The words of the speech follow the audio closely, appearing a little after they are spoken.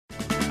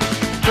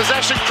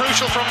Possession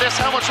crucial from this.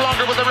 How much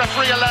longer will the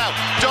referee allow?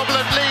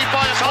 Dublin lead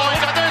by a point,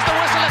 and there's the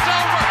whistle. It's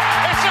over.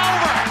 It's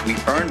over. We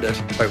earned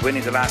it by winning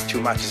the last 2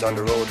 matches on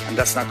the road, and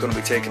that's not going to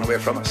be taken away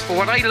from us. But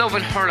what I love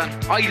in hurling,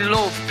 I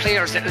love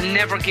players that will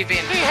never give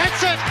in. He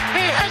hits it.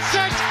 He hits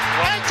it.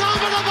 It's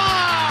over the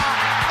bar.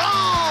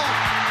 Oh,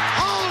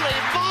 holy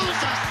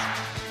Moses.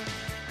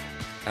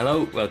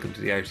 Hello, welcome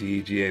to the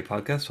RTE GA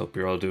podcast. Hope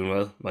you're all doing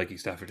well. Mikey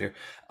Stafford here.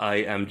 I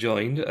am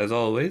joined, as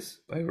always,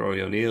 by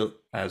Rory O'Neill,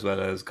 as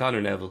well as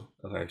Conor Neville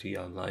of RTE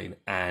Online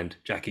and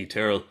Jackie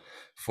Tyrrell,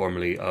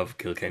 formerly of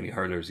Kilkenny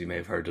Hurlers. You may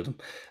have heard of them.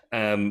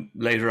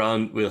 Later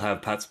on, we'll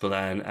have Pat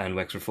Spillane and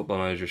Wexford football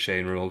manager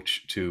Shane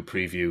Roach to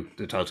preview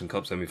the Tailteann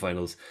Cup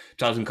semi-finals.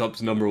 Tailteann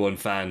Cup's number one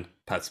fan,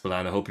 Pat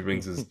Spillane. I hope he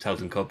brings his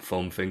Tailteann Cup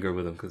foam finger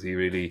with him, because he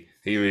really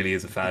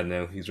is a fan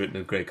now. He's written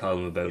a great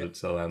column about it,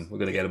 so we're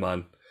going to get him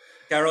on.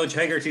 Garage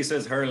Hegarty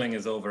says hurling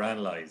is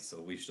overanalyzed,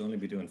 so we should only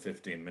be doing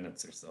 15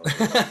 minutes or so.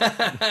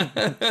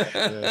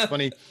 It's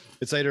funny.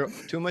 It's either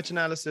too much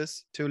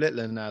analysis, too little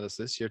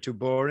analysis. You're too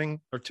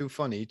boring or too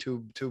funny,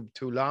 too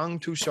long,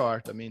 too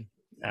short. I mean,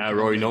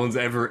 Rory, no one's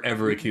ever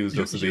accused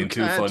us of being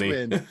too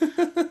funny.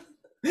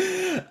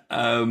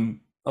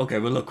 Okay,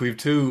 well, look, we've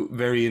two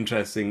very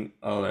interesting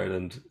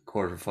All-Ireland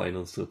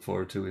quarterfinals to look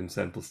forward to in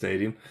Semple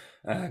Stadium.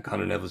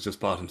 Conor Neville's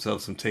just bought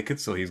himself some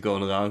tickets, so he's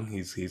going along.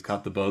 He's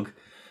caught the bug.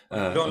 You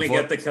only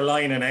get the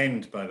Killeen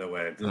end, by the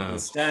way.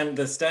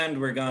 The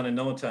stand we're gone in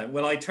no time.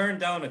 Well, I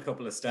turned down a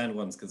couple of stand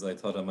ones because I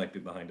thought I might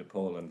be behind a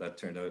pole, and that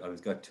turned out I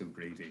got too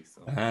greedy.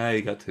 So.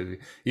 You got to.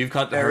 You've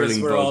caught the Paris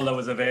hurling were bug. all that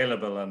was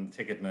available on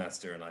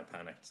Ticketmaster, and I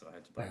panicked, so I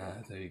had to buy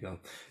it. There you go.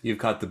 You've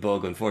caught the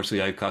bug.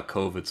 Unfortunately, I've caught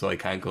COVID, so I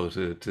can't go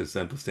to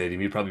Semple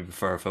Stadium. You'd probably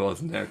prefer if I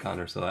wasn't there,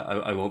 Conor, so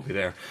I won't be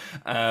there.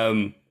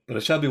 But I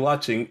shall be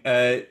watching.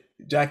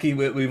 Jackie,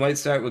 we might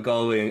start with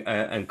Galway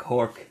and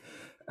Cork.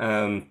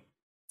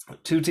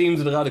 Two teams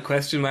with a lot of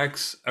question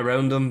marks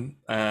around them.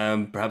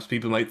 Perhaps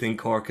people might think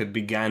Cork had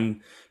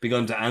begun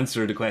to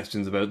answer the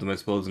questions about them, I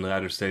suppose, in the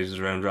latter stages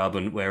around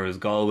Robin, whereas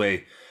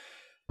Galway,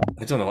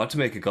 I don't know what to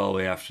make of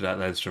Galway after that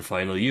Leinster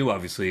final. You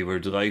obviously were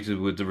delighted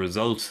with the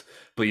result,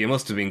 but you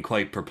must have been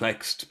quite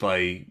perplexed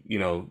by,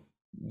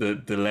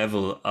 the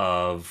level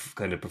of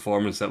kind of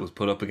performance that was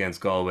put up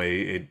against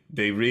Galway.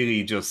 They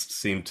really just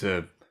seemed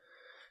to...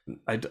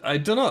 I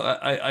don't know.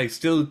 I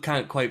still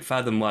can't quite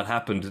fathom what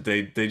happened.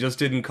 They just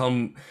didn't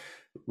come.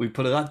 We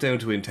put a lot down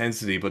to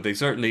intensity, but they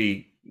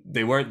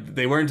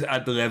weren't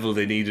at the level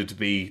they needed to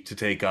be to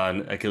take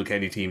on a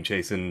Kilkenny team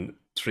chasing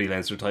 3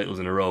 Leinster titles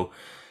in a row.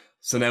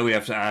 So now we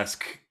have to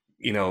ask,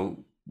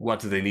 what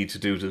do they need to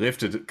do to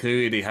lift it?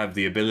 Clearly they have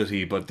the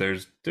ability, but there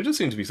just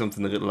seems to be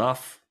something a little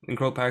off in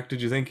Croke Park.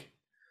 Did you think?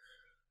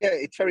 Yeah,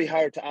 it's very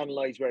hard to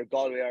analyse where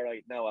Galway are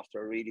right now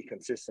after a really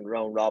consistent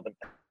round robin.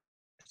 I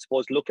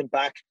suppose looking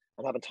back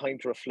and having time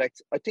to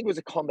reflect, I think it was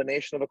a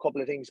combination of a couple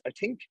of things. I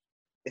think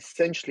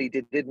essentially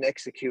they didn't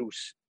execute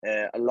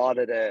a lot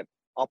of the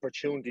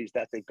opportunities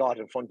that they got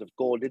in front of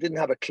goal. They didn't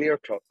have a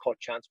clear-cut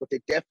chance, but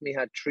they definitely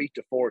had 3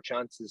 to 4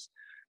 chances.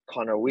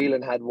 Conor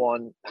Whelan had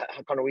one,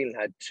 Conor Whelan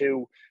had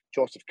 2,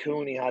 Joseph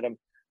Cooney had them,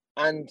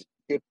 and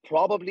they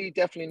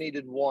definitely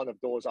needed one of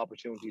those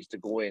opportunities to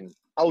go in.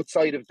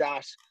 Outside of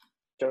that,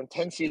 their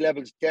intensity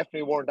levels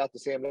definitely weren't at the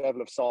same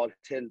level of Salt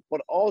Hill. But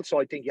also,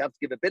 I think you have to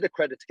give a bit of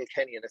credit to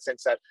Kilkenny in the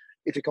sense that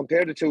if you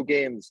compare the two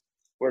games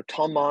where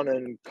Tom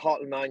Monaghan,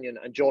 Cottle Mannion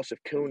and Joseph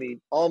Cooney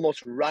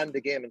almost ran the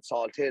game in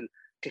Salt Hill,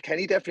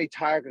 Kilkenny definitely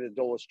targeted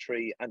those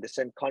 3 and they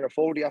sent Conor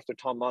Foley after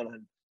Tom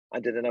Monaghan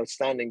and did an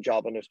outstanding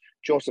job on it.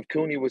 Joseph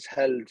Cooney was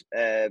held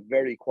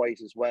very quiet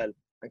as well.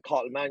 And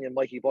Cottle Mannion,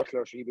 Mikey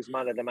Butler, he was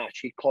man of the match.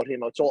 He cut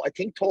him out. So I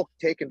think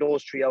taking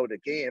those 3 out of the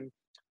game,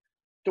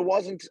 it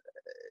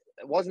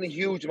wasn't a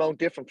huge amount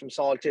different from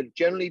Salt Hill.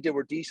 Generally, they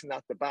were decent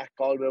at the back,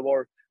 Galway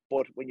were.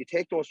 But when you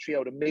take those 3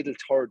 out of middle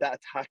third, that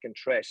attacking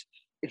threat,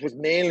 it was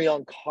mainly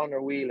on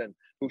Conor Whelan,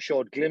 who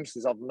showed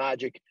glimpses of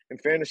magic. In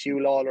fairness to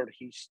Hugh Lawler,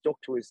 he stuck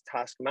to his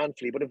task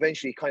manfully, but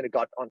eventually kind of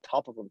got on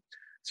top of him.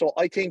 So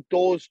I think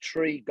those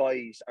 3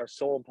 guys are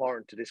so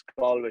important to this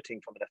Galway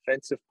thing from an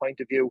offensive point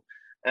of view.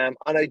 And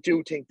I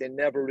do think they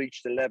never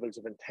reached the levels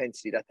of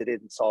intensity that they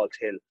did in Salt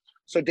Hill.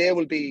 So they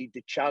will be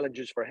the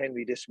challenges for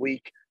Henry this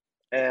week.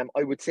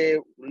 I would say,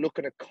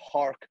 looking at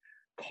Cork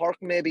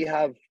maybe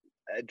have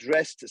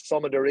addressed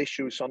some of their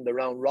issues from the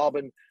round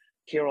robin.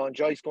 Kieran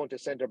Joyce going to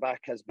centre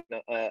back has been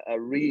a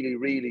really,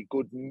 really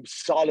good,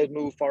 solid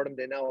move for them.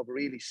 They now have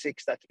really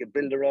 6 that they can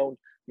build around.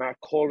 Mark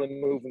Coleman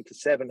moving to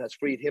 7 has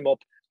freed him up.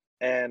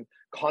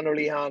 Conor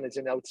Lehan is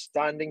in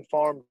outstanding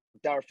form.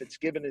 Darragh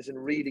Fitzgibbon is in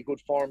really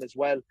good form as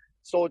well.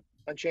 So,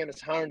 and Seamus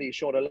Harnedy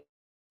showed a lot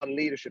of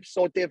leadership.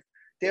 So they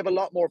have a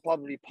lot more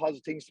probably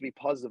positive things to be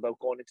positive about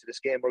going into this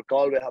game, where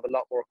Galway have a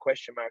lot more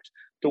question marks.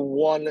 The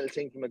one little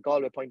thing from a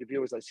Galway point of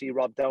view is I see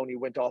Rob Downey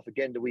went off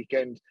again the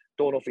weekend.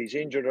 Don't know if he's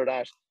injured or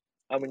that.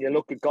 And when you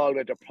look at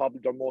Galway,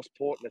 their most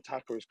potent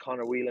attacker is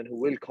Conor Whelan, who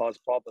will cause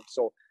problems.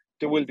 So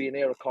there will be an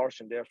air of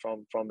caution there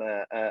from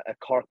a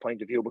Cork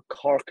point of view. But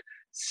Cork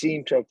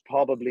seem to have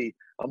probably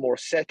a more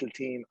settled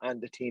team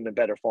and the team in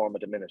better form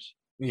at the minute.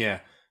 Yeah,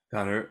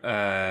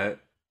 Conor.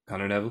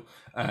 Connor Neville.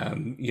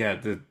 Yeah,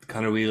 the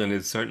Connor Whelan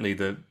is certainly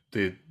the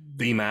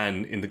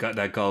man in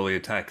that Galway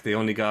attack. They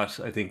only got,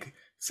 I think,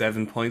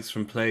 7 points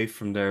from play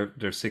from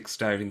their 6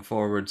 starting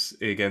forwards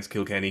against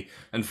Kilkenny,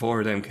 and 4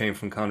 of them came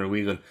from Connor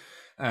Whelan.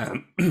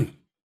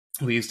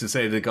 We used to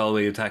say the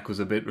Galway attack was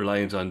a bit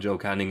reliant on Joe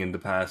Canning in the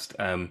past.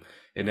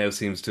 It now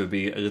seems to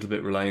be a little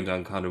bit reliant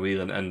on Connor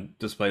Whelan, and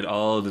despite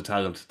all the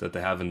talent that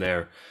they have in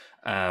there,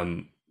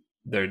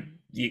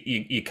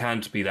 you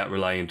can't be that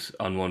reliant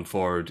on one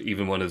forward,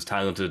 even one as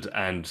talented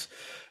and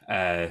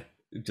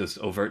just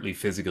overtly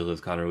physical as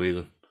Connor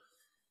Whelan.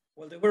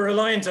 Well, they were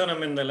reliant on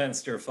him in the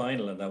Leinster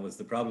final, and that was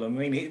the problem.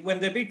 I mean, when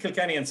they beat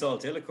Kilkenny and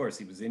Salthill, of course,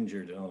 he was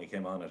injured and only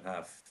came on at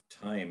half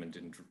time and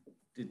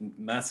didn't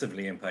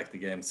massively impact the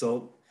game.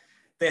 So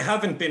they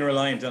haven't been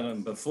reliant on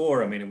him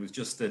before. I mean, it was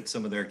just that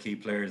some of their key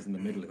players in the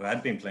middle who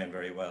had been playing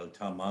very well,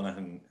 Tom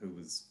Monaghan, who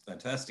was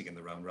fantastic in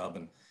the round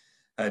robin,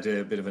 had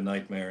a bit of a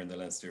nightmare in the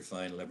Leinster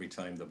final. Every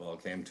time the ball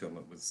came to him,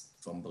 it was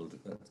fumbled.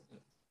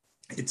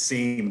 It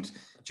seemed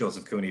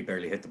Joseph Cooney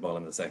barely hit the ball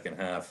in the second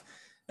half.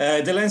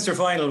 The Leinster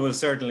final was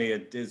certainly a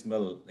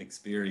dismal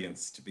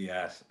experience to be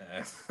at,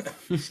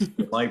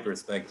 from my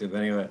perspective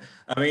anyway.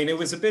 I mean, it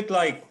was a bit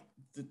like,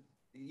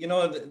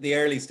 the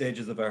early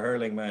stages of a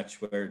hurling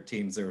match where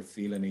teams are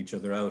feeling each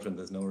other out and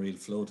there's no real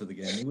flow to the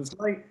game. It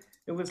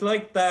was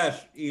like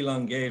that,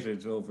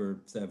 elongated over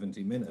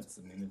 70 minutes.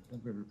 I mean,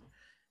 it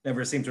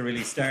never seemed to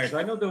really start.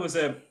 I know there was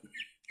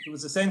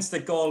a sense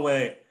that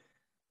Galway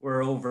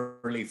were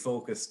overly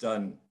focused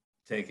on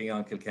taking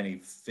on Kilkenny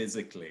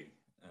physically,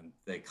 and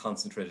they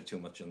concentrated too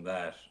much on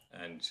that.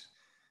 And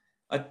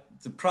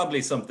there's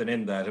probably something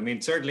in that. I mean,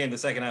 certainly in the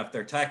second half,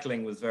 their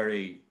tackling was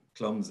very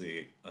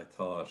clumsy, I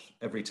thought.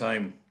 Every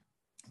time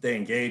they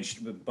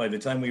engaged, by the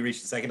time we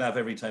reached the second half,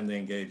 every time they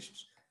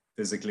engaged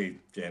physically,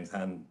 James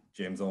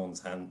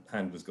Owen's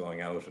hand was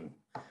going out. And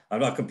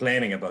I'm not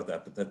complaining about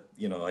that, but that,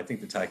 I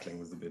think the tackling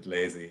was a bit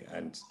lazy,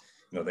 and,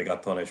 they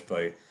got punished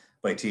by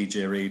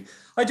TJ Reid.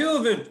 I do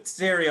have a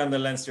theory on the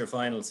Leinster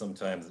final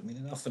sometimes. I mean,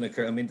 it often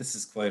occurs. I mean, this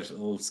is quite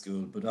old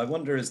school, but I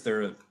wonder, is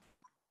there a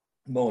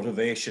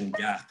motivation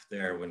gap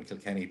there when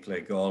Kilkenny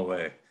play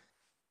Galway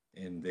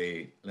in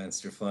the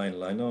Leinster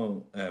final? I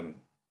know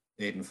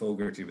Aidan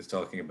Fogarty was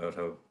talking about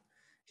how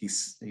he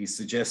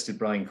suggested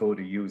Brian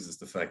Cody uses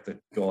the fact that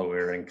Galway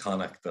are in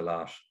Connacht a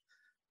lot.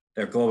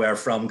 Galway are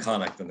from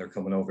Connacht and they're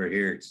coming over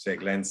here to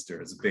take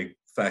Leinster as a big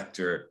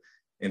factor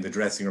in the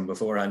dressing room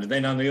beforehand. And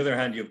then on the other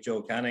hand, you have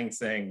Joe Canning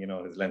saying,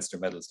 his Leinster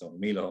medals don't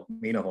mean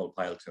a whole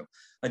pile to him.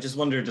 I just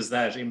wonder, does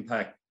that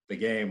impact the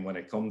game when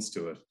it comes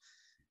to it?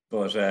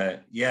 But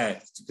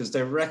because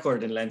their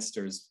record in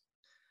Leinster is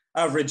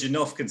average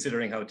enough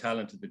considering how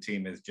talented the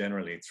team is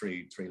generally.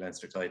 Three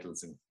Leinster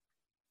titles in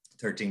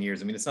 13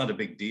 years. I mean, it's not a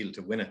big deal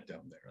to win it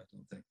down there, I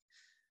don't think.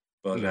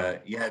 But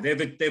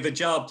they have a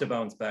job to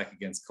bounce back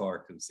against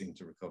Cork, who seem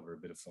to recover a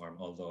bit of form,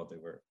 although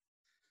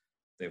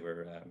they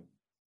were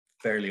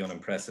fairly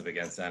unimpressive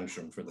against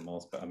Antrim for the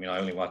most part. I mean, I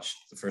only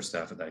watched the first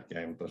half of that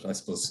game, but I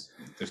suppose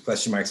there's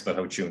question marks about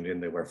how tuned in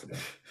they were for that.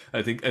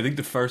 I think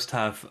the first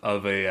half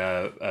of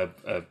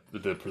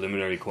the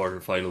preliminary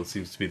quarterfinal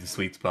seems to be the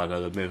sweet spot.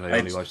 I'll admit, I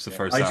only watched the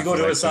first half. I should go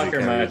to a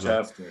soccer match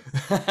after.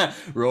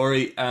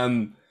 Rory,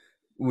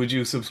 would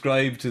you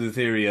subscribe to the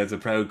theory as a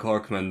proud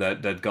Corkman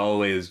that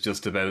Galway is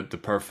just about the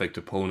perfect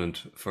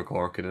opponent for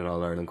Cork in an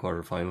All-Ireland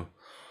quarterfinal?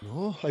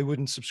 No, I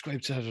wouldn't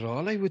subscribe to that at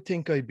all. I would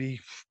think I'd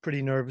be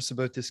pretty nervous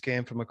about this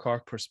game from a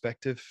Cork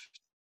perspective.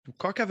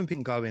 Cork haven't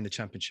beaten Galway in the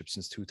championship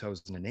since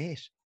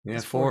 2008. Yeah,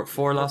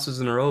 four losses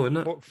in a row, isn't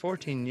it?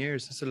 14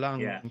 years. It's a long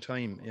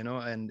time,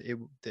 and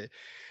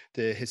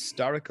the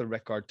historical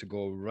record to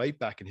go right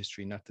back in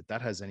history, not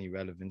that has any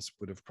relevance,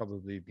 would have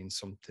probably been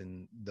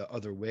something the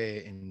other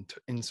way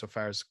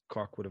insofar as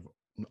Cork would have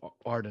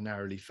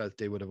ordinarily felt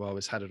they would have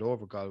always had it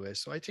over Galway.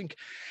 So I think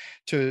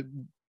to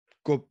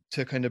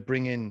kind of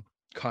bring in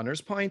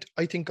Connor's point,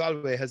 I think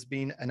Galway has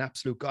been an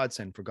absolute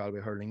godsend for Galway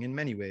hurling in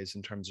many ways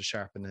in terms of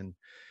sharpening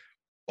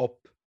up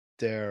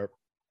their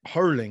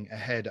hurling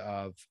ahead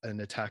of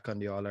an attack on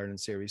the All-Ireland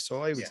series.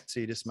 So I would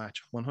see this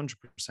match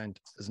 100%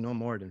 as no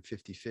more than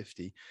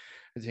 50-50.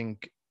 I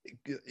think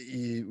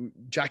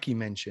Jackie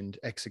mentioned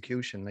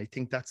execution. I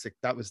think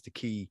that was the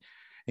key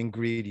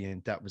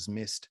ingredient that was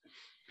missed.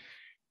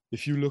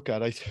 If you look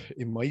at it,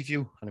 in my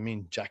view, and I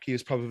mean, Jackie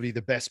is probably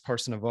the best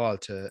person of all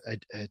to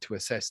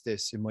assess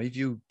this. In my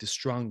view, the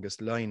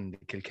strongest line in the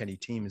Kilkenny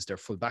team is their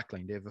full back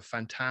line. They have a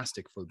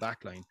fantastic full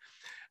back line.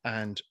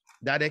 And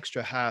that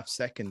extra half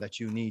second that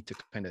you need to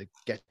kind of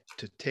get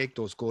to take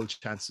those goal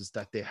chances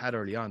that they had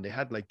early on, they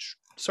had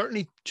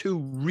certainly 2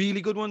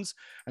 really good ones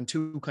and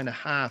 2 kind of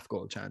half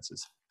goal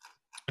chances.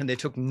 And they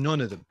took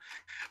none of them.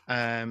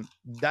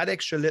 That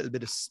extra little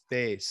bit of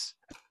space,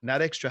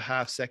 that extra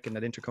half second,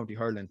 that intercounty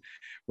hurling,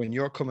 when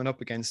you're coming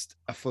up against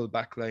a full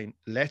back line,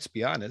 let's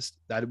be honest,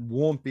 that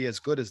won't be as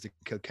good as the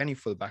Kilkenny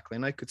full back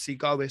line. I could see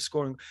Galway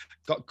scoring.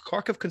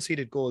 Cork have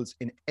conceded goals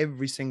in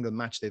every single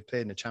match they've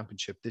played in the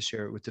championship this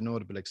year, with the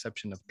notable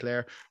exception of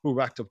Clare, who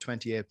racked up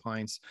 28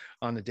 points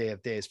on the day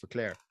of days for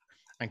Clare.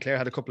 and Clare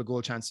had a couple of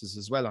goal chances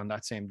as well on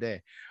that same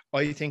day.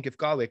 I think if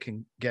Galway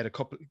can get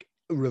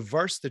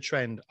reverse the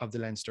trend of the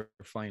Leinster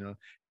final,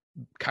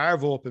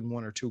 carve open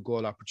 1 or 2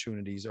 goal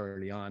opportunities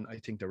early on, I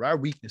think there are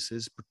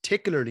weaknesses,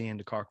 particularly in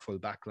the Cork full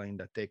back line,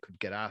 that they could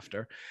get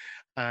after.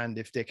 And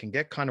if they can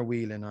get Conor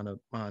Whelan on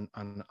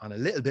a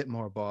little bit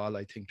more ball,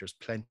 I think there's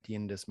plenty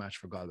in this match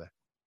for Galway.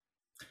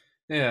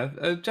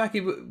 Yeah, Jackie,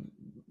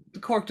 the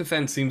Cork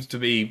defence seems to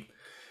be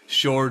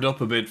shored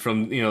up a bit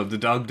from the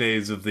dog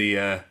days of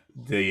the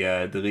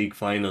league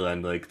final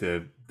and like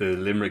the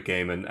Limerick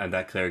game and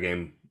that Clare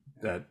game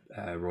that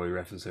Roy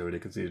referenced there, where they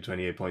conceded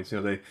 28 points.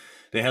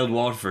 They held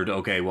Waterford.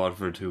 Okay,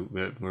 Waterford, who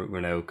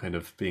we're now kind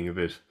of being a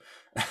bit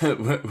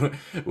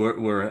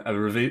we're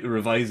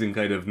revising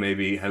kind of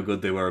maybe how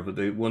good they were, but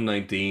they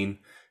 119,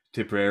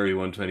 Tipperary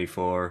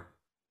 124.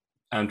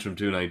 Antrim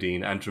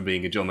 219, Antrim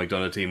being a Joe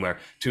McDonagh team where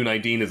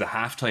 219 is a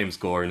halftime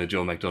score in a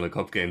Joe McDonagh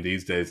Cup game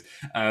these days.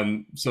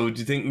 So do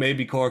you think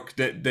maybe Cork,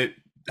 that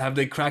have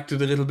they cracked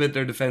it a little bit,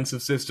 their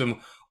defensive system,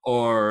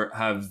 or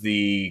have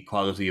the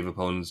quality of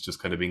opponents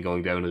just kind of been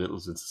going down a little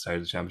since the start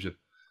of the championship?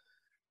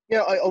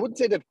 Yeah, I wouldn't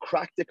say they've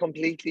cracked it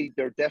completely.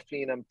 They're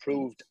definitely an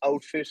improved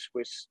outfit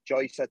with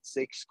Joyce at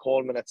 6,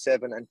 Coleman at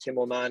 7, and Tim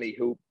O'Mahony,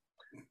 who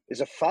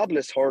is a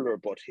fabulous hurler,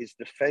 but his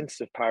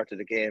defensive part of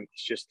the game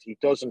is just, he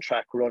doesn't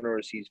track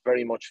runners. He's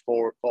very much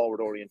forward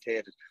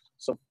orientated.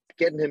 So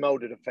getting him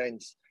out of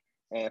defence,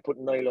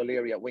 putting Niall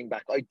O'Leary at wing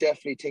back, I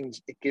definitely think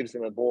it gives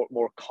them a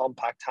more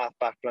compact half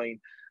back line,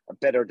 a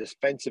better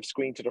defensive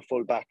screen to the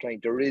full back line.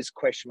 There is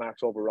question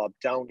marks over Rob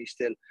Downey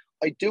still.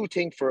 I do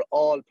think for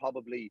all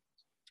probably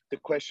the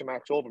question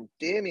marks over him,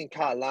 Damien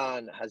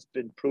Cahalane has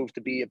been proved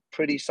to be a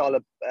pretty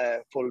solid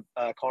full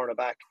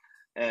cornerback.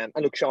 And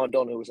look, Sean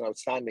Dunn, who was an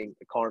outstanding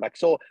cornerback.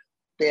 So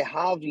they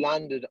have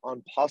landed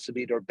on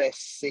possibly their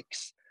best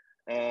 6.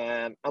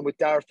 And with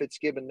Darragh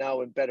Fitzgibbon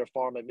now in better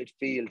form at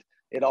midfield,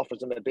 it offers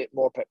them a bit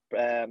more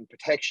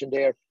protection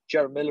there.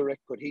 Jared Millerick,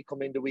 could he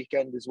come in the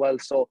weekend as well?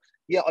 So,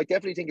 yeah, I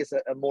definitely think it's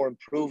a more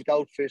improved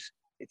outfit.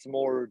 It's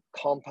more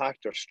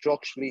compact or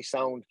structurally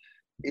sound.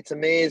 It's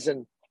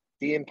amazing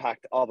the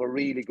impact of a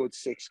really good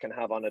 6 can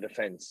have on a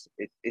defence.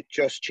 It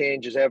just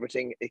changes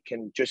everything. It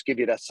can just give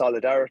you that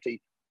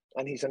solidarity.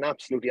 And he's an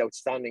absolutely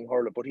outstanding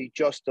hurler, but he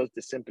just does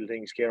the simple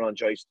things, Kieran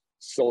Joyce,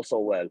 so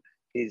well.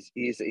 He's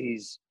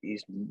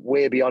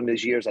way beyond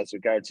his years as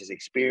regards his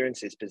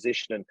experience, his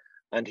positioning,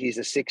 and he's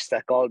a 6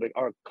 that Galway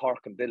or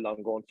Cork can build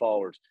on going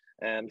forward.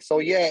 So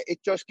yeah,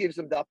 it just gives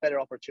them that better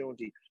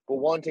opportunity. But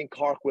one thing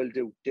Cork will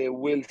do, they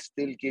will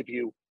still give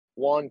you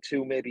 1,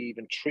 2, maybe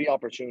even 3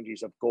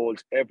 opportunities of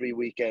goals every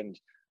weekend.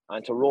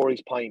 And to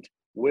Rory's point,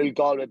 will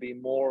Galway be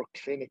more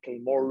clinical,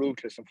 more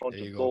ruthless in front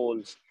of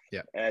goals?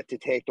 Yeah. To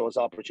take those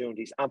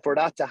opportunities. And for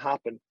that to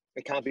happen,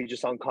 it can't be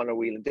just on Conor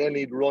Whelan. They'll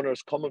need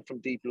runners coming from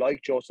deep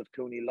like Joseph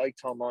Cooney, like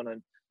Tom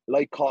Monaghan,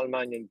 like Colin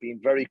Mannion,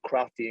 being very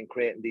crafty in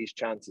creating these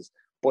chances.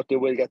 But they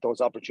will get those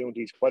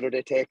opportunities. Whether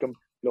they take them,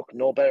 look,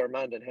 no better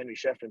man than Henry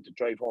Shefflin to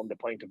drive home the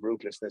point of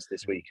ruthlessness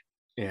this week.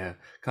 Yeah.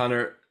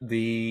 Conor,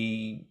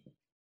 the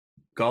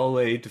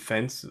Galway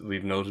defence,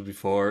 we've noted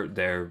before,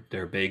 they're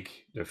big,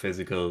 they're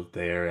physical,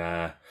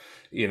 they're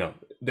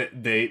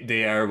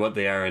they are what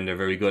they are and they're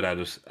very good at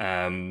it.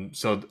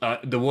 So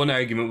the one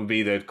argument would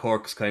be that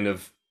Cork's kind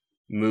of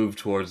move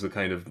towards the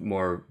kind of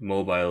more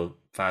mobile,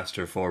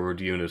 faster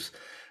forward unit,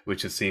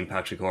 which has seen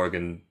Patrick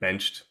Horgan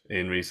benched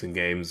in recent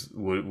games,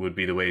 would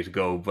be the way to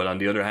go. But on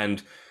the other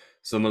hand,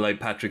 someone like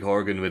Patrick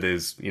Horgan with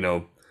his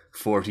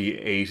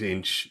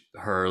 48-inch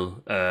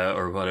hurl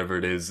or whatever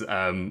it is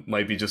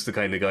might be just the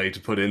kind of guy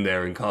to put in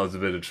there and cause a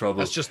bit of trouble.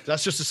 That's just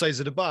the size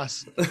of the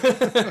boss.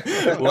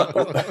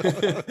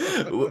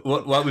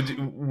 what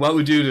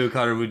would you do,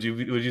 Conor? Would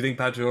you think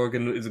Patrick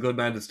Horgan is a good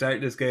man to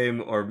start this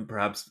game, or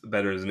perhaps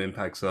better as an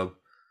impact sub?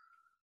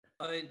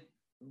 I'd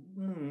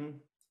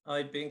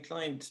be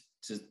inclined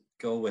to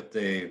go with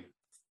the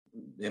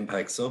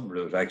impact sub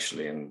route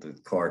actually, and the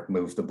Cork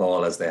move the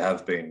ball as they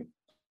have been.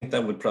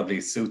 That would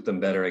probably suit them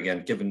better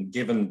again, given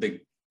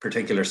the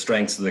particular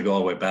strengths of the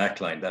Galway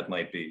backline.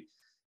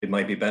 It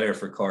might be better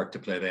for Cork to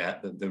play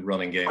the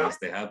running game as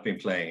they have been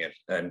playing it,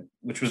 and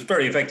which was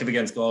very effective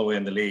against Galway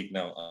in the league.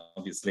 Now,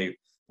 obviously,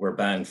 we're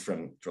banned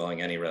from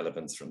drawing any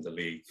relevance from the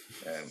league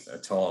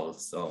at all.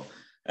 So,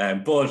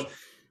 but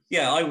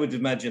yeah, I would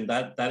imagine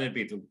that'd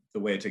be the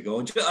way to go.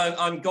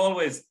 On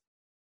Galway's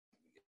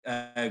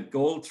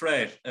goal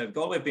threat,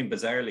 Galway have been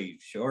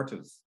bizarrely short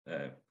of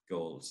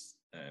goals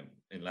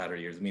in latter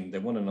years. I mean, they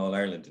won an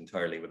All-Ireland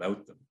entirely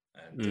without them.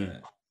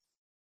 And,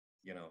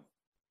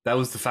 that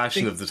was the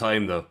fashion of the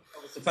time, though.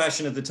 That was the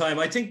fashion of the time.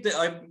 I think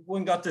that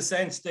one got the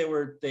sense they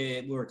were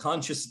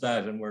conscious of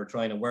that and were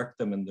trying to work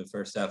them in the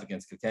first half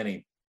against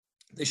Kilkenny.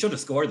 They should have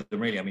scored them,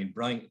 really. I mean,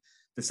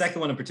 the second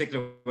one in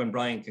particular, when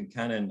Brian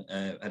Concannon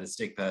had a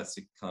stick pass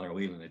to Conor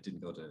Whelan, it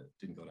didn't go to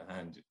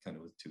hand. It kind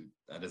of was too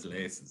at his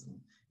laces, and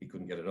he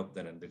couldn't get it up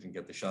then, and they didn't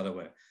get the shot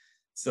away.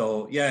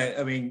 So yeah,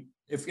 I mean,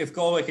 if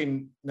Galway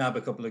can nab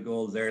a couple of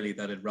goals early,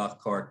 that'd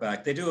rock Cork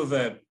back. They do have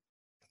a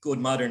good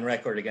modern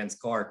record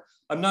against Cork.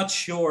 I'm not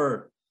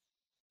sure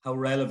how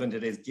relevant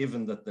it is,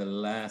 given that the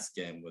last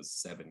game was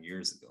 7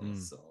 years ago.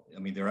 So, I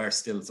mean, there are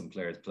still some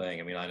players playing.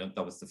 I mean,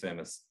 that was the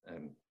famous, I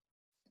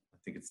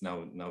think it's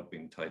now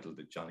been titled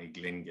the Johnny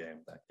Glynn game,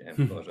 that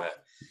game. But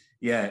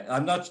yeah,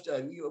 I'm not,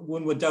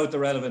 one would doubt the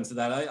relevance of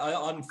that. I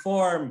on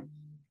form,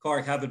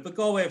 Cork have it, but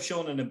Galway have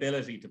shown an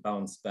ability to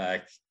bounce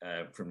back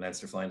from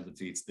Leinster final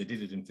defeats. They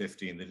did it in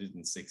 15, they did it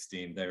in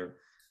 16.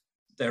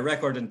 Their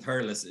record in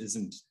Thurles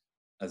isn't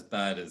as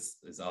bad as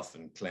is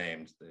often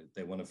claimed.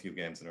 They won a few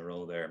games in a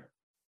row there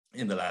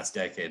in the last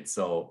decade.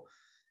 So,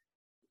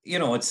 you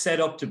know, it's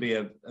set up to be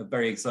a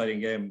very exciting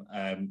game.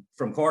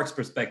 From Cork's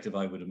perspective,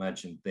 I would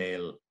imagine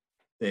their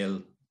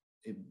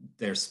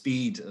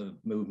speed of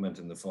movement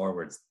in the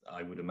forwards,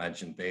 I would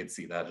imagine they'd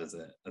see that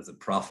as a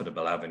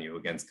profitable avenue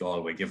against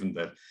Galway, given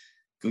that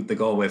the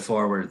Galway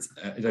forwards,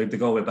 the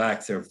Galway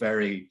backs are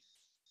very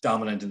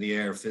dominant in the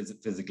air,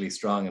 physically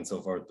strong and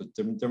so forth. But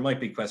there might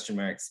be question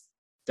marks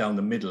down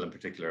the middle in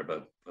particular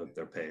about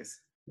their pace.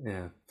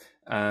 Yeah.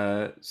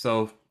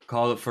 So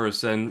call it for us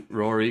then,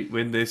 Rory.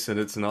 Win this and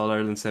it's an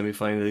All-Ireland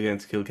semi-final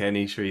against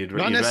Kilkenny. Sure, you'd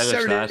not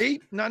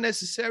necessarily. Not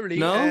necessarily.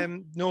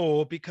 No?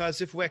 No,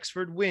 because if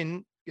Wexford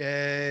win,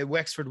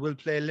 Wexford will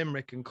play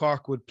Limerick and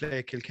Cork would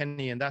play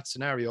Kilkenny in that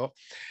scenario.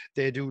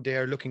 They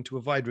are looking to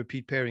avoid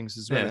repeat pairings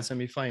as well at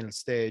semi-final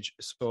stage.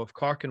 So if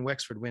Cork and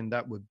Wexford win,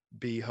 that would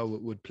be how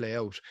it would play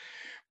out.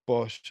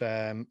 But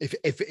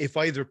if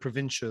either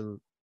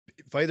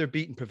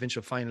beaten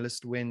provincial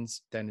finalist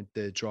wins, then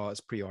the draw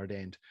is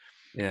preordained.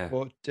 Yeah.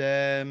 But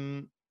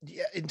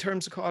in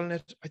terms of calling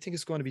it, I think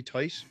it's going to be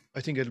tight.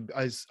 I think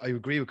I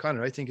agree with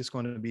Conor. I think it's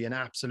going to be an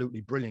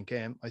absolutely brilliant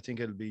game. I think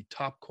it'll be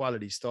top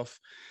quality stuff.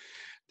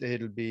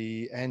 It'll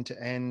be end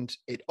to end.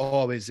 It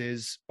always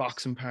is.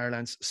 Boxing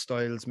parlance,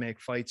 styles make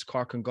fights.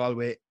 Cork and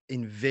Galway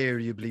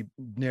invariably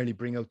nearly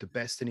bring out the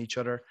best in each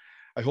other.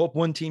 I hope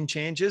one team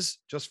changes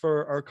just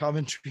for our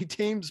commentary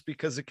teams,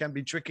 because it can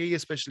be tricky,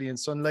 especially in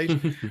sunlight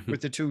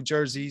with the two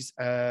jerseys.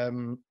 I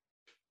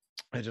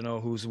don't know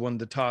who's won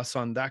the toss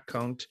on that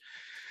count.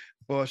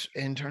 But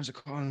in terms of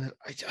calling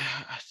it,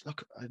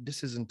 look,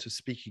 this isn't to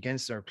speak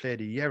against or play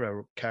the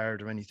Yera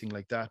card or anything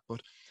like that,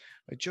 but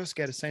I just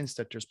get a sense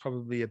that there's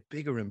probably a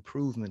bigger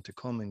improvement to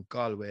come in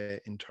Galway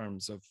in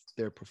terms of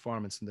their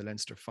performance in the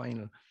Leinster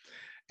final.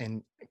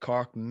 And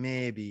Cork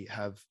maybe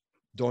have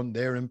done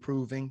their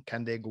improving.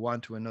 Can they go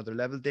on to another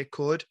level? They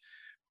could.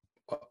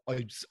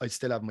 I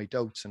still have my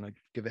doubts, and I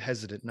give a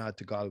hesitant nod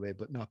to Galway,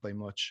 but not by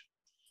much.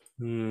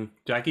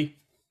 Jackie?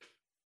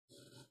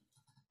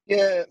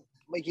 Yeah,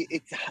 Mikey,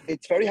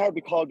 it's very hard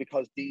to call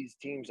because these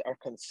teams are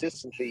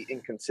consistently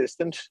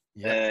inconsistent.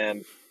 Yeah.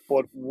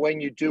 But when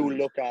you do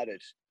look at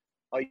it,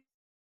 I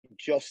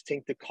just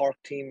think the Cork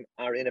team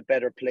are in a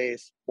better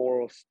place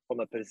both from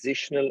a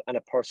positional and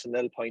a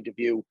personnel point of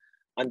view.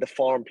 And the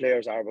form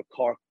players are with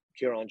Cork.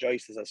 Kieran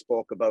Joyce, as I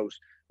spoke about,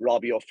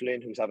 Robbie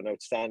O'Flynn, who's having an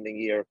outstanding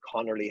year,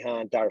 Conor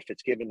Lehan, Dara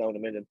Fitzgibbon down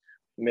the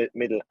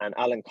middle, and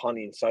Alan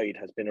Connie inside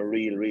has been a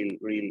real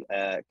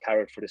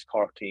carrot for this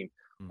Cork team.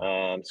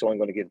 So I'm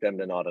going to give them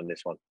the nod on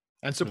this one.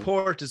 And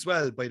support as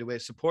well, by the way.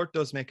 Support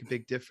does make a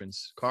big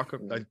difference. Cork,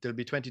 there'll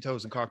be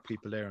 20,000 Cork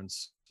people there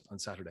on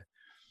Saturday.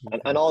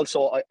 And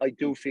also, I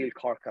do feel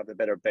Cork have a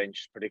better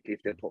bench,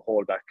 particularly if they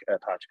hold back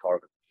Patch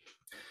Cork.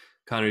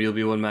 Conor, you'll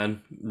be one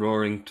man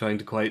roaring, trying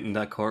to quieten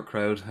that Cork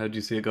crowd. How do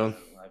you see it going?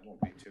 I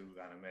won't be too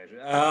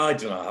animated. I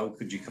don't know, how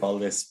could you call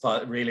this?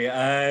 But really,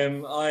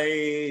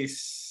 I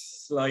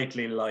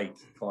slightly like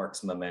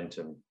Cork's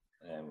momentum,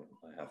 I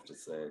have to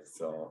say.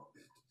 So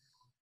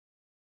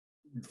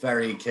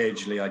very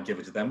occasionally I'd give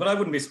it to them. But I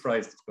wouldn't be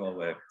surprised if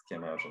Galway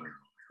came out and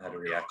had a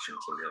reaction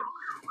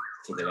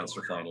to the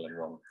Leinster final and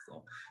won.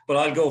 So. But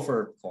I'll go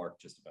for Cork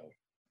just about.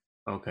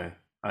 Okay.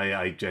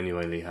 I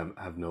genuinely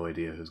have no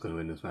idea who's going to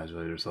win this match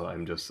either, so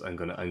I'm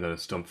gonna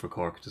stump for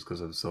Cork just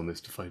because I was so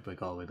mystified by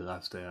Galway the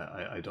last day.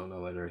 I don't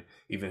know whether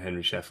even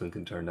Henry Shefflin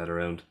can turn that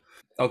around.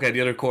 Okay,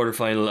 the other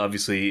quarterfinal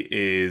obviously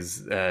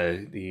is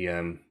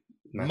the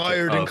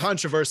mired in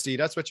controversy.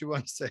 That's what you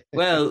want to say.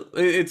 Well,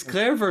 it's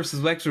Clare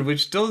versus Wexford,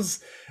 which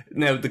does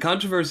now the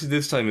controversy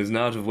this time is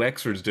not of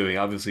Wexford's doing.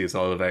 Obviously, it's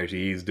all of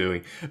RTE's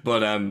doing,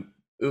 but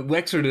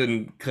Wexford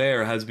and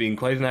Clare has been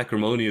quite an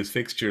acrimonious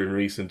fixture in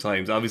recent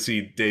times.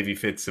 Obviously, Davy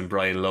Fitz and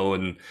Brian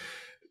Lohan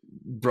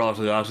brought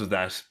a lot of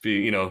that.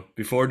 You know,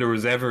 before there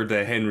was ever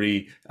the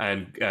Henry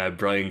and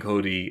Brian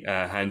Cody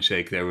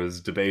handshake, there was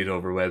debate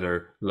over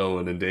whether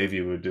Lohan and Davy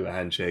would do a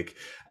handshake.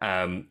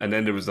 And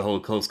then there was the whole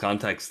close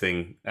contacts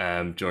thing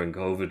during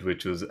COVID,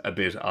 which was a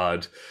bit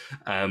odd.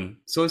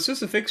 So it's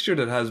just a fixture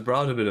that has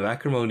brought a bit of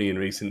acrimony in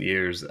recent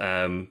years.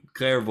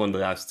 Clare have won the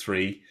last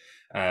three.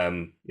 You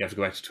have to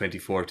go back to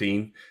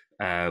 2014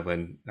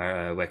 when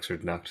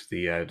Wexford knocked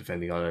the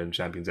defending All-Ireland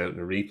champions out in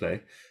a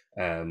replay.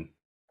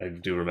 I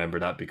do remember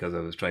that because I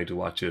was trying to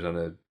watch it on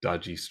a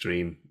dodgy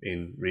stream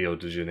in Rio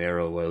de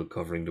Janeiro while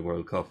covering the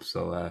World Cup.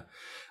 So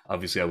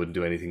obviously I wouldn't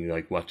do anything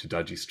like watch a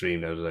dodgy stream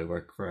now that I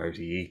work for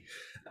RTE.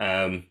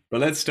 But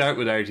let's start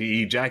with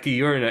RTE. Jackie,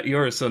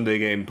 you're a Sunday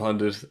game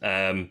pundit.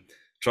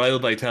 Trial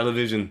by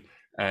television.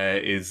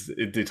 is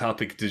the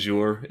topic du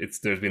jour.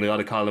 There's been a lot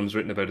of columns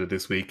written about it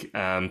this week.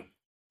 And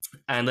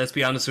let's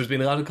be honest, there's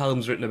been a lot of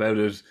columns written about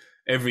it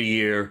every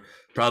year,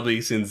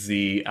 probably since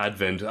the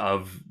advent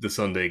of the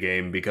Sunday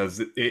game,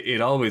 because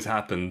it always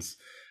happens.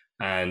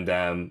 And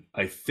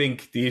I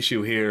think the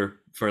issue here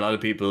for a lot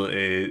of people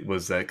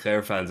was that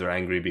Clare fans are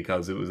angry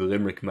because it was a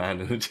Limerick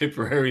man and a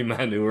Tipperary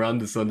man who were on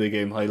the Sunday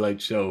game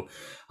highlight show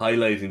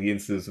highlighting the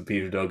incidents of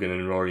Peter Duggan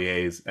and Rory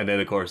Hayes. And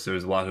then, of course,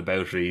 there's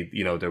whataboutery.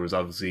 You know, there was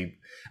obviously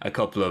a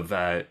couple of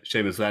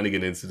Seamus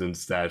Flanagan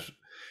incidents that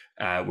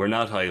were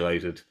not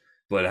highlighted.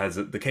 But as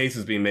the case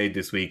has been made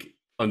this week,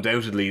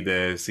 undoubtedly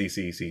the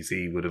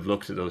CCCC would have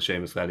looked at those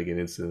Seamus Flanagan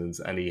incidents,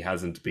 and he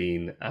hasn't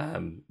been,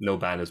 no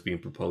ban has been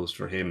proposed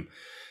for him.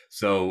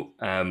 So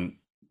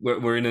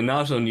we're in a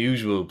not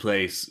unusual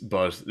place,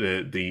 but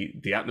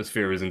the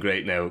atmosphere isn't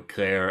great now.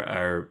 Clare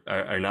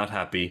are not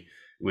happy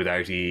with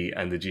RTE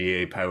and the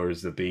GA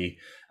powers that be.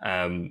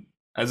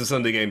 As a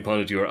Sunday game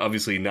pundit, you are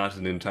obviously not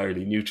an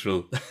entirely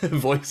neutral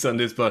voice on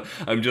this, but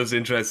I'm just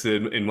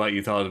interested in what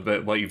you've thought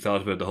about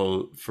the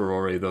whole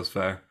furore thus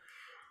far.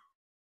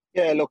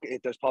 Yeah, look,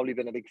 there's probably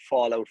been a big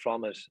fallout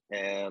from it.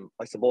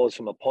 I suppose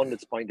from a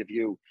pundit's point of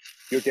view,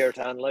 you're there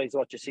to analyse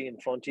what you see in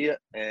front of you.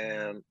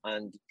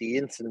 And the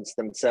incidents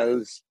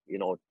themselves, you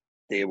know,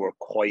 they were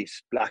quite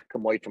black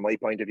and white from my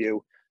point of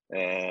view.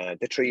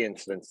 The three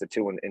incidents, the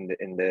two in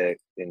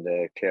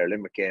the Clare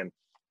Limerick game,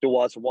 there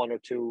was one or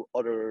two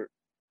other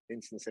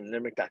incidents in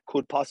Limerick that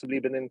could possibly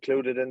have been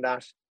included in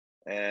that.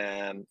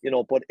 You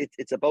know, but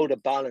it's about a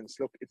balance.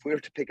 Look, if we were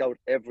to pick out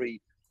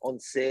every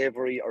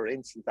unsavoury or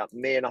incident that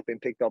may not have been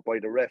picked up by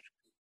the ref,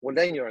 well,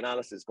 then your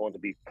analysis is going to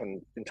be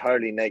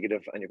entirely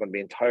negative, and you're going to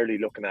be entirely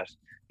looking at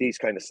these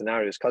kind of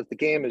scenarios, because the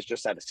game is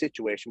just at a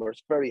situation where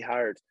it's very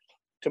hard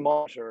to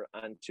monitor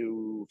and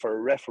for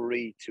a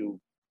referee to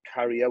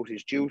carry out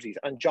his duties.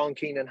 And John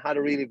Keenan had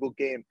a really good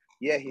game.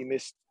 Yeah, he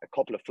missed a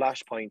couple of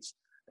flashpoints,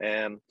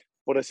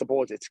 but I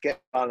suppose it's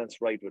getting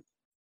balance right with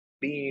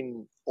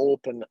being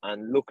open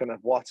and looking at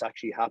what's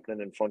actually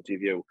happening in front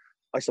of you.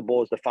 I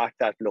suppose the fact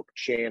that, look,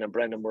 Shane and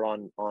Brendan were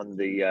on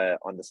the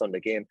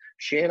Sunday game.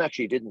 Shane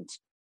actually didn't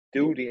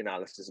do the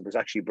analysis. It was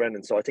actually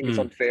Brendan. So I think it's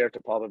unfair to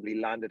probably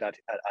land it at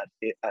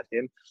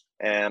him.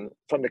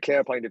 From the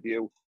Clare point of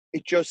view,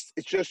 it's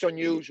just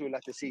unusual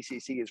that the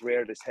CCC has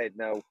reared its head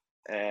now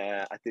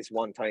at this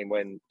one time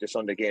when the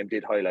Sunday game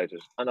did highlight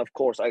it. And of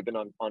course, I've been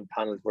on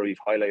panels where we've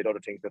highlighted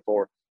other things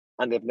before,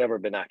 and they've never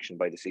been actioned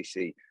by the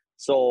CC.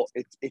 So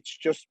it's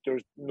just,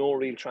 there's no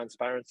real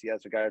transparency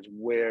as regards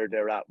where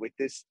they're at with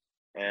this.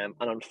 And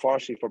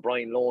unfortunately for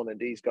Brian Lohan and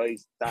these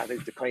guys, that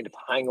is the kind of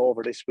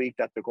hangover this week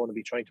that they're going to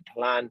be trying to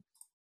plan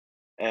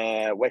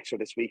Wexford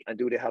this week. And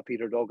do they have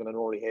Peter Duggan and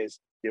Rory Hayes?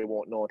 They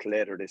won't know until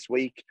later this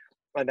week.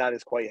 And that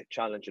is quite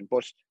challenging.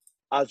 But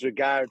as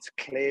regards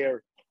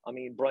Clare, I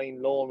mean,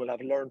 Brian Lohan will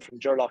have learned from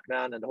Gerlach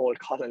Nan and the whole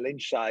Colin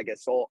Lynch saga.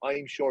 So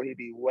I'm sure he'll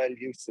be well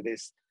used to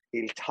this.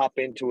 He'll tap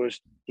into it.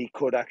 He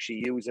could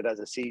actually use it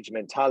as a siege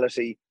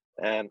mentality.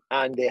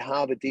 And they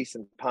have a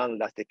decent panel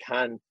that they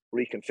can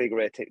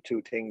reconfigure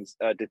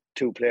the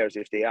two players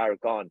if they are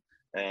gone.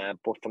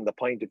 But from the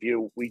point of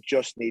view, we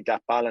just need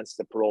that balanced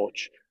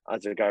approach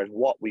as regards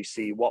what we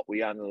see, what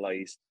we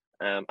analyse.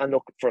 And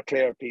look, for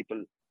Clare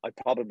people, I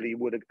probably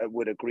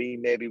would agree.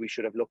 Maybe we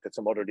should have looked at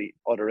some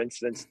other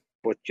incidents.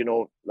 But, you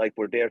know, like,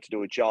 we're there to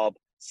do a job.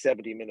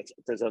 70 minutes,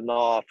 there's an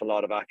awful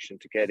lot of action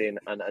to get in.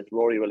 And as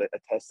Rory will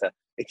attest to,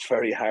 it's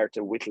very hard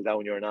to whittle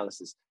down your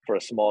analysis for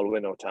a small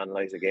window to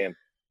analyse a game.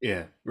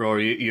 Yeah,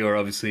 Rory, you're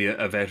obviously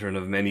a veteran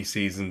of many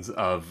seasons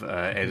of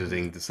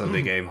editing the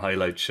Sunday game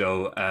highlight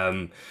show.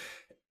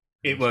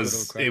 It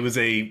was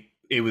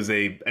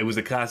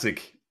a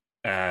classic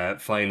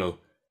final,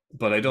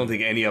 but I don't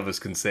think any of us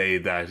can say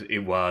that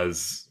it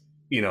was,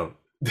 you know,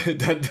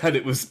 that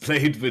it was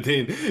played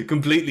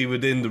completely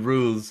within the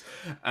rules.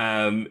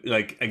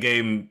 Like a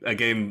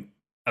game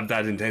of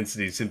that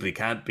intensity simply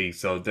can't be.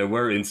 So there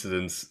were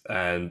incidents,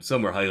 and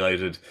some were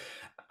highlighted.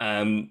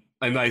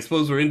 I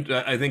suppose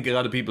I think a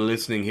lot of people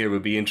listening here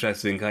would be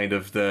interested in kind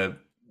of the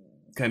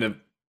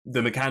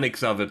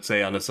mechanics of it,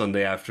 say on a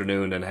Sunday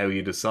afternoon, and how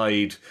you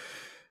decide,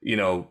 you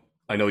know,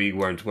 I know you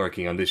weren't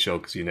working on this show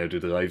because you now do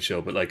the live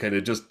show, but like kind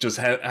of just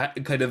how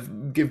kind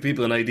of give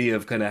people an idea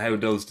of kind of how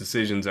those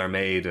decisions are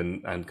made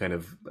and kind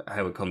of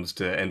how it comes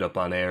to end up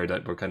on air,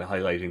 that we're kind of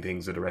highlighting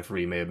things that a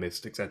referee may have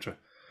missed, etc.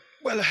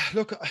 Well,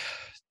 look,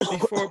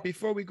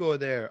 before we go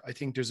there, I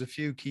think there's a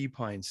few key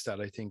points that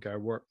I think are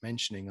worth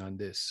mentioning on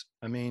this.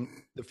 I mean,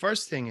 the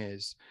first thing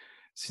is,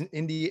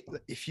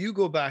 if you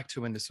go back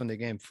to when the Sunday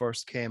game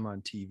first came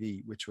on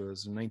TV, which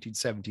was in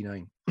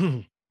 1979,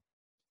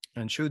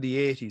 and through the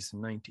 80s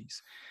and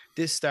 90s,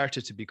 this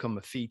started to become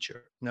a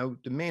feature. Now,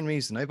 the main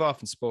reason, I've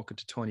often spoken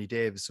to Tony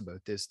Davis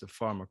about this, the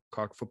former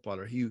Cork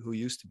footballer who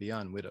used to be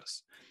on with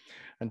us.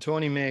 And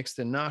Tony makes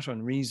the not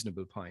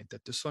unreasonable point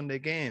that the Sunday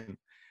game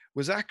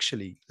was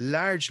actually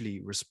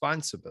largely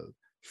responsible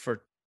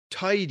for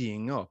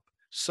tidying up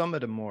some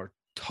of the more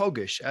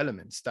thuggish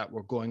elements that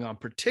were going on,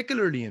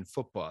 particularly in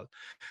football.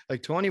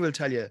 Like Tony will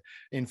tell you,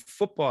 in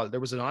football, there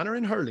was an honour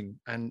in hurling,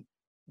 and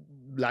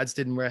lads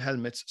didn't wear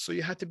helmets, so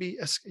you had to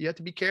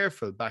be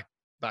careful back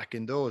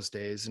in those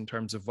days in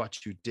terms of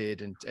what you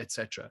did and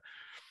etc.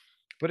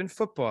 But in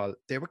football,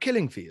 they were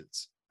killing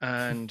fields,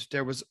 and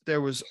there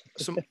was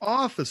some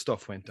awful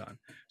stuff went on.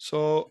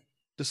 So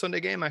the Sunday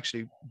game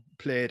actually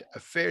played a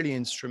fairly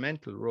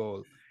instrumental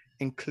role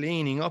in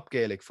cleaning up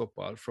Gaelic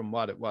football from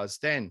what it was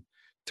then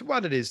to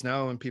what it is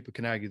now, and people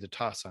can argue the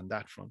toss on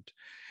that front.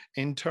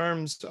 In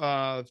terms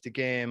of the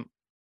game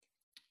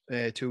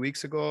 2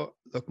 weeks ago,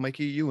 look,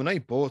 Mikey, you and I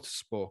both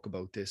spoke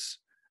about this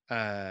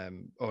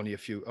only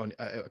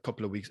a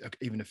couple of weeks,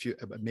 even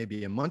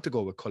maybe a month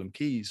ago with Colm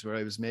Keys, where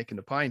I was making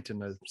the point,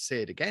 and I'll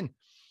say it again: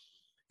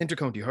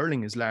 intercounty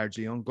hurling is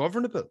largely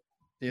ungovernable.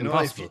 You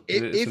know,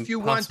 if you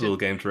wanted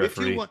game to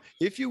referee,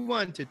 if you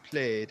wanted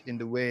played in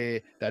the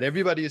way that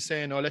everybody is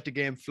saying, "Oh, let the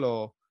game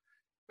flow,"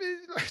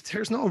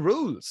 there's no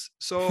rules.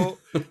 So,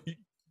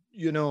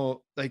 you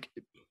know, like,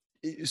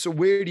 so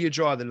where do you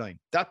draw the line?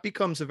 That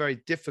becomes a very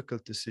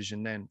difficult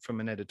decision then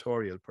from an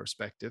editorial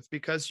perspective,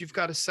 because you've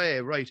got to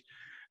say, right,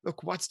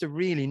 look, what's the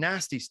really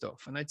nasty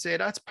stuff? And I'd say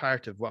that's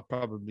part of what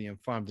probably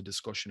informed the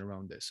discussion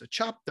around this. A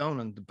chop down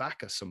on the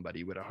back of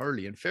somebody with a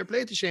hurley, and fair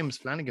play to Seamus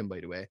Flanagan,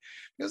 by the way,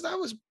 because that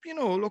was, you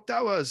know, look,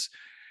 that was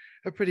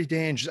a pretty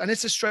dangerous, and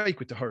it's a strike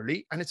with the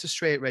hurley, and it's a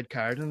straight red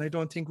card, and I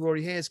don't think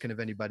Rory Hayes can have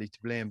anybody to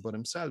blame but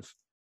himself.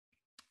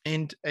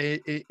 And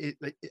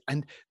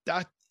and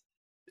that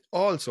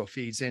also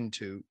feeds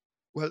into,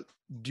 well,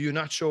 do you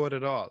not show it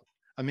at all?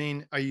 I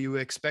mean, are you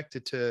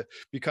expected to,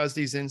 because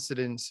these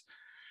incidents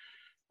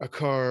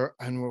occur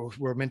and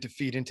we're meant to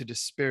feed into the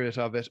spirit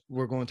of it,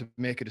 we're going to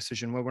make a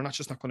decision, well, we're not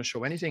going to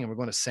show anything, and we're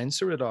going to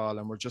censor it all,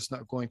 and we're just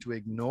not going to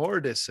ignore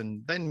this.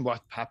 And then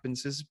what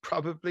happens is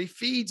probably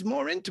feeds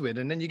more into it,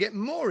 and then you get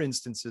more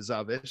instances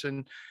of it.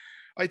 And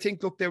I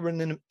think, look, they were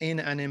in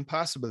an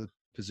impossible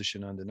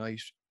position on the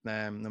night.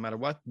 No matter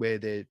what way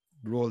they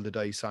rolled the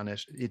dice on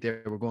it,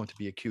 they were going to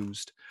be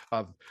accused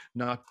of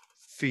not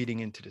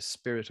feeding into the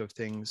spirit of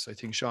things. I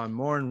think Sean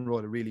Moran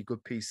wrote a really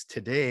good piece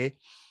today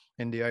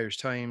in the Irish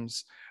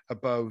Times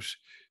about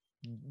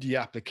the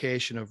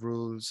application of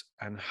rules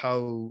and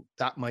how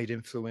that might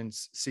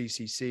influence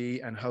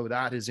CCC, and how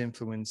that is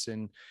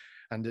influencing,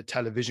 and the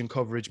television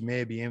coverage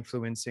may be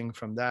influencing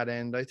from that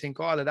end. I think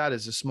all of that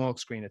is a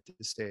smokescreen at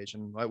this stage.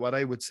 And what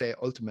I would say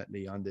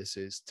ultimately on this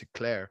is to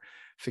Clare,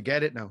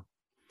 forget it now.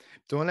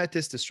 Don't let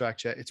this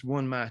distract you. It's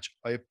one match.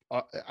 I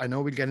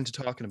know we'll get into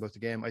talking about the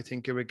game. I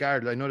think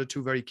regardless, I know the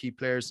two very key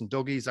players, and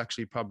Dougie's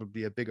actually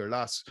probably a bigger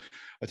loss.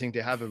 I think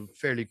they have a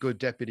fairly good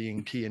deputy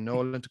in Cian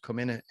Nolan to come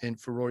in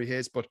for Rory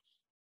Hayes, but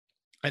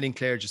I think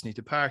Clare just need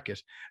to park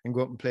it and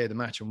go up and play the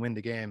match and win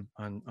the game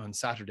on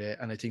Saturday.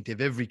 And I think they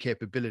have every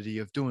capability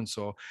of doing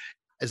so,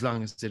 as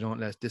long as they don't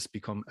let this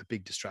become a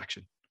big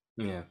distraction.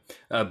 Yeah.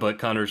 But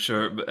Conor,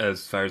 sure,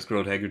 as far as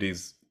Grode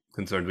Hegarty's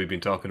concerned, we've been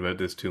talking about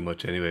this too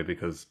much anyway,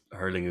 because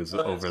hurling is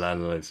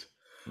overanalyzed.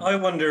 I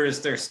wonder,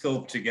 is there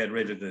scope to get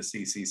rid of the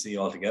CCC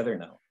altogether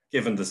now,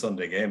 given the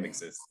Sunday game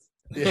exists?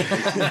 Yeah.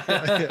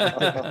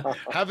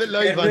 Have it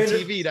live on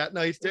TV that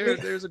night.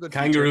 There's a good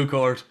kangaroo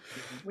court.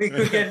 We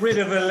could get rid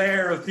of a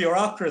layer of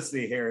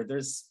bureaucracy here.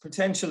 There's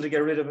potential to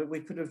get rid of it. We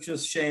could have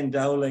just Shane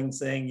Dowling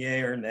saying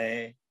yay or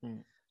nay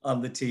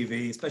on the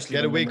TV, especially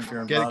get a wig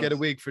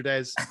for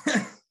Des.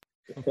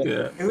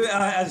 Yeah.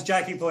 As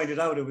Jackie pointed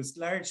out, it was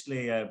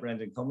largely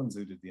Brendan Cummins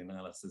who did the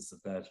analysis of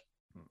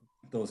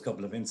those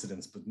couple of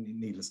incidents, but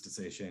needless to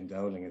say, Shane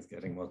Dowling is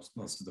getting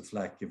most of the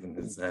flack given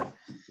his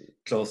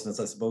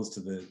closeness, I suppose,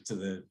 to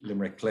the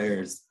Limerick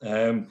players.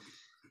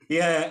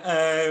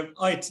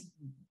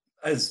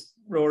 As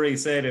Rory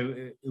said,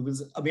 it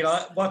was. I mean,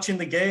 watching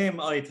the game,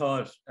 I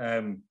thought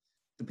the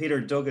Peter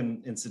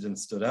Duggan incident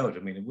stood out. I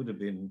mean, it would have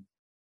been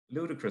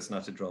ludicrous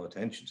not to draw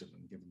attention to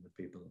them, given that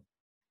people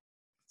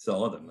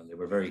saw them and they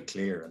were very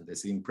clear and they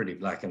seemed pretty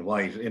black and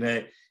white.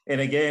 In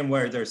a game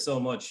where there's so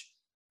much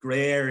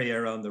grey area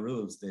around the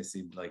rules, they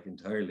seemed like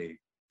entirely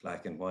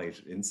black and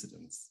white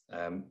incidents.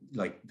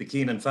 Like the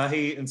Keenan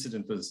Fahy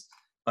incident was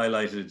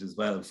highlighted as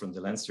well from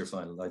the Leinster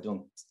final. I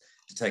don't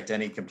detect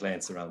any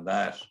complaints around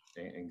that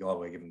in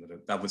Galway, given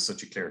that was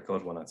such a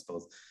clear-cut one, I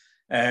suppose.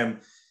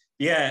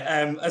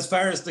 As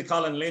far as the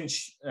Colin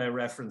Lynch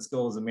reference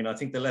goes, I mean, I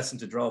think the lesson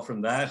to draw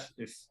from that,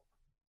 if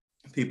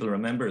people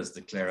remember, is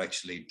that Clare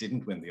actually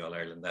didn't win the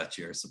All-Ireland that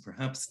year, so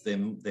perhaps they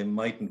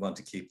mightn't want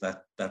to keep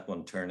that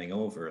one turning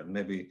over, and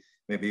maybe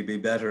it'd be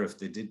better if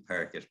they did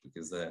park it,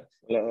 because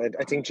well,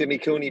 I think Jimmy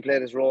Cooney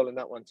played his role in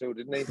that one too,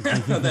 didn't he?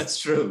 That's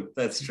true.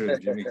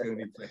 Jimmy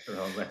Cooney played her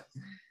role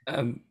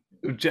there.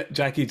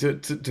 Jackie,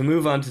 to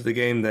move on to the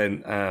game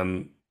then,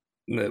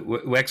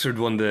 Wexford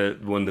won the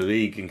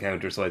league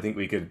encounter, so I think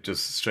we could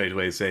just straight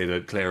away say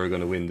that Clare are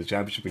going to win the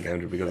championship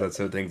encounter, because that's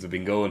how things have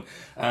been going.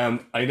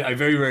 I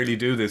very rarely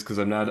do this because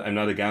I'm not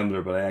a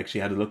gambler, but I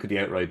actually had a look at the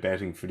outright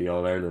betting for the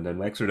All Ireland, and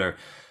Wexford are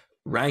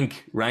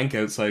rank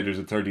outsiders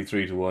at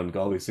 33-1,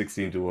 Galway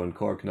 16-1,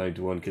 Cork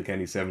 9-1,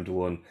 Kilkenny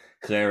 7-1,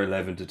 Clare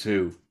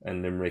 11-2,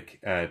 and Limerick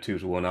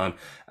 2-1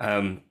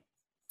 on.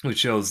 Which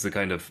shows the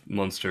kind of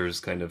Munsters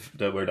kind of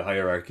where the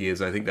hierarchy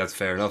is. I think that's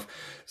fair enough.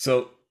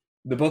 So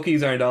the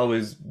bookies aren't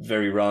always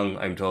very wrong,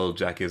 I'm told,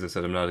 Jackie. As I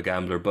said, I'm not a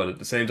gambler, but at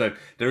the same time,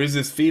 there is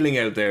this feeling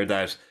out there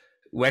that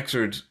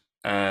Wexford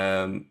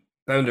found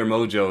their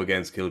mojo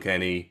against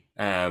Kilkenny,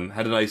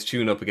 had a nice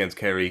tune-up against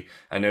Kerry,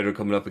 and now they're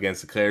coming up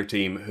against the Clare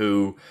team,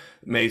 who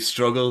may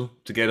struggle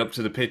to get up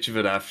to the pitch of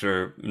it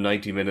after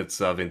 90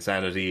 minutes of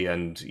insanity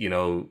and, you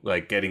know,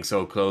 like getting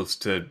so close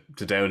to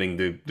downing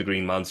the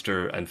Green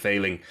Monster and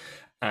failing.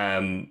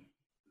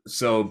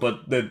 So,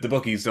 but the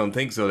bookies don't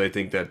think so. They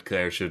think that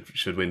Clare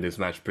should win this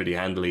match pretty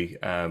handily.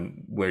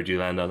 Where do you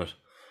land on it?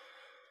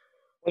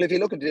 Well, if you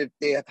look at it,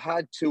 they have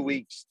had 2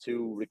 weeks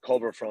to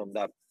recover from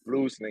that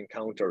bruising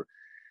encounter,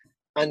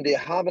 and they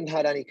haven't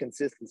had any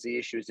consistency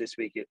issues this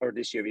week or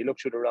this year. If you look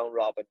through the round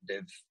robin,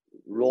 they've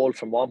rolled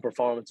from one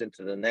performance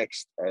into the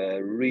next.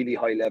 Really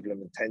high level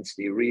of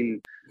intensity, real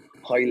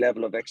high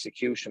level of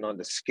execution on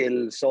the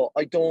skills. So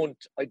I don't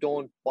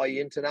buy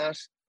into that.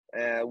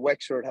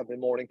 Wexford have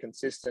been more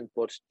inconsistent,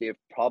 but they've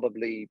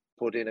probably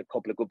put in a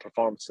couple of good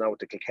performances now with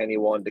the Kilkenny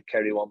one. The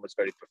Kerry one was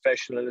very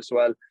professional as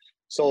well.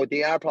 So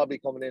they are probably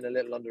coming in a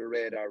little under the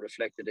radar,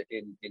 reflected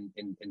in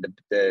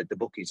the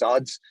bookies'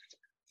 odds.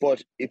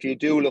 But if you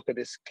do look at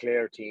this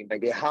Clare team,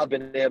 like, they have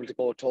been able to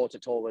go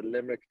toe-to-toe with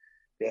Limerick.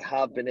 They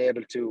have been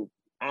able to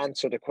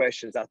answer the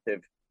questions that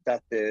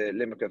the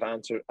Limerick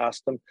have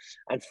asked them.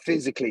 And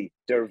physically,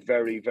 they're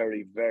very,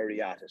 very,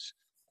 very at it.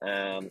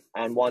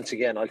 And once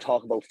again, I'll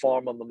talk about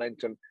form and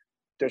momentum.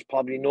 There's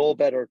probably no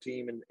better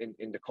team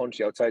in the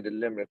country outside of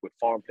Limerick with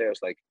form players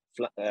like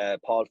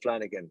Paul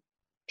Flanagan,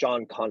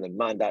 John Conlon.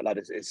 Man, that lad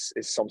is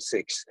some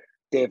six.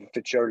 David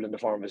Fitzgerald in the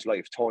form of his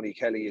life. Tony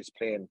Kelly is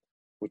playing,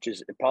 which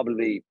is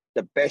probably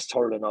the best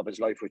hurling of his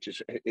life, which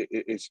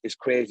is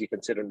crazy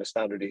considering the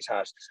standard he's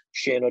had.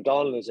 Shane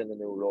O'Donnell is in a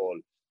new role.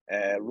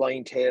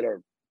 Ryan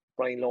Taylor,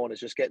 Brian Lohan is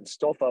just getting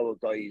stuff out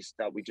of guys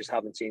that we just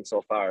haven't seen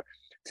so far.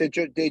 So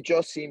they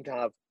just seem to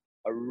have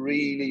a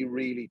really,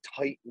 really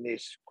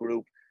tight-knit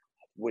group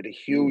with a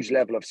huge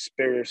level of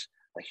spirit,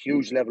 a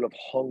huge level of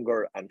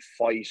hunger and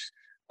fight.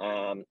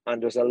 And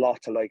there's a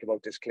lot to like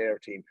about this Clare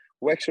team.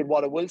 Wexford,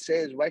 what I will say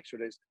is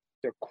Wexford is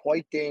they're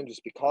quite dangerous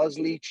because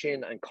Lee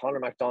Chin and Conor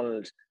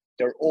MacDonald,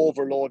 they're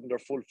overloading their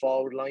full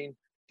forward line.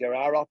 There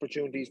are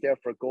opportunities there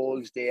for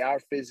goals. They are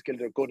physical.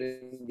 They're good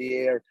in the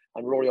air.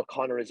 And Rory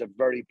O'Connor is a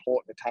very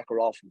important attacker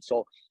often.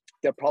 So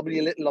they're probably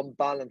a little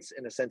unbalanced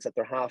in the sense that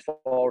their half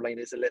forward line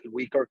is a little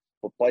weaker.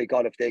 But by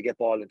God, if they get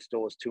ball into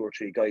those 2 or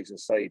 3 guys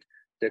inside,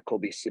 there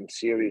could be some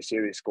serious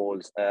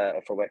goals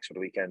for Wexford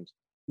the weekend.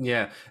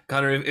 Yeah,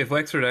 Conor, if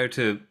Wexford are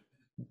to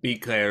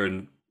beat Clare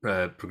and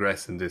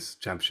progress in this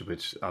championship,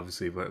 which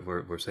obviously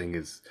we're saying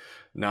is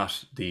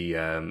not the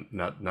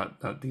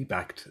not the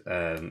backed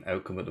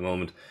outcome at the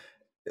moment,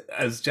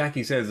 as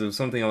Jackie says, there was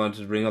something I wanted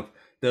to bring up.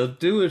 They'll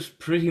do it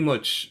pretty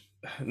much,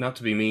 not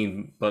to be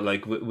mean, but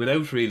like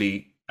without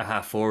really a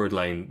half forward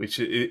line, which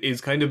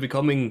is kind of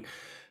becoming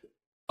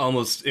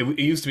almost. It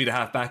used to be the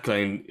half back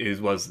line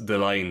was the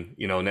line,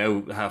 you know.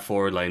 Now half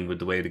forward line, with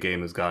the way the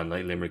game has gone,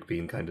 like Limerick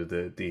being kind of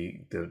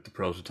the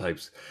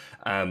prototypes.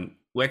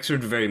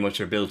 Wexford very much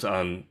are built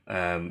on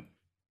a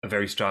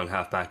very strong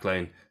half back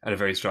line and a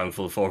very strong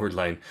full forward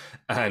line,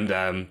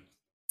 and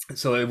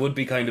so it would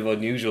be kind of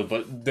unusual.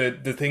 But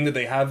the thing that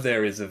they have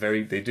there is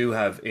they do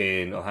have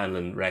in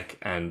O'Hanlon, Rec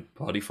and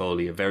Paddy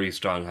Foley a very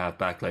strong half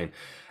back line,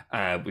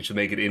 which would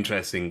make it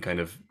interesting kind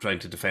of trying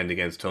to defend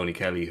against Tony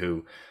Kelly,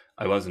 who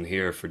I wasn't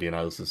here for the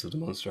analysis of the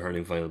Munster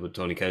hurling final, but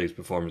Tony Kelly's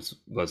performance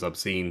was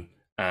obscene.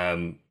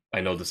 I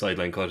know the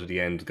sideline cut at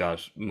the end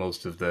got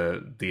most of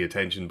the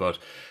attention, but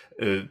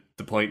the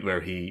point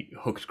where he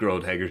hooked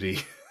Grode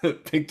Hegarty,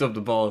 picked up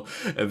the ball,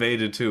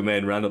 evaded 2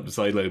 men, ran up the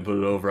sideline and put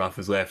it over off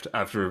his left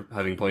after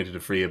having pointed a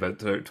free about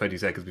 20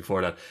 seconds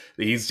before that.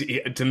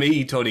 To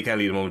me, Tony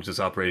Kelly at the moment is just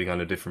operating on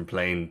a different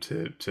plane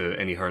to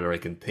any hurler I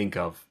can think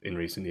of in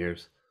recent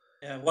years.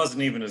 Yeah, it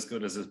wasn't even as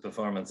good as his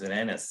performance in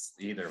Ennis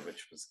either,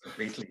 which was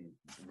completely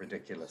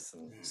ridiculous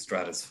and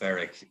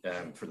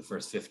stratospheric for the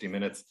first 50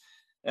 minutes.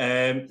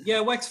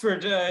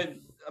 Wexford,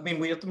 I mean,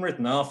 we had them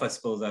written off, I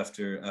suppose,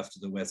 after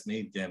the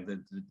Westmeath game. There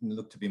didn't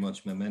look to be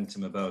much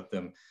momentum about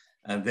them.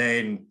 And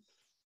then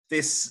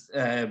this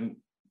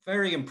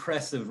very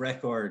impressive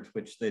record,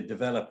 which they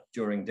developed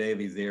during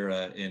Davies'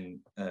 era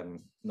in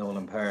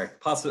Nolan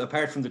Park,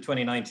 apart from the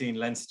 2019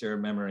 Leinster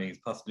memories,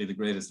 possibly the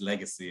greatest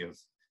legacy of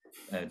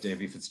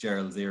Davy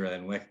Fitzgerald's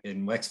era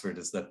in Wexford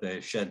is that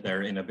they shed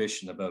their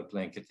inhibition about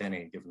playing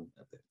Kilkenny, given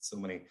so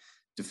many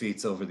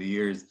defeats over the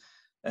years.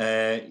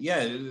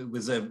 It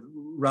was a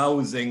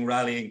rousing,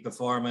 rallying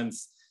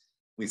performance.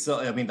 We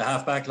saw, I mean, the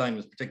half-back line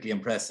was particularly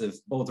impressive,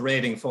 both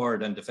raiding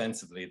forward and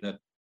defensively. That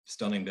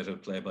stunning bit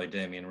of play by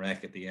Damien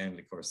Rec at the end,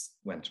 of course,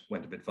 went a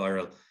bit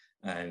viral.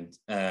 And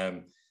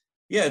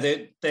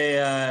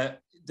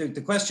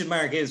the question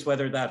mark is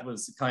whether that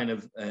was kind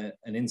of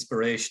an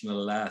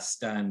inspirational last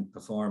stand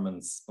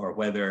performance, or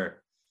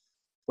whether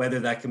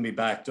that can be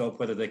backed up,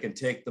 whether they can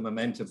take the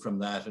momentum from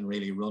that and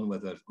really run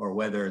with it, or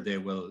whether they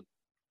will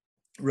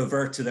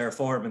revert to their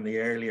form in the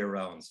earlier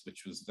rounds,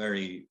 which was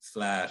very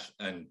flat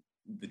and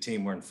the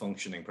team weren't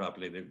functioning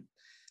properly. They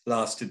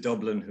lost to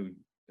Dublin, who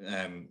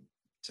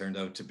turned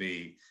out to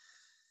be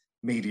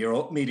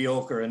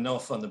mediocre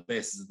enough on the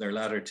basis of their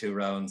latter 2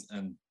 rounds,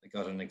 and they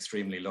got an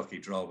extremely lucky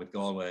draw with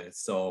Galway.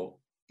 So,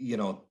 you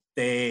know,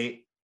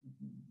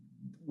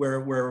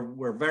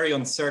 we're very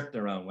uncertain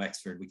around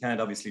Wexford. We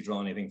can't obviously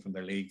draw anything from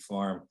their league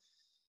form.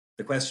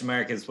 The question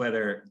mark is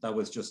whether that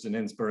was just an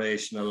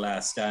inspirational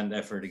last stand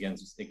effort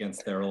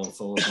against their old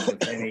foes,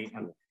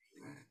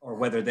 or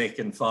whether they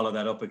can follow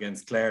that up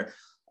against Clare.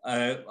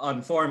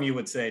 On form, you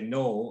would say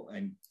no,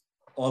 and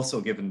also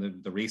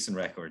given the recent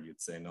record,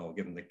 you'd say no,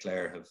 given that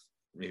Clare have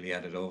really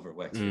had it over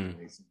Wexford in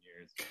recent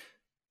years.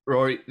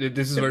 Rory,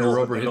 this is where the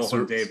rubber hits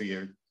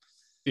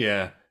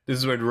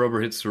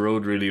the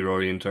road, really,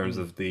 Rory, in terms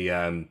of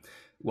the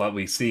what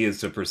we see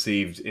as the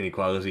perceived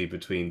inequality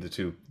between the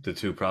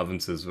two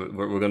provinces.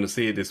 We're going to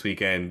see it this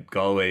weekend.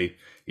 Galway,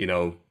 you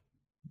know,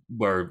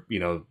 were, you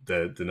know,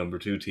 the number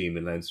 2 team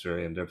in Leinster,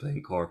 and they're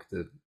playing Cork,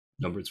 the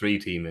number 3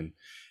 team in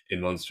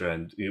Munster,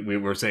 and we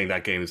were saying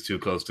that game is too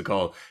close to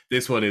call.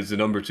 This one is the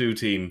number 2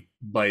 team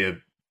by a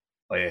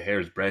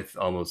hair's breadth,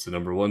 almost the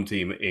number 1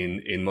 team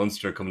in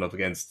Munster, coming up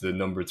against the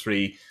number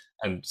 3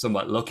 and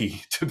somewhat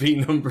lucky to be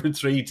number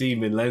 3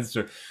 team in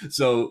Leinster.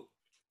 So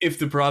if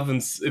the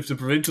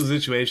provincial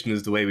situation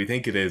is the way we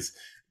think it is,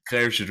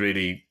 Clare should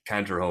really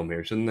canter home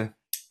here, shouldn't they?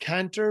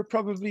 Canter,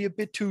 probably a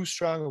bit too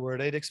strong a word.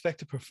 I'd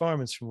expect a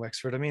performance from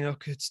Wexford. I mean,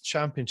 look, it's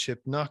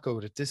championship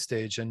knockout at this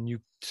stage, and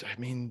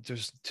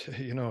there's,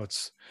 you know,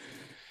 it's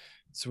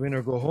win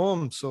or go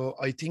home. So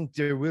I think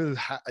there will.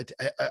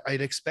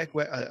 I'd expect,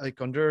 like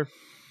under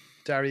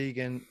Darry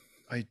again,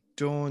 I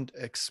don't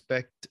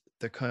expect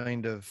the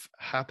kind of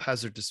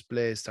haphazard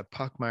displays that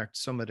pockmarked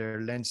some of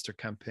their Leinster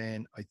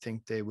campaign. I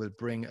think they will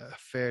bring a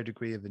fair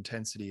degree of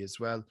intensity as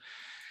well.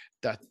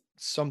 That's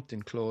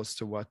something close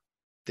to what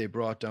they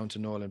brought down to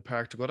Nolan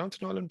Park. To go down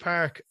to Nolan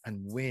Park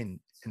and win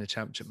in a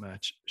championship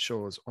match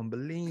shows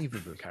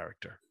unbelievable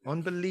character.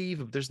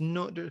 Unbelievable.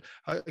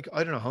 I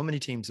don't know how many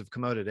teams have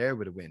come out of there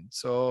with a win.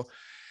 So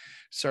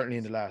certainly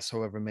in the last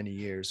however many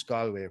years,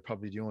 Galway are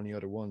probably the only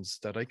other ones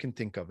that I can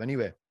think of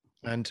anyway.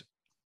 And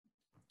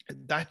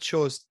that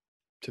shows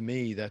to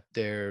me that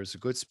there's a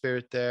good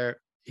spirit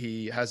there.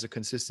 He has a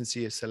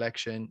consistency of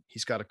selection.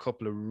 He's got a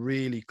couple of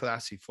really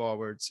classy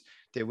forwards.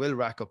 They will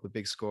rack up a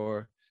big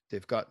score.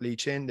 They've got Lee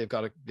Chin. They've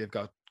got a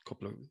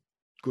couple of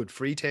good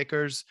free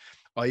takers.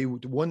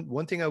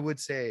 One thing I would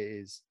say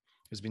is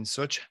there's been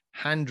such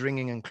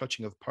hand-wringing and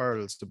clutching of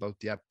pearls about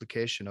the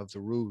application of the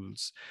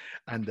rules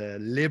and the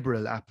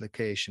liberal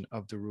application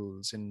of the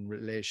rules in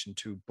relation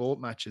to both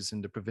matches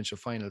in the provincial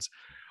finals.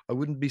 I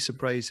wouldn't be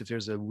surprised if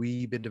there's a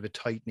wee bit of a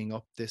tightening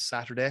up this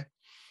Saturday.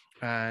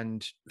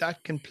 And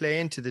that can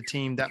play into the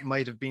team that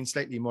might have been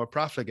slightly more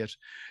profligate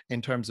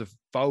in terms of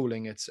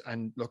fouling.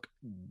 And look,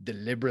 the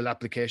liberal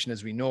application,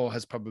 as we know,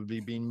 has probably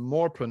been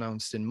more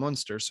pronounced in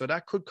Munster. So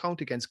that could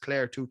count against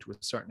Clare too, to a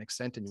certain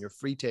extent. And your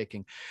free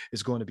taking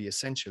is going to be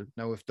essential.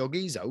 Now, if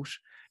Dougie's out,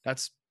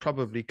 that's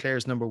probably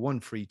Clare's number 1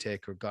 free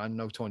taker gone.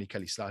 Now Tony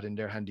Kelly slot in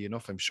there handy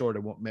enough. I'm sure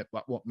that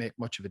won't make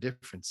much of a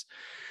difference.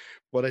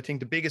 But I think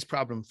the biggest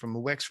problem from a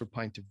Wexford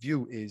point of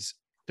view is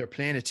they're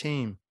playing a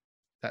team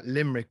that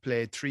Limerick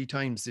played 3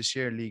 times this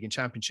year, league and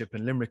championship,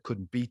 and Limerick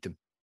couldn't beat them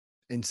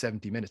in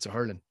 70 minutes of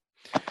hurling.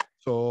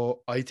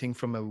 So I think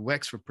from a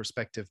Wexford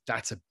perspective,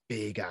 that's a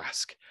big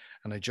ask.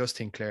 And I just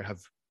think Clare have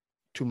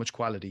too much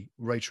quality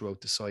right throughout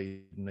the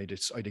side, and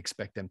I'd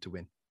expect them to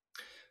win.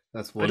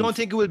 That's I don't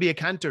think it will be a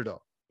canter,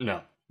 though.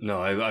 No,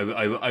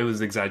 I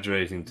was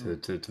exaggerating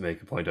to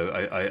make a point.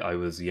 I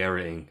was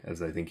yerring,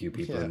 as I think you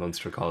people in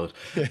Munster call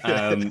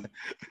it.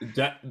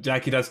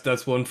 Jackie,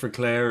 that's one for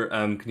Clare.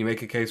 Can you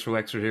make a case for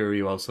Wexford here? Or are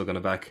you also going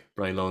to back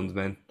Brian Lohan's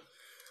men?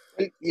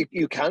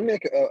 You can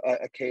make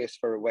a case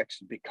for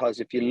Wexford,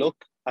 because if you look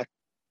at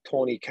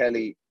Tony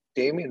Kelly,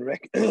 Damien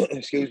Rick,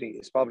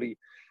 is probably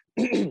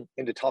in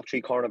the top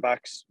 3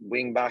 cornerbacks,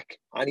 wing back,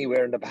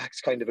 anywhere in the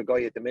back's kind of a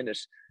guy at the minute.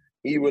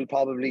 He will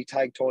probably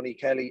tag Tony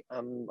Kelly.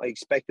 I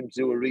expect him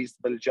to do a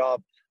reasonable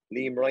job.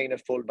 Liam Ryan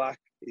at full back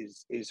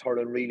is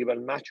hurling really well.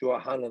 Matthew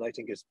O'Hanlon, I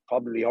think, is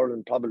probably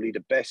hurling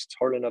the best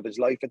hurling of his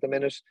life at the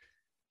minute.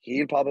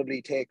 He'll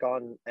probably take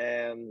on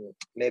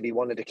maybe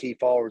one of the key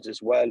forwards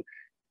as well.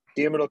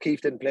 Diarmuid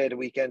O'Keefe didn't play the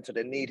weekend, so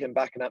they need him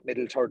back in that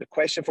middle third. The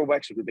question for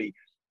Wexford will be,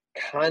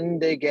 can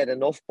they get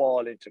enough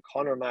ball into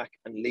Conor Mack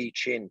and Lee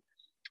Chin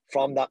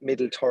from that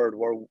middle third,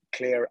 where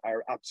Clare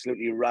are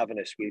absolutely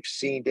ravenous? We've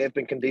seen they've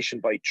been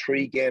conditioned by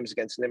 3 games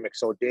against Limerick,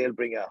 so they'll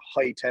bring a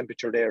high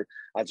temperature there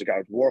as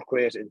regards work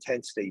rate,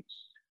 intensity.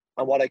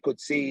 And what I could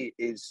see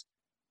is,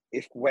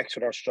 if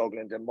Wexford are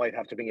struggling, they might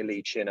have to bring a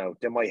Lee Chin out.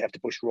 They might have to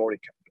push Rory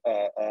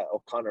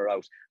O'Connor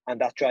out,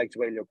 and that drags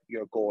away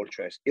your goal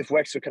threat. If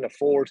Wexford can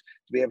afford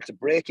to be able to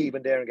break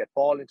even there and get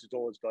ball into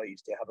those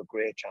guys, they have a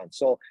great chance.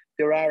 So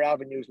there are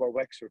avenues where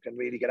Wexford can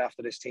really get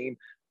after this team.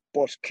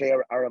 But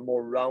Clare are a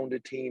more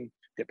rounded team.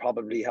 They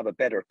probably have a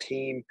better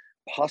team,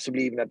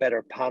 possibly even a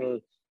better panel.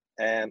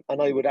 And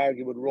I would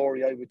argue with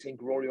Rory. I would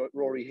think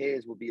Rory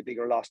Hayes would be a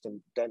bigger loss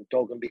than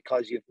Duggan,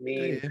 because you've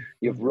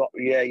you've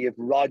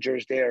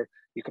Rodgers there.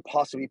 You could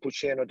possibly put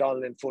Shane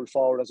O'Donnell in full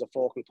forward as a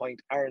focal point.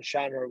 Aaron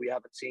Shannon we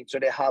haven't seen, so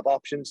they have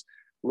options.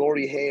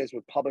 Rory Hayes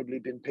would probably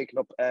been picking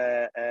up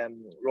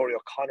Rory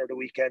O'Connor the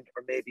weekend,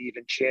 or maybe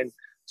even Chin.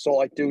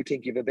 So I do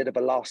think you've a bit of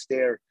a loss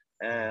there.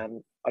 I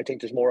think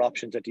there's more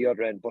options at the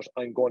other end, but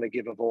I'm going to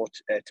give a vote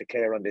to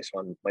Clare on this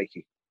one,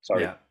 Mikey.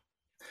 Sorry. Yeah.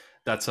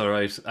 That's all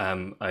right.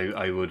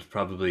 I would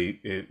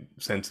probably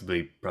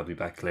sensibly probably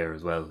back Clare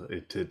as well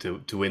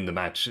to win the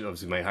match.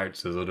 Obviously, my heart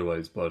says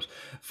otherwise, but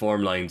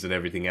form lines and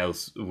everything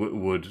else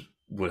would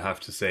have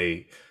to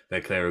say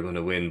that Clare are going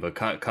to win. But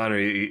Conor,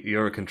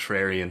 you're a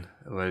contrarian.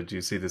 Well, do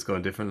you see this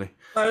going differently?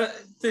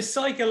 The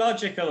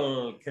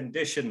psychological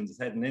conditions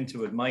heading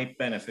into it might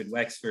benefit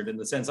Wexford in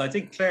the sense I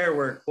think Clare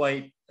were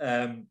quite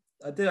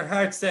they're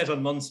hard set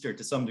on Munster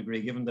to some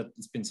degree, given that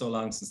it's been so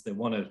long since they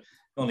won it.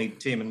 Only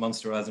team in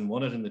Munster hasn't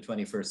won it in the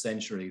 21st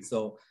century.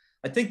 So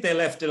I think they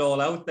left it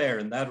all out there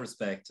in that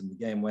respect, and the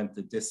game went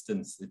the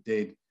distance it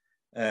did.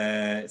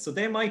 So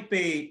they might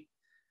be,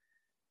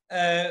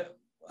 I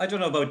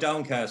don't know about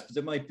downcast, but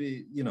they might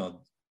be,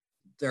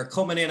 they're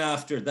coming in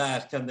after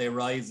that. Can they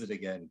rise it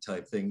again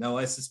type thing? Now,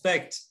 I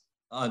suspect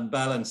on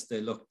balance,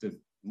 they look the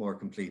more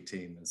complete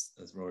team, as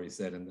Rory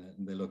said, and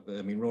they look,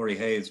 I mean, Rory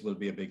Hayes will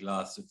be a big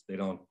loss if they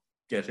don't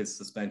get his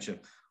suspension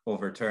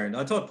overturned.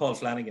 I thought Paul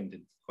Flanagan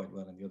did quite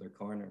well in the other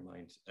corner,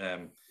 mind.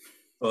 I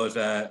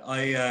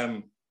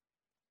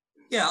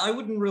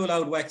wouldn't rule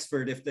out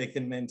Wexford if they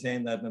can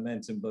maintain that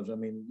momentum. But I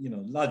mean,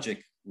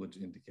 logic would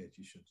indicate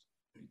you should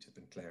be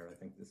tipping Clare, I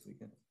think, this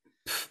weekend.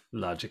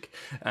 Logic.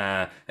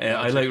 I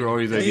like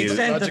Rory's idea. The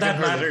extent that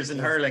matters in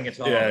hurling at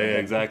all. Yeah,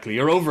 exactly.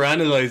 You're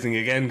over-analysing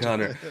again,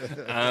 Conor.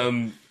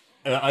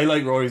 I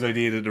like Rory's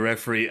idea that the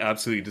referee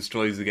absolutely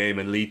destroys the game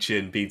and Lee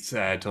Chin beats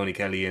Tony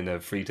Kelly in a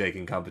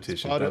free-taking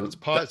competition. It's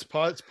Pod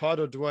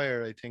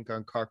O'Dwyer, I think,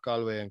 on Cork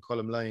Galway, and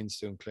Cullum Lyons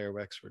doing Clare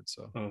Wexford.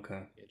 So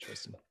okay,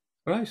 interesting.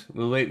 Right,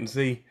 we'll wait and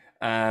see.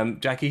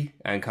 Jackie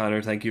and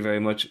Conor, thank you very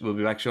much. We'll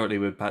be back shortly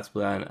with Pat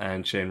Spillane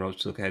and Shane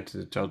Roach to look ahead to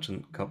the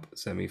Tailteann Cup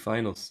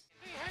semi-finals.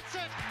 He hits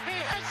it,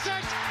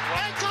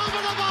 it's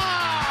over the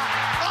bar!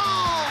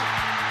 Oh,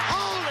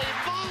 holy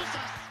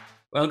Moses!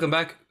 Welcome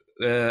back.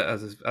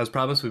 As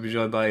promised, we'll be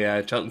joined by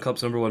Tailteann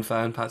Cup's #1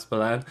 fan, Pat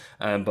Spillane,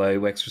 and by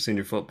Wexford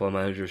Senior Football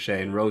Manager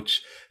Shane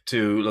Roach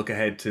to look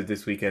ahead to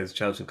this weekend's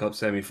Tailteann Cup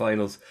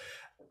semi-finals.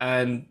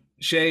 And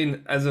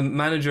Shane, as a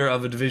manager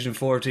of a Division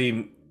 4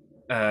 team,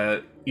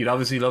 you'd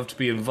obviously love to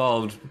be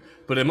involved,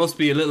 but it must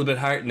be a little bit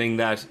heartening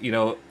that,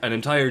 an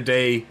entire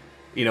day,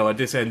 at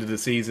this end of the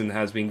season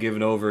has been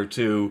given over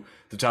to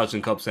the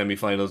Tailteann Cup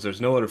semi-finals.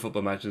 There's no other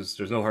football matches.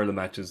 There's no hurling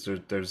matches.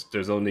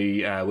 There's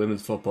only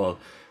women's football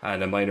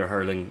and a minor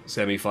hurling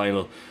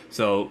semi-final.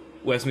 So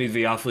Westmeath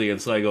v Offaly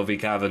and Sligo v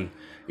Cavan,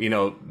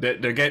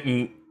 they're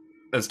getting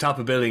as top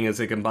a billing as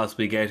they can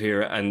possibly get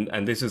here.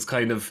 And this is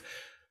kind of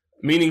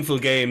meaningful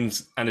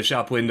games and a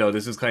shop window.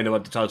 This is kind of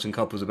what the Tailteann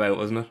Cup was about,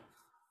 wasn't it?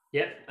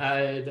 Yeah,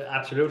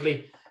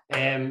 absolutely.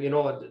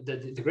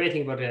 The great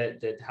thing about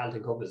the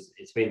Tailteann Cup is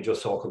it's been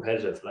just so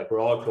competitive. Like, we're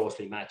all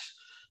closely matched.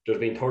 There's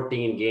been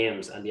 13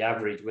 games and the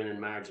average winning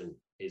margin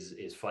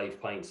is 5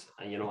 points.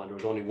 And, and there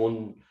was only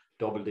one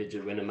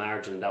double-digit winning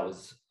margin, that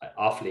was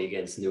Offaly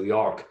against New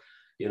York.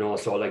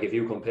 So like, if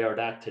you compare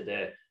that to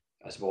the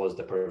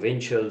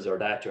provincials, or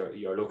that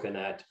you're looking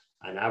at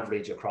an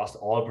average across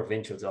all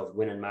provincials of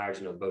winning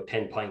margin of about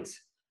 10 points.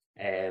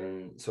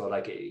 So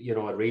like,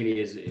 it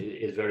really is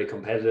very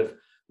competitive.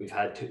 We've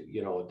had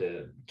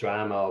the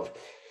drama of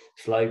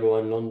Sligo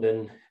and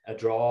London a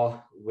draw,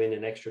 win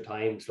in extra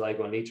time,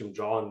 Sligo and Leitrim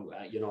drawing,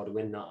 the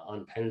win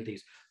on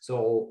penalties.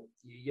 So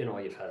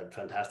you've had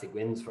fantastic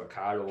wins for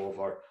Carlow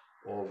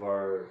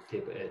over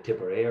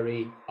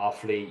Tipperary.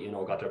 Offaly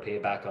got their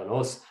payback on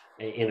us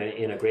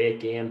in a great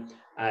game.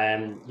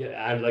 And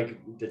like,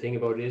 the thing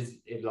about it is,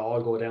 it'll all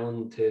go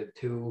down to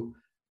 2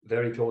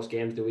 very close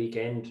games the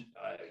weekend.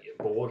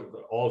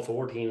 All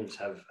 4 teams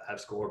have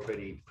scored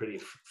pretty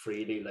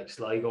freely. Like,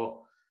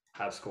 Sligo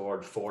have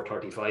scored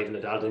 435 in the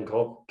Tailteann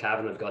Cup.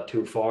 Cavan have got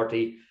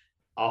 240.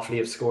 Offaly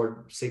have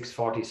scored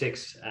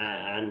 646,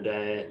 and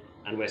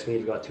Westmeath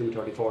have got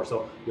 234.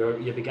 So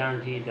you'll be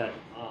guaranteed that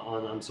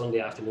on Sunday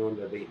afternoon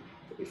there'll be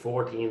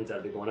 4 teams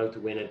that'll be going out to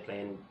win it,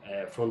 playing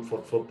front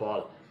foot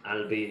football, and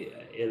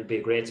it'll be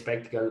a great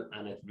spectacle,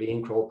 and it'll be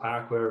in Croke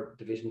Park, where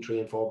Division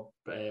 3 and 4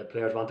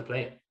 players want to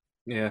play.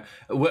 Yeah.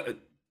 Well,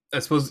 I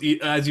suppose,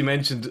 as you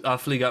mentioned,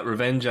 Offaly got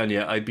revenge on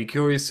you. I'd be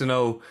curious to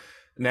know,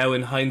 now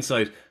in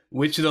hindsight,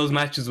 which of those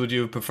matches would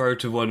you have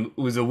preferred to have won?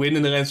 Was a win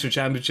in the Leinster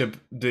Championship,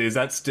 is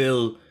that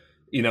still,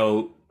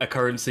 a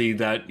currency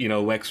that,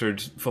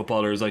 Wexford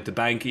footballers like to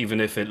bank, even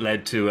if it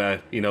led to,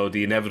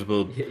 the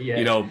inevitable,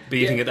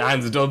 beating at the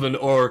hands of Dublin?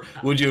 Or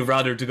would you have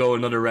rather to go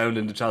another round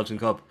in the Tailteann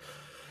Cup?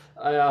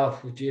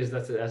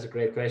 That's a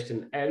great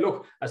question.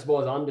 Look, I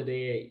suppose on the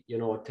day,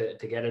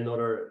 to get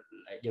another,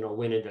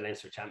 win in the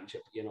Leinster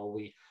Championship,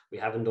 we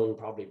haven't done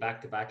probably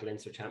back-to-back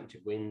Leinster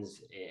Championship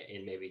wins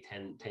in maybe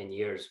 10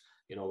 years.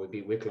 You know, we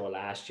beat Wicklow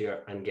last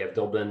year and gave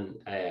Dublin,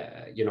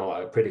 you know,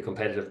 a pretty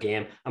competitive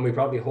game. And we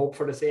probably hope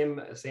for the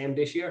same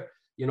this year.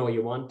 You know,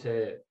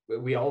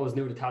 we always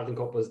knew the Tailteann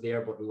Cup was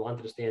there, but we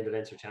wanted to stay in the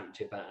Leinster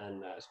Championship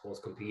and I suppose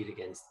compete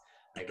against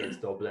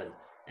Dublin.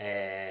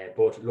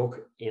 But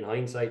look, in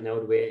hindsight now,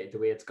 the way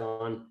it's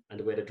gone and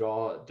the way the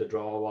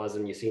draw was,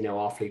 and you see now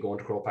Offaly going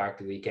to Croke Park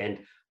the weekend,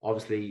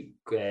 obviously,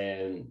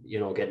 you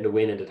know, getting the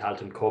win in the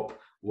Tailteann Cup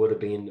would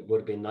have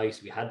been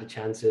nice. We had the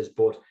chances,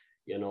 but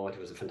you know, it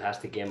was a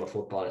fantastic game of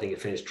football. I think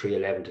it finished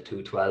 3-11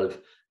 to 2-12,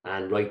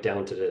 and right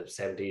down to the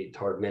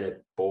 73rd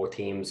minute, both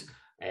teams.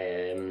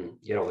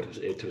 You know,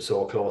 it was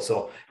so close.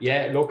 So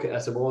yeah, look, I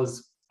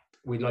suppose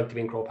we'd like to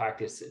be in Croke Park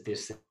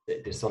this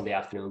Sunday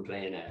afternoon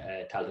playing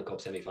a Tailteann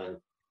Cup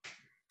semi-final.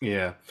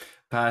 Yeah,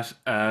 Pat,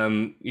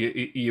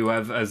 you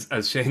have,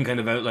 as Shane kind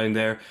of outlined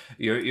there,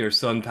 your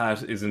son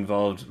Pat is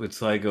involved with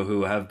Sligo,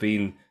 who have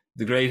been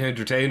the great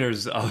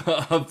entertainers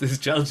of this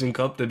Tailteann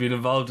Cup. They've been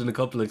involved in a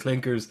couple of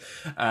clinkers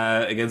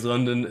against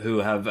London, who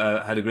have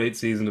had a great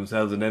season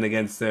themselves, and then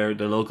against their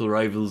local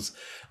rivals,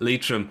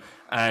 Leitrim.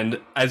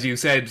 And as you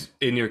said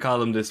in your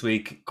column this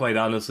week, quite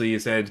honestly, you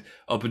said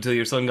up until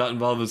your son got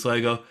involved with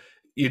Sligo,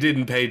 you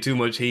didn't pay too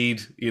much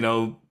heed, you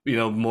know,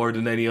 more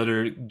than any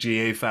other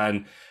GA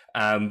fan.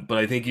 But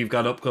I think you've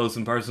got up close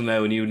and personal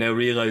now, and you now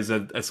realise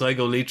that a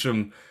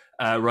Sligo-Leitrim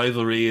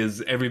rivalry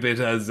is every bit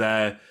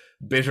as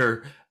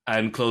bitter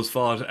and close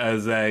fought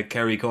as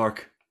Kerry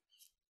Cork.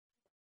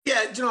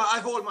 Yeah, you know, I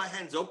hold my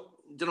hands up.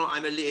 You know,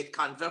 I'm a late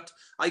convert.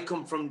 I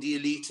come from the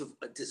elite of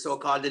the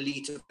so-called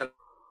elite of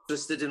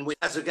interested in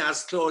as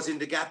regards closing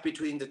the gap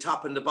between the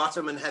top and the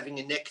bottom and having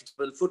an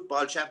equitable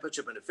football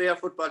championship and a fair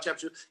football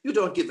championship. You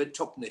don't give it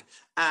tuppenny.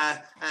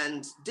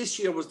 And this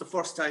year was the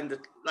first time that,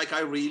 like,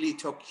 I really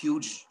took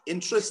huge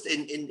interest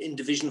in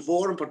Division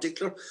 4 in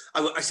particular.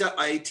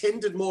 I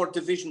attended more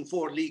Division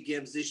 4 league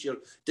games this year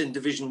than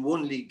Division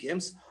 1 league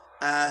games.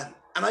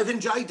 And I've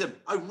enjoyed them.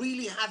 I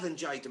really have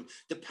enjoyed them.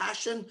 The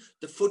passion,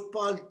 the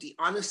football, the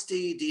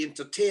honesty, the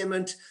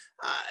entertainment.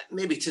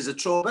 Maybe it is a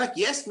throwback.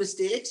 Yes,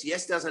 mistakes.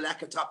 Yes, there's a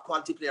lack of top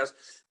quality players.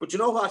 But you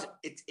know what?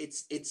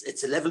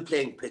 It's a level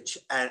playing pitch.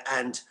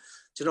 And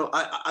you know,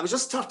 I was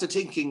just started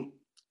thinking,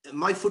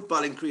 my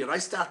footballing career, I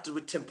started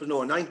with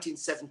Templenoe in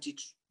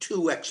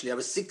 1972, actually. I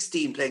was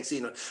 16 playing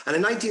senior. And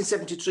in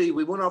 1973,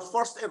 we won our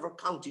first ever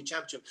county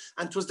championship.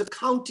 And it was the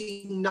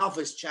county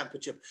novice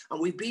championship.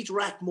 And we beat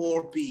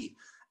Rathmore B.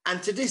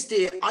 And to this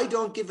day, I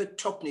don't give a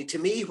tuppenny. To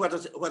me, whether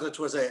it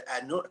was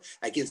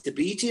against the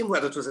B team,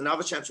 whether it was a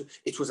novice championship,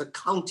 it was a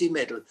county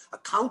medal. A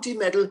county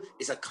medal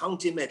is a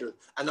county medal.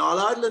 An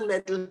All-Ireland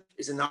medal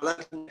is an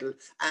All-Ireland medal.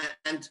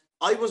 And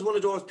I was one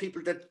of those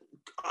people that,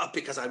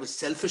 because I was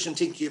selfish and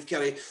thinking of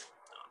Kerry,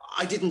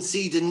 I didn't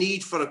see the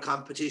need for a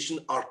competition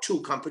or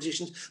two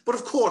competitions. But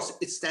of course,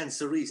 it stands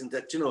to reason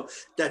that, you know,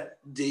 that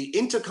the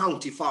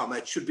inter-county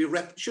format should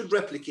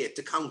replicate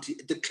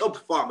the club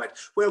format,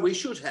 where we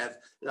should have,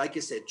 like I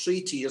said,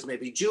 3 tiers,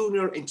 maybe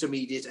junior,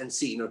 intermediate and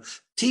senior,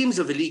 teams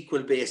of an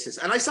equal basis.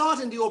 And I saw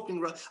it in the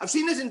opening round. I've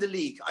seen it in the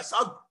league. I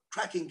saw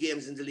cracking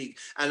games in the league.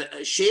 And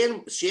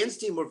Shane's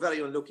team were very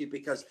unlucky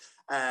because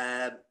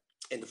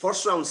in the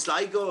first round,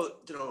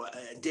 Sligo, you know,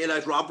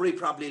 daylight robbery,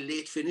 probably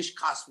late finish,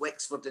 cost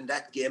Wexford in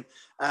that game.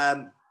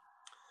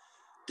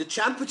 The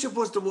championship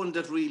was the one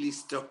that really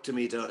stuck to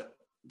me,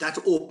 that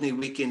opening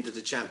weekend of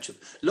the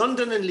championship.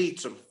 London and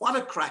Leitrim, what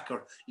a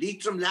cracker.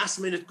 Leitrim, last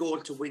minute goal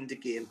to win the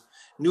game.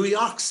 New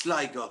York,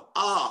 Sligo,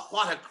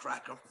 what a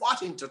cracker,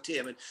 what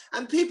entertainment.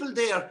 And people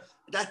there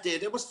that day,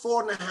 there was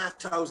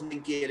 4,500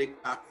 in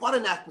Gaelic Park. What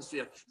an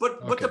atmosphere.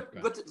 But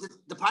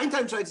the point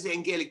I'm trying to say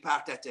in Gaelic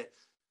Park that day,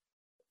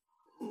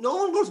 no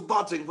one was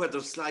bothering whether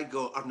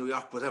Sligo or New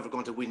York was ever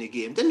going to win a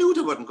game. They knew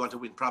they weren't going to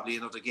win probably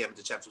another game of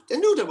the championship. They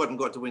knew they weren't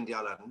going to win the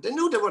All-Ireland. They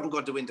knew they weren't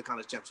going to win the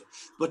Connacht Championship.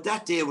 But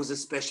that day was a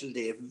special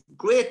day.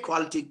 Great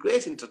quality,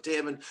 great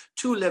entertainment,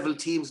 2 level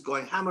teams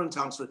going hammer and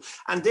tongs.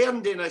 And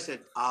then I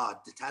said,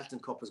 the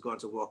Tailteann Cup is going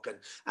to work.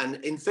 And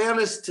in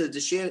fairness to the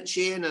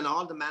Shane and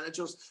all the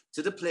managers,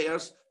 to the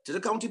players, to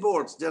the county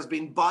boards, there's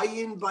been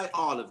buy-in by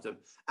all of them.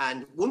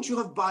 And once you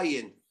have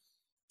buy-in,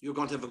 you're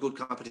going to have a good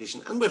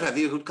competition. And we're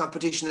having a good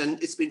competition,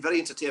 and it's been very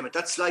entertainment.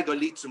 That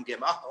Sligo-Leitrim game,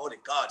 holy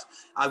God,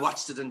 I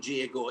watched it on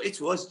GA Go.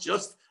 It was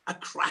just a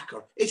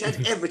cracker. It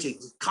had everything.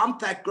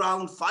 Compact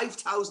ground,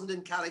 5,000 in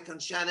Carrick and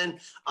Shannon,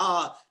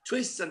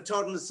 twists and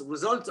turns,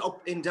 result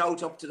up in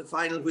doubt up to the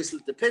final whistle,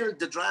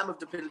 the drama of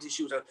the penalty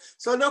shootout.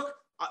 So look,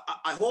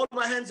 I hold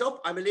my hands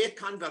up. I'm a late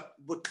convert,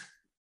 but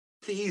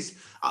please,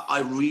 I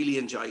really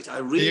enjoyed it.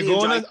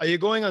 Are you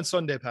going on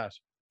Sunday, Pat?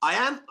 I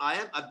am.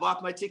 I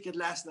bought my ticket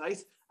last night.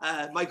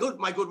 My good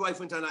wife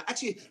went on.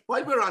 Actually,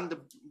 while we're on the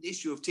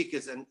issue of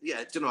tickets, and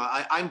yeah, you know,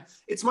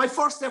 it's my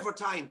first ever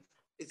time.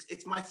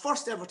 It's my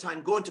first ever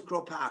time going to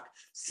Croke Park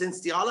since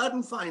the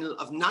All-Ireland final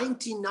of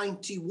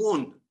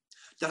 1991,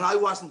 that I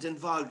wasn't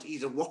involved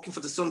either working for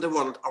the Sunday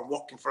World or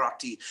working for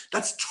RT.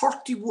 That's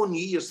 31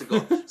 years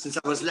ago since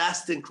I was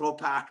last in Croke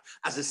Park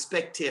as a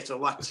spectator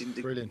watching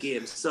the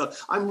games. So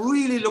I'm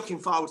really looking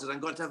forward to it. I'm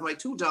going to have my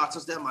 2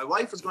 daughters there. My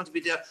wife is going to be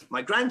there.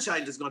 My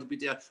grandchild is going to be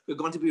there. We're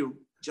going to be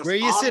just... Where are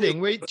you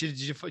sitting? Wait, do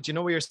you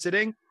know where you're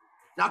sitting?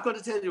 Not going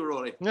to tell you,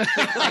 Rory.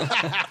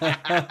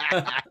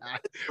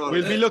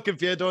 We'll be looking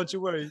for you, don't you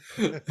worry.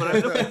 But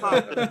I'm looking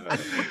forward to it. But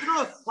you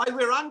know, while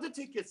we're on the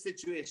ticket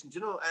situation,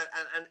 you know,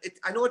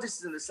 I know this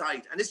is an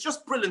aside, and it's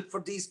just brilliant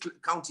for these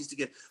counties to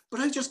get.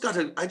 But I just got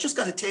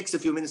a text a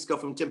few minutes ago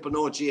from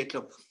Timpano GA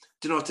Club,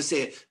 you know, to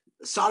say,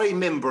 sorry,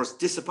 members,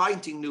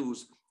 disappointing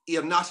news.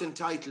 You're not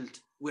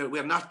entitled.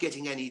 We're not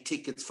getting any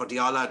tickets for the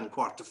All-Ireland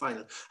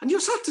quarter-final. And you're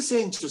sort of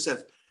saying to yourself,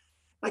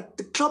 like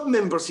the club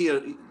members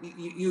here,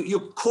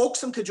 you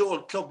coax and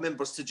cajole club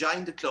members to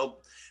join the club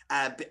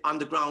on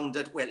the ground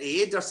that, well,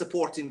 A, they're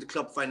supporting the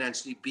club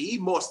financially, B,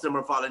 most of them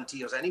are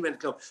volunteers anyway in the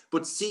club,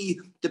 but C,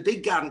 the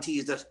big guarantee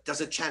is that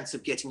there's a chance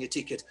of getting a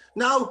ticket.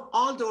 Now,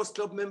 all those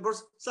club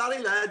members,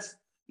 sorry lads,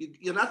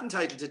 you're not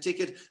entitled to a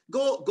ticket.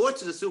 Go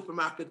to the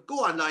supermarket, go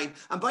online,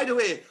 and by the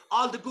way,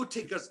 all the good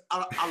tickets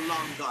are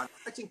long gone.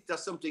 I think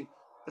there's something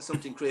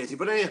crazy.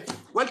 But anyway,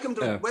 welcome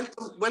to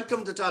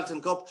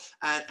Tailteann Cup,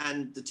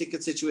 and the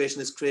ticket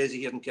situation is crazy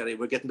here in Kerry.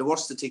 We're getting the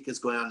worst of tickets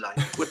going online.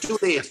 We're too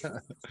late.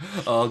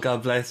 Oh,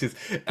 God bless you.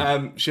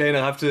 Shane,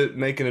 I have to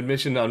make an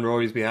admission on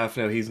Rory's behalf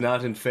now. He's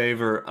not in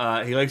favour.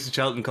 He likes the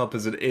Tailteann Cup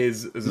as it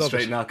is, as a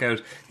straight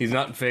knockout. He's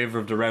not in favour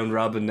of the round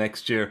robin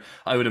next year.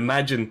 I would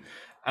imagine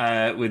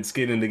with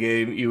skin in the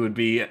game, you would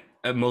be...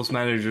 most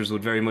managers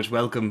would very much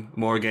welcome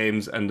more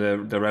games, and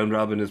the round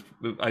robin is,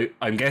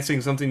 I'm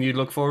guessing, something you'd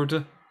look forward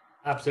to?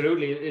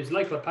 Absolutely. It's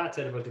like what Pat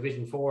said about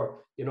Division 4.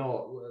 You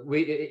know,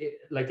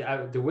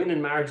 the winning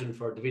margin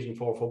for Division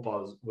 4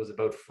 football was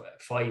about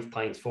 5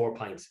 pints, 4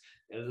 pints.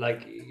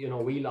 Like, you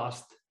know, we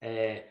lost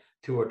 2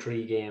 or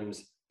 3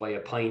 games by a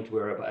pint. We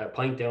were a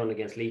pint down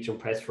against Leitrim,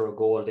 pressed for a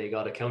goal. They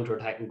got a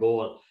counter-attacking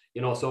goal.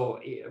 You know, so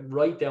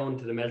right down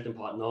to the melting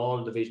pot in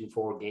all Division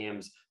 4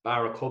 games,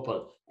 bar a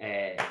couple,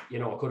 you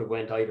know, it could have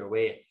went either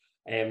way.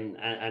 And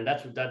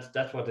that's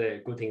what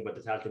the good thing about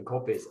the Tailteann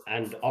Cup is.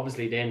 And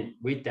obviously then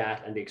with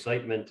that and the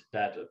excitement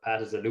that Pat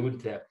has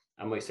alluded to,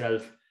 and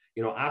myself,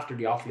 you know, after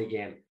the Offaly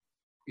game,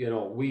 you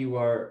know, we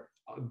were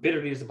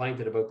bitterly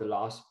disappointed about the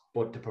loss,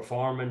 but the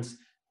performance,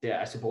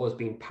 I suppose,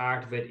 being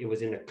part of it, it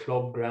was in a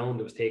club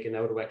ground. It was taken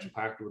out of Wexford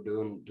Park. We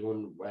were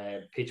doing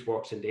pitch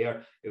works in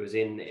there. It was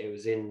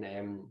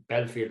in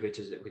Belfield, which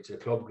is a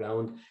club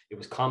ground. It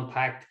was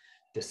compact.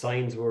 The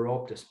signs were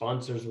up. The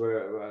sponsors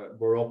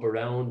were up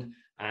around.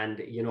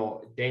 And, you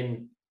know,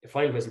 then the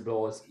final whistle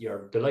blows,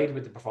 you're delighted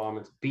with the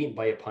performance, beaten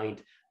by a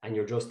pint, and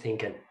you're just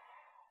thinking,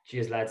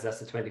 geez, lads, that's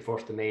the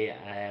 21st of May,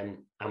 and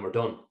we're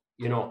done.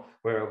 You know,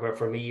 where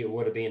for me, it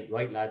would have been,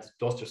 right, lads,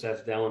 dust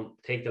yourselves down,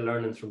 take the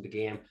learnings from the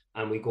game,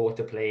 and we go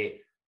to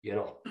play, you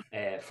know,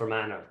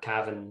 Fermanagh,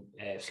 Cavan,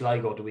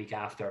 Sligo the week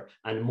after,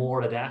 and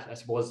more of that. I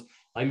suppose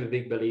I'm a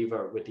big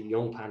believer with the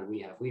young panel we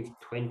have. We have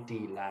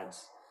 20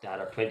 lads that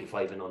are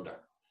 25 and under,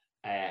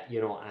 you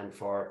know, and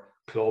for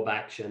club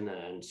action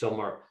and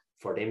summer,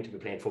 for them to be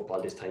playing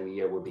football this time of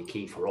year would be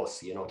key for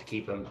us, you know, to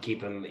keep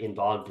them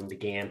involved in the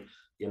game.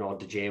 You know,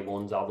 the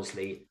J1s,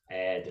 obviously,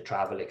 the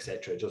travel,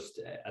 etc. Just,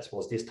 I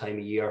suppose, this time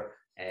of year,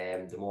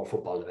 the more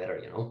football, the better,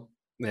 you know.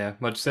 Yeah,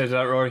 much to say to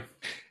that, Rory?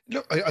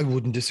 Look, I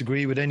wouldn't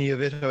disagree with any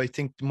of it. I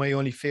think my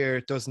only fear,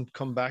 it doesn't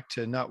come back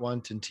to not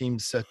wanting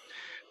teams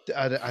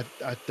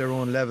at their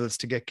own levels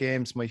to get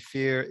games. My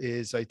fear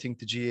is, I think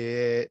the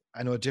GAA,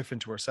 I know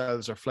different to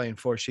ourselves, are flying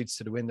 4 sheets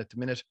to the wind at the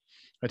minute.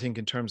 I think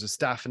in terms of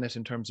staffing it,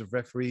 in terms of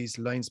referees,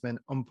 linesmen,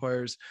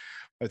 umpires,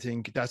 I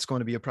think that's going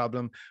to be a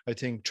problem. I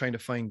think trying to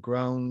find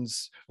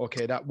grounds,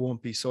 okay, that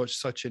won't be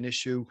such an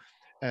issue.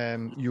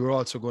 You're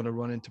also going to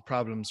run into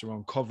problems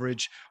around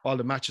coverage. All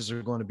the matches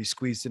are going to be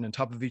squeezed in on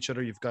top of each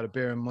other. You've got to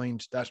bear in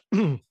mind that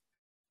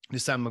the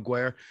Sam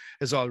Maguire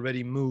has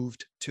already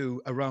moved to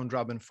a round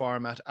robin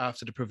format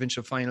after the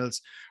provincial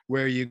finals.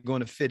 Where you're going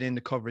to fit in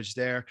the coverage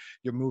there?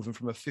 You're moving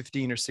from a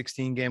 15 or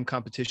 16 game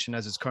competition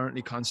as it's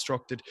currently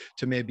constructed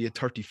to maybe a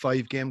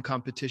 35 game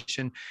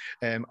competition.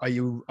 Are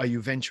you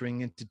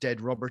venturing into dead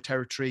rubber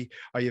territory?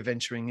 Are you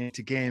venturing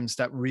into games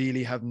that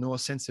really have no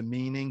sense of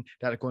meaning,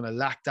 that are going to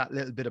lack that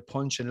little bit of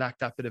punch and lack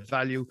that bit of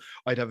value?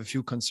 I'd have a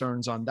few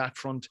concerns on that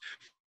front.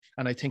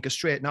 And I think a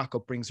straight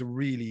knockup brings a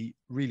really,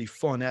 really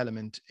fun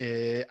element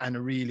and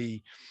a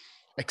really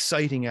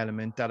exciting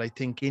element that I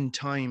think in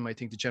time, I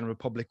think the general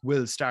public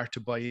will start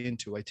to buy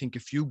into. I think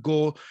if you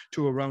go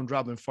to a round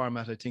robin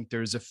format, I think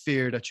there's a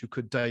fear that you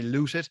could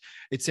dilute it,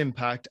 its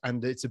impact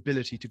and its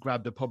ability to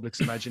grab the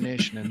public's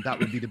imagination. And that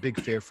would be the big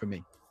fear for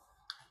me.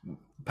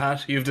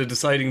 Pat, you have the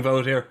deciding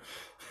vote here.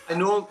 I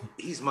know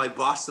he's my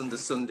boss in the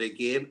Sunday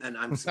game, and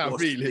I'm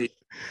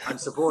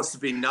supposed to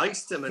be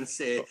nice to him and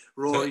say,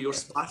 Rory, you're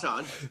spot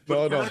on.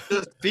 No.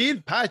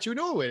 Pat, you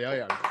know where I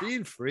am.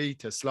 Feel free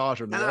to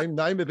slaughter me.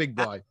 I'm a big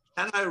boy.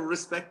 Can I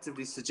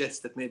respectively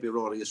suggest that maybe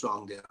Rory is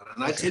wrong there?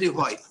 And I'll tell you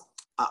why.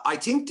 I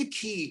think the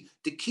key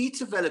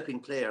to developing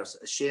players,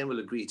 as Shane will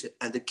agree to,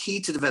 and the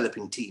key to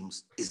developing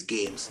teams is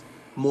games,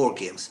 more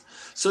games.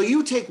 So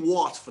you take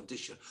Waterford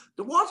this year.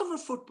 The Waterford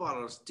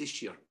footballers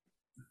this year,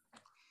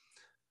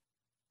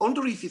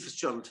 under Efi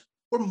Fitzgerald,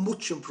 were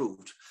much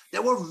improved. They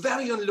were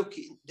very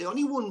unlucky. They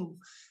only won,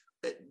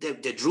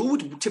 they drew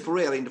with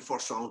Tipperary in the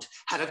first round,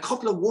 had a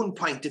couple of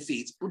one-point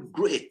defeats, but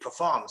great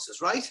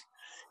performances, right?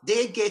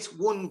 They get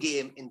one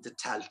game into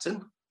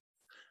Talton.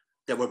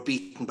 They were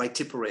beaten by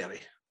Tipperary.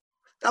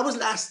 That was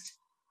last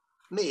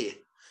May.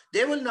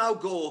 They will now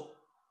go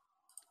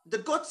the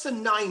guts of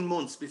 9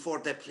 months before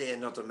they play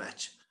another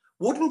match.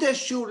 Wouldn't they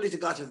surely to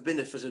God have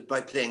benefited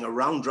by playing a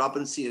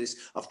round-robin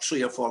series of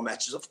 3 or 4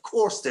 matches? Of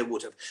course they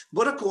would have.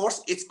 But of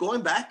course, it's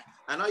going back,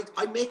 and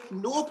I make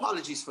no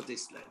apologies for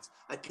this, lads.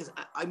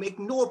 I make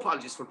no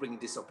apologies for bringing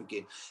this up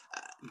again.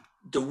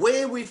 The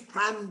way we've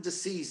planned the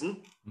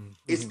season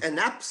is an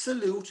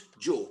absolute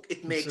joke.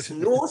 It makes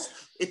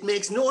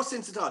no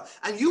sense at all.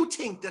 And you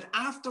think that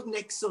after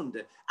next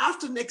Sunday,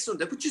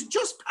 which is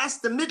just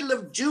past the middle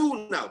of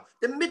June now,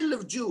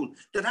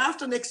 that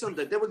after next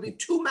Sunday, there will be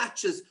 2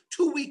 matches,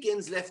 2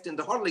 weekends left in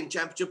the hurling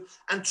championship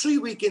and 3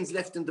 weekends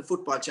left in the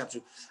football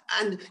championship.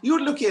 And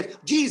you're looking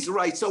at, geez,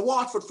 right, so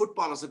Waterford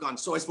footballers are gone.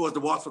 So I suppose the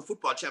Waterford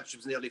football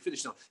championship is nearly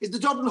finished now. Is the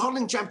Dublin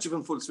hurling championship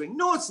in full swing?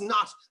 No, it's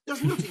not.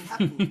 There's nothing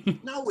happening.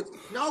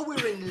 Now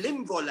we're in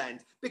limbo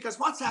land, because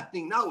what's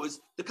happening now is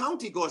the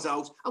county goes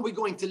out and we're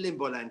going to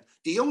limbo land.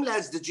 The young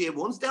lads, the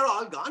J1s, they're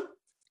all gone.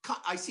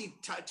 I see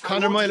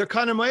Conor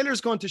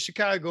Myler's going to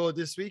Chicago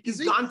this week. He's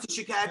gone to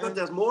Chicago. Yeah.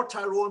 There's more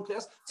Tyrone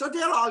players. So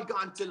they're all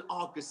gone till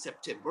August,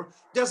 September.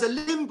 There's a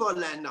limbo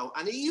land now.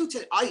 And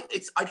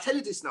I tell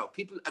you this now,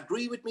 people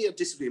agree with me or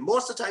disagree.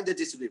 Most of the time they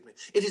disagree with me.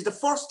 It is the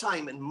first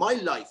time in my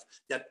life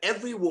that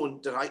everyone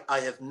that I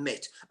have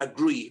met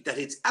agree that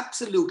it's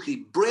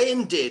absolutely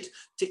brain dead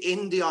to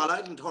end the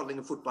All-Ireland Hurling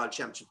and Football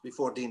Championship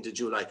before the end of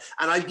July.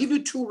 And I'll give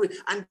you 2...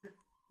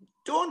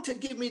 Don't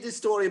give me this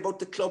story about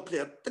the club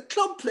player. The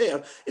club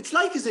player, it's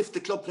like as if the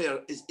club player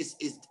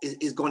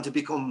is going to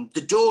become the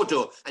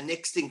dodo, an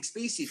extinct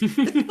species.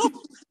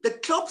 The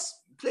club's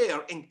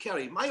player in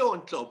Kerry, my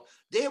own club,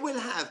 they will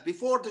have,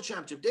 before the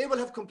championship, they will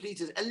have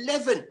completed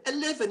 11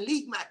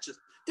 league matches.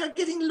 They're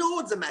getting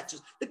loads of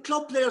matches, the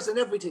club players and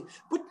everything.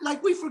 But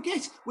like we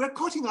forget, we're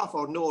cutting off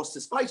our nose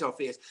to spite our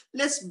face.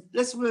 Let's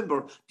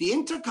remember the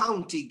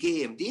inter-county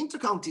game, the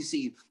inter-county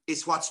scene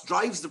is what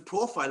drives the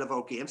profile of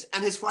our games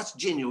and is what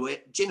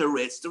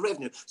generates the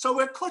revenue. So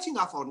we're cutting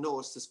off our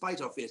nose to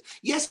spite our face.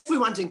 Yes, we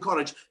want to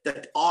encourage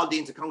that all the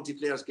inter-county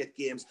players get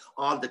games,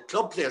 all the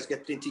club players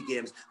get plenty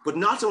games, but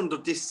not under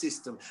this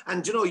system.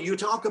 And you know, you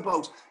talk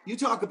about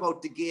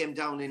the game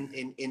down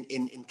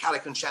in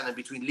Carrick-on-Shannon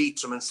between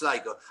Leitrim and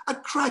Sligo. A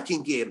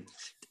cracking game.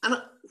 And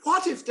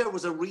what if there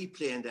was a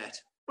replay in that?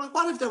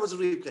 What if there was a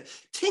replay?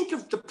 Think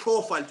of the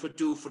profile it would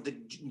do for the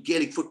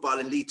Gaelic football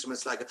in Leitrim and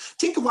Sligo.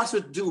 Think of what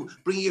it would do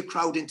bringing a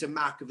crowd into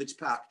Markovich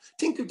Park.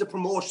 Think of the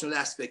promotional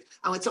aspect.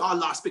 And it's all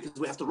lost because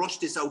we have to rush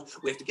this out.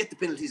 We have to get the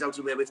penalties out of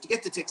the way. We have to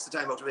get the extra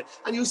time out of it.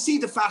 And you see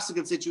the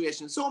farcical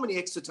situation. So many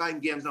extra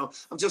time games now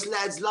of just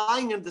lads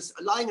lying on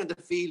the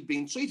field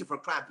being treated for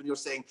cramp, and you're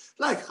saying,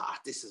 like,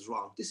 this is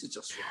wrong. This is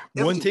just wrong.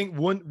 One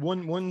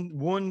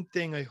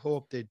thing I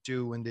hope they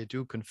do when they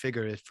do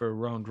configure it for a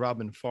round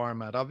robin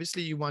format.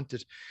 Obviously, you want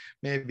it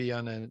maybe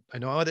I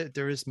know that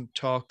there is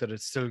talk that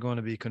it's still going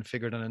to be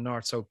configured on a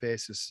north-south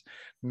basis,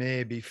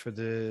 maybe for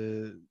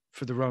the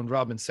round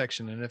robin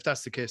section. And if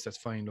that's the case, that's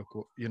fine.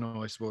 Look, you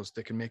know, I suppose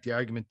they can make the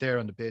argument there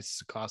on the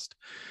basis of cost,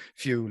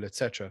 fuel,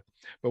 etc.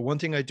 But one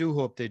thing I do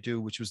hope they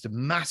do, which was the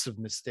massive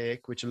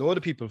mistake, which a lot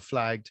of people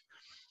flagged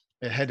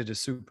ahead of the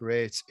Super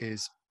 8s,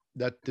 is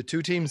that the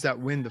 2 teams that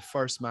win the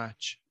first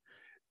match,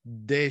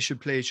 they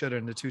should play each other,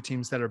 and the 2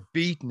 teams that are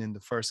beaten in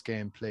the first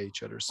game play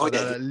each other. So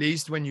that at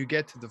least when you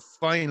get to the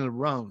final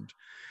round,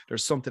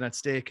 there's something at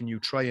stake, and you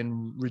try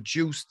and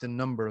reduce the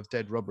number of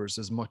dead rubbers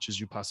as much as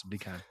you possibly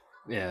can.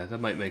 Yeah,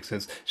 that might make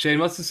sense. Shane,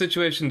 what's the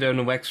situation down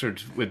in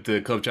Wexford with the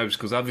club championship?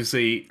 Because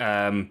obviously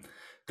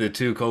the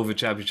 2 COVID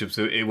championships,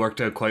 it worked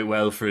out quite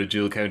well for a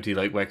dual county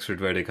like Wexford,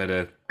 where they got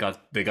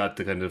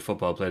the kind of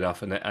football played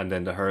off and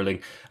then the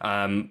hurling.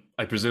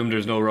 I presume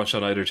there's no rush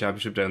on either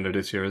championship down there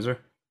this year, is there?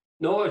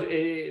 No,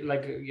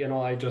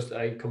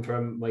 I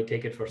confirm my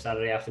ticket for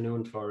Saturday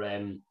afternoon for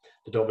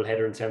the double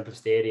header in Semple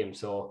Stadium.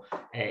 So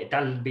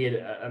that'll be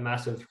a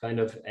massive kind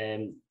of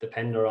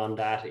depender on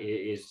that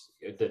is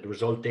the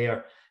result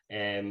there.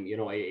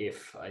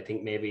 If I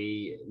think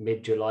maybe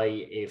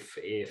mid-July, if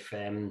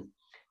the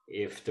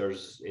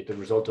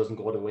result doesn't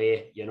go the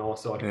way,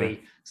 so it'll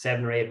be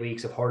 7 or 8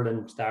 weeks of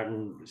hurling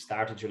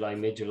start of July,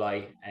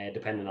 mid-July,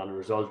 depending on the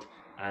result.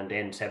 And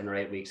then 7 or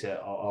 8 weeks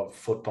of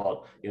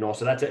football,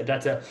 so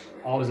that's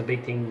always a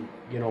big thing,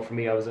 for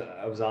me. I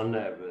was on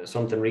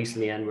something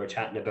recently, and we're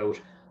chatting about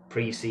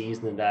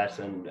pre-season and that,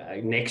 and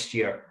next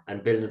year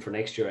and building for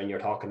next year, and you're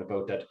talking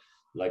about that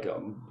like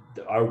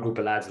our group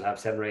of lads will have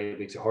 7 or 8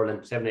 weeks of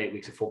hurling, 7 or 8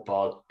 weeks of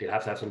football. They'll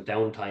have to have some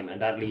downtime, and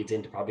that leads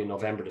into probably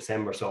November,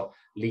 December. So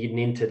leading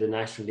into the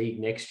National League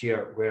next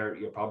year, where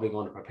you're probably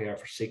going to prepare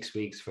for 6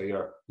 weeks for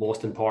your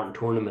most important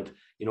tournament,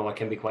 you know, it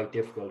can be quite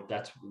difficult.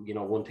 That's, you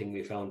know, one thing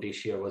we found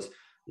this year was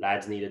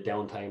lads needed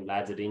downtime,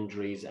 lads had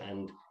injuries,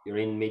 and you're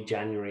in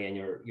mid-January and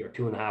you're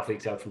 2.5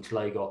 weeks out from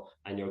Sligo,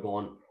 and you're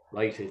going,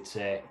 right, it's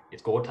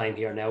go time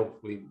here now.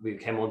 We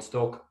came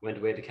unstuck, went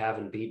away to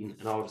Cavan, beaten,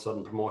 and all of a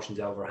sudden promotion's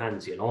out of our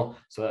hands, you know.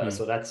 So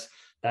so that's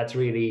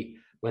really,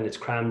 when it's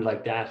crammed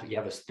like that. You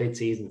have a split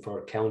season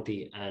for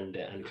county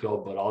and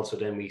club, but also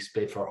then we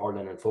split for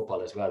hurling and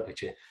football as well,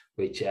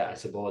 which I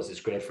suppose is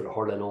great for the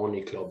hurling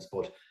only clubs,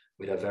 but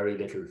with a very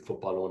little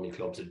football only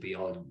clubs, it'd be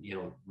all, you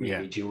know,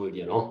 really dual,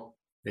 you know.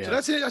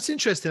 Yeah. So that's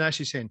interesting,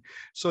 actually, Shane.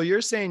 So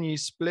you're saying you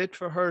split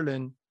for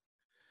hurling.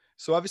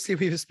 So obviously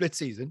we have a split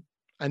season,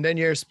 and then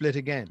you're split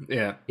again.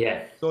 Yeah.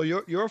 So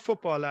your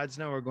football lads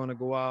now are going to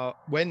go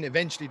out when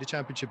eventually the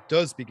championship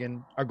does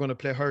begin, are going to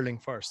play hurling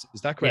first.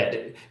 Is that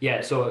correct?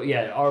 So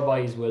our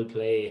boys will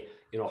play,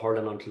 you know,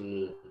 hurling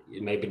until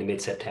maybe the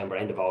mid-September,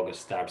 end of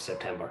August, start of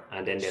September,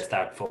 and then they'll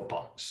start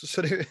football.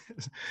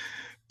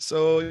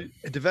 So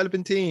a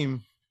developing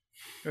team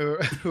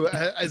who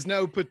has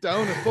now put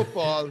down a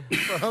football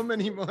for how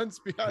many months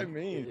behind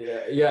me?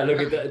 Yeah.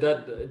 Look,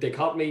 that they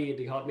caught me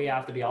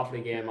after the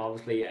Offaly game.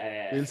 Obviously,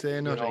 you'll say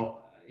nothing.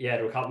 You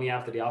know, they caught me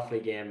after the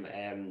Offaly game.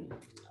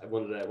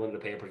 One of the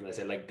papers, and I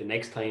said, like, the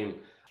next time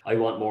I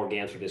want more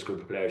games for this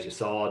group of players. You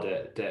saw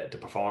the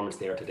performance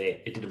there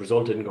today. The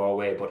result didn't go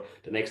away, but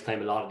the next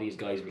time a lot of these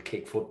guys will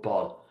kick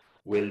football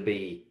will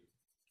be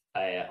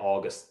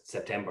August,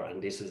 September,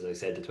 and this is, as I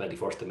said, the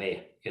 21st of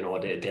May. You know,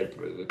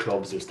 the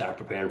clubs will start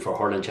preparing for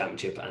hurling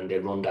championship, and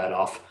they'll run that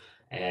off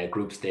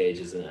group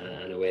stages,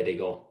 and away they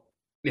go.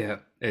 Yeah,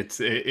 it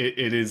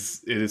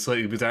is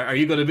slightly bizarre. Are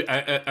you going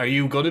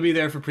to be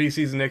there for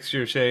pre-season next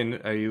year, Shane?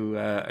 Are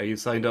you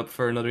signed up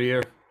for another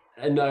year?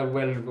 And well,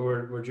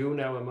 we're due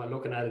now. I'm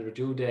looking at it. We're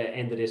due the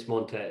end of this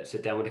month to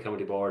sit down with the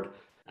committee board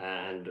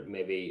and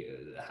maybe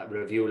have a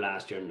review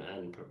last year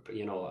and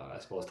you know, I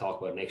suppose talk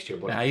about next year.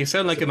 But you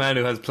sound like a man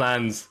who has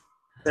plans,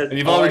 and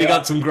you've already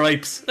got some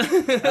gripes.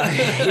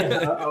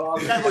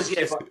 That was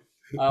yes.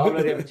 I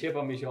already have a chip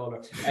on my shoulder.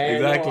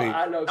 Exactly.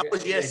 That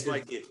was yes,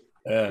 Mikey.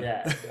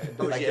 Yeah.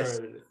 Like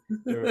yes.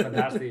 They're a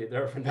fantastic.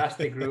 They're a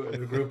fantastic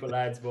group of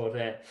lads.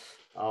 But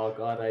oh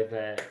God,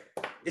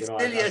 it's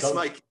still yes,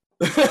 Mike.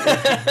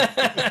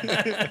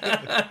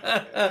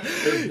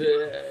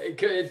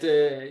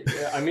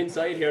 I'm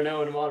inside here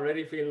now, and I'm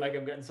already feeling like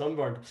I'm getting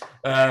sunburned.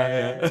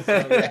 Only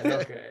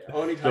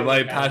time. So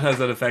Pat has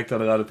that effect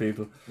on a lot of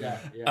people. Yeah.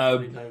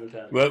 Only time will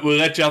tell. We'll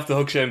let you off the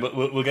hook, Shane, but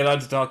we'll get on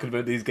to talking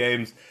about these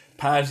games.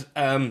 Pat,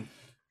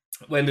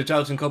 when the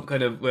Tailteann Cup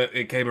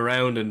it came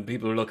around and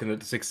people were looking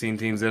at the 16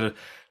 teams in it,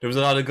 there was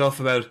a lot of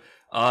guff about,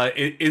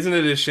 isn't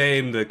it a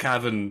shame that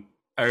Cavan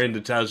are in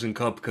the Tailteann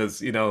Cup,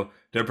 because, you know,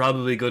 they're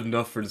probably good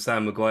enough for the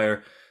Sam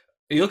Maguire.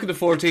 You look at the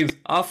 4 teams.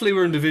 Offaly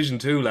were in Division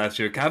 2 last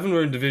year. Cavan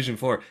were in Division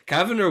 4.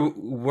 Cavan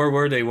were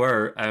where they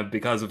were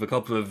because of a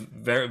couple of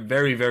very,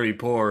 very, very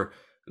poor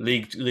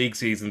league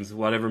seasons,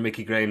 whatever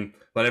Mickey Graham,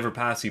 whatever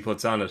pass he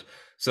puts on it.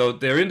 So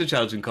they're in the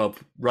Tailteann Cup,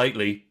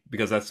 rightly,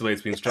 because that's the way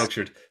it's been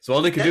structured. So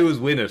all they can do is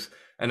win it.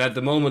 And at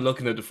the moment,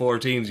 looking at the 4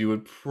 teams, you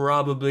would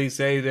probably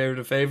say they're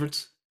the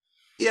favourites.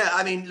 Yeah,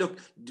 I mean, look,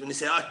 when you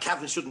say,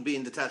 Cavan shouldn't be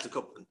in the Tailteann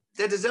Cup,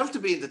 they deserve to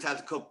be in the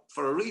Tailteann Cup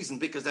for a reason,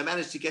 because they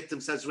managed to get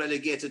themselves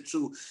relegated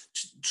through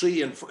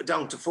 3 and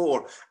down to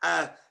 4.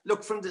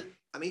 Look,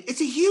 it's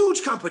a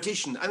huge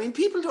competition. I mean,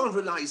 people don't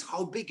realise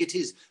how big it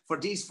is for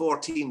these 4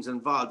 teams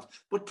involved,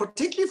 but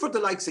particularly for the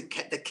likes of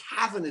the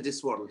Cavan of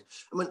this world.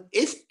 I mean,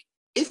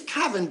 if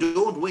Cavan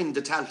don't win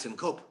the Tailteann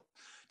Cup,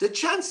 the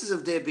chances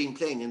of them being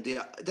playing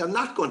they're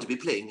not going to be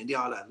playing in the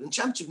All-Ireland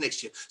Championship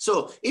next year.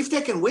 So if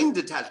they can win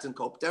the Tailteann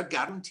Cup, they're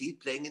guaranteed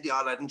playing in the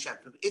All-Ireland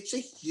Championship. It's a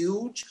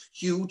huge,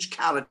 huge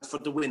carrot for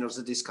the winners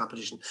of this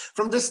competition.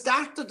 From the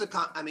start of the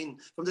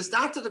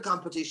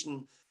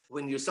competition,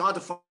 when you saw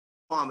the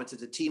format of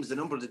the teams, the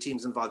number of the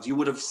teams involved, I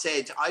would have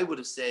said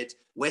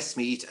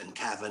Westmeath and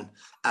Cavan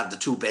are the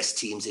 2 best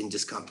teams in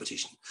this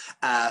competition.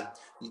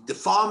 The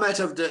format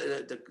of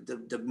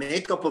the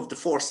makeup of the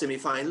 4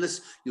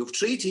 semi-finalists, you have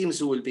 3 teams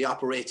who will be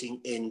operating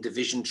in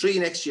Division 3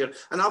 next year,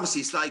 and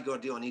obviously Sligo are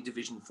the only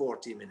Division 4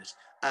 team in it.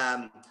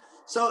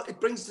 So it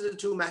brings to the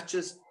 2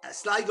 matches.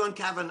 Sligo and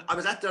Cavan, I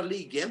was at their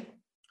league game,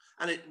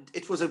 and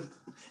it was on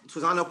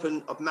up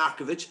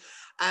Markovich,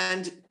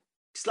 and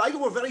Sligo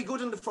were very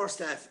good in the first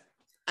half.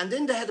 And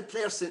then they had a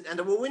player, and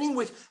they were winning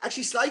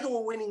Sligo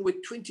were winning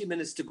with 20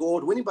 minutes to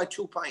go, winning by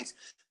 2 points.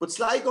 But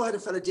Sligo had a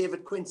fella,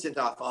 David Quinn, sent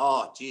off.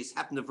 Oh, geez,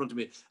 happened in front of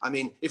me. I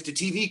mean, if the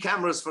TV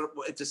cameras,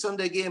 if the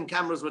Sunday game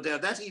cameras were there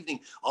that evening,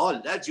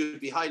 lads, you'd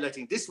be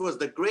highlighting, this was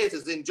the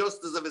greatest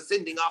injustice of a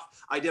sending off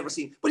I'd ever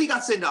seen. But he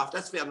got sent off,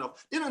 that's fair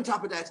enough. Then on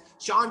top of that,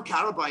 Sean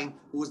Carabine,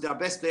 who was their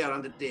best player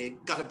on the day,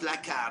 got a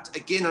black card,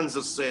 again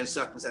under strange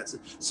circumstances.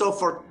 So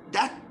for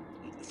that,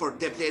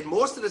 they played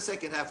most of the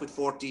second half with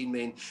 14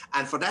 men,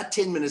 and for that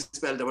 10-minute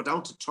spell they were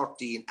down to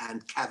 13,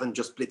 and Cavan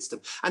just blitzed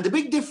them. And the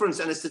big difference,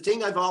 and it's the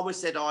thing I've always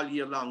said all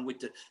year long with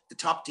the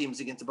top teams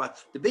against the bottom,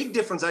 the big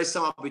difference I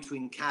saw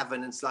between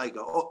Cavan and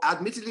Sligo,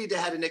 admittedly they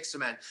had an extra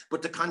man,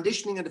 but the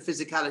conditioning and the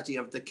physicality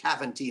of the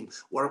Cavan team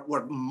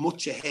were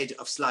much ahead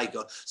of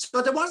Sligo.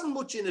 So there wasn't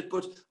much in it,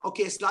 but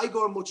okay,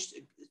 Sligo are much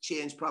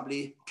change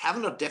probably.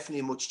 Cavan are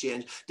definitely much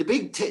change.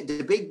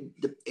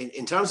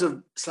 In terms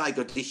of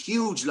Sligo, the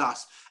huge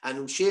loss,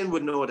 and Shane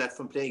would know that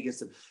from playing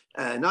against them.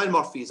 Niall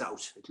Murphy is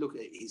out. Look,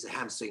 he's a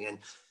hamstring, and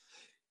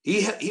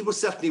he was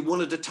certainly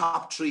one of the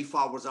top 3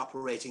 forwards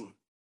operating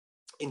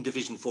in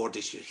Division 4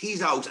 this year.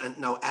 He's out, and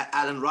now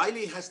Alan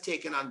Riley has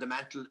taken on the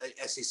mantle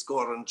as his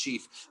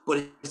scorer-in-chief,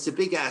 but it's a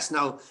big ask.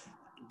 Now,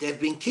 they've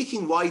been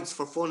kicking wides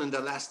for fun in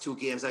their last 2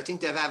 games. I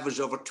think they've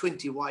averaged over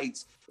 20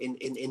 wides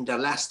in their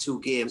last 2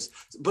 games.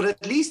 But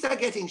at least they're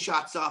getting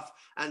shots off.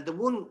 And the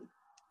one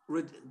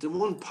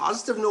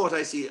positive note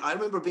I see, I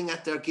remember being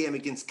at their game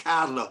against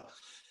Carlow,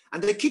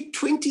 and they kicked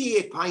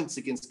 28 points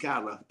against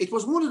Carlow. It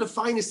was one of the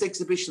finest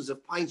exhibitions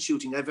of point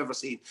shooting I've ever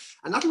seen.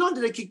 And not only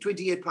did they kick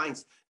 28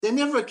 points, they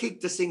never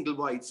kicked a single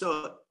wide.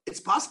 So it's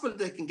possible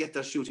they can get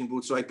their shooting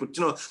boots right. But,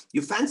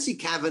 you fancy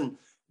Cavan,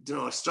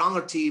 a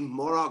stronger team,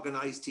 more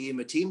organised team,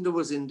 a team that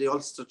was in the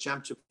Ulster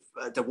Championship,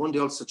 that won the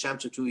Ulster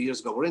Championship 2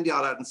 years ago. We're in the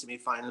All-Ireland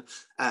semi-final,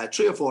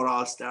 3 or 4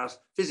 All-Stars,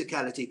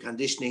 physicality,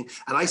 conditioning.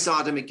 And I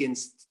saw them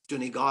against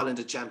Donegal in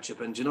the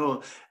Championship. And,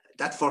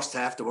 that first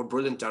half, they were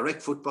brilliant.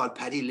 Direct football,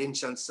 Paddy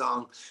Lynch on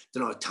song.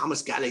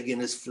 Thomas Galligan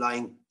is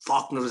flying.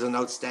 Faulkner is an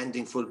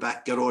outstanding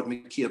fullback. Gerard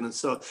McKiernan.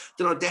 So,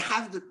 they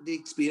have the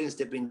experience.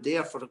 They've been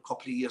there for a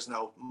couple of years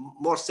now,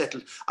 more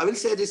settled. I will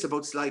say this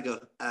about Sligo.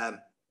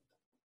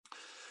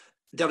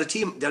 They're a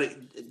team.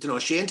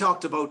 Shane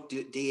talked about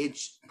the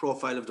age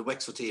profile of the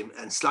Wexford team,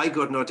 and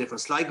Sligo are no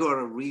different. Sligo are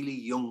a really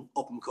young,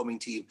 up-and-coming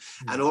team,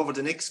 and over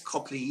the next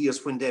couple of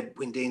years, when they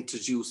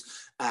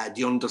introduce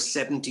the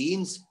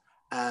under-17s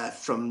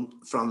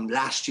from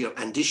last year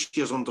and this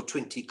year's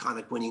under-20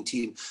 Connacht winning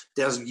team,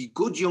 there's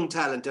good young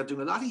talent. They're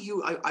doing a lot of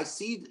I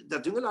see they're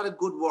doing a lot of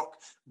good work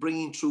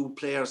bringing through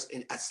players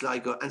at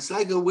Sligo, and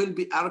Sligo will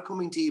be our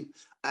coming team.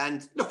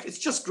 And look, it's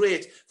just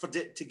great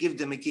to give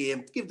them a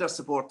game, give their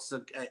supporters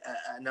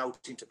an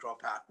outing to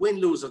Croke Park. Win,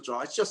 lose or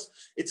draw.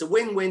 It's a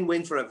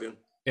win-win-win for everyone.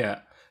 Yeah.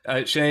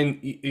 Shane,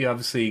 you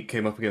obviously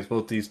came up against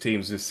both these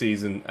teams this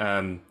season.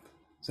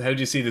 So how do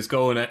you see this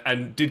going?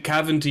 And did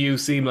Cavan to you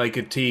seem like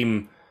a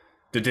team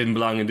that didn't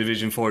belong in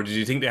Division 4? Did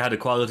you think they had a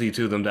quality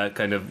to them that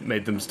kind of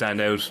made them stand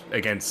out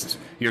against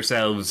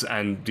yourselves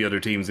and the other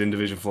teams in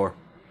Division 4?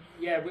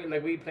 Yeah,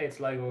 we played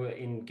Sligo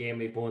in game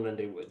week 1, and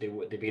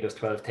they beat us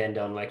 12-10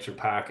 down Wexford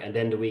Park, and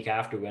then the week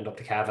after we went up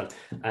to Cavan,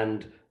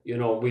 and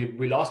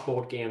we lost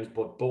both games,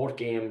 but both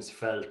games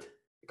felt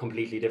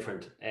completely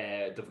different.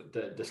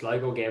 The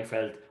Sligo game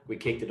felt we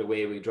kicked it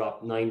away, we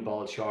dropped 9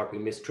 balls short, we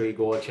missed 3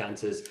 goal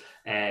chances.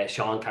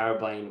 Sean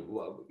Carabine,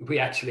 we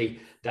actually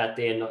that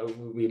day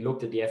we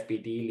looked at the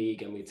FBD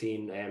league and we'd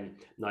seen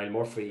Niall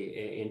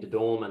Murphy in the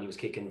Dome, and he was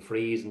kicking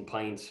frees and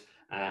pints,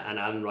 and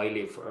Alan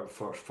Riley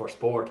for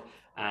sport.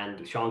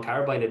 And Sean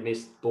Carabine had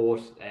missed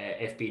both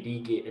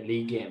FBD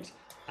league games,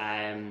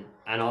 and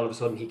all of a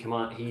sudden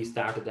he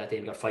started that day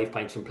and got 5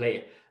 points from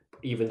play,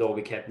 even though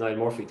we kept Niall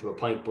Murphy to a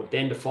point. But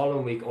then the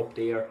following week up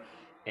there,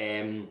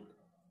 Gerard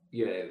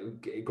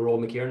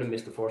McKiernan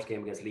missed the first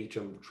game against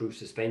Leitrim through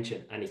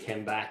suspension, and he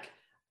came back,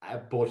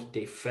 but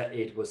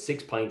it was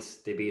 6 points.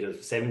 They beat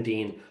us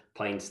 17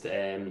 points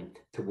to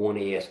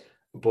 1-8,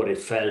 but it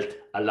felt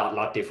a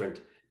lot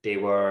different.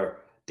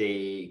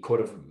 They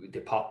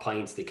popped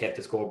points, they kept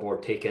the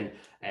scoreboard ticking.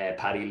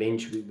 Paddy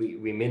Lynch,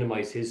 we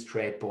minimised his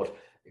threat, but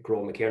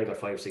Gerard McKiernan got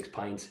 5-6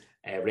 points.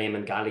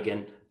 Raymond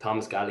Galligan,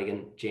 Thomas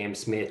Galligan, James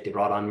Smith, they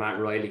brought on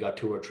Martin Riley, got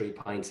 2 or 3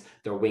 points.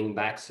 Their wing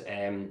backs,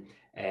 Oisin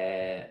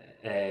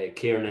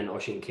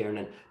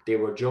Kiernan, they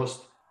were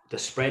just the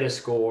spread of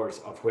scores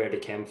of where they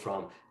came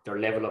from, their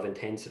level of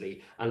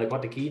intensity. And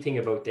what the key thing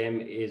about them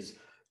is,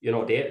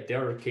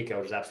 their kick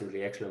out is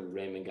absolutely excellent,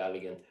 Raymond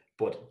Galligan.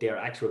 But their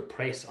actual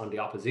press on the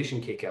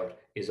opposition kick out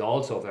is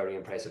also very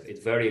impressive.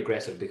 It's very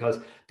aggressive because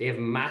they have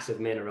massive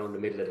men around the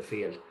middle of the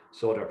field.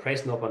 So they're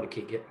pressing up on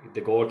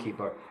the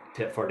goalkeeper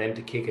for them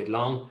to kick it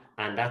long.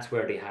 And that's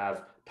where they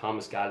have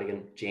Thomas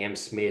Galligan, James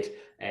Smith,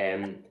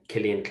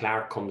 Killian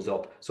Clark comes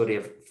up. So they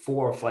have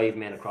 4 or 5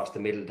 men across the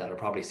middle that are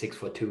probably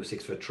 6'2",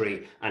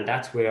 6'3". And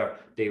that's where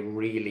they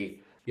really,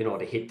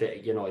 they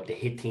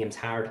hit teams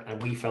hard.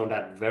 And we found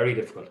that very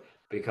difficult,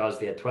 because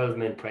they had 12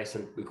 men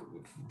pressing,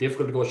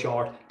 difficult to go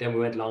short. Then we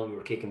went long, we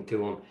were kicking to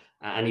them,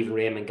 and even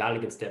Raymond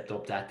Galligan stepped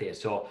up that day.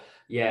 So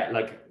yeah,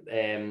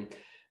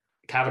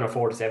 Cavan are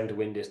 4-7 to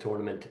win this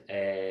tournament.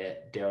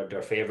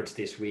 They're favourites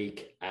this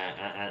week,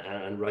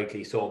 and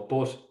rightly so.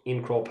 But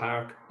in Croke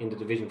Park, in the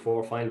Division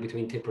 4 final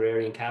between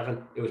Tipperary and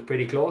Cavan, it was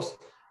pretty close,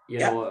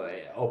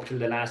 up till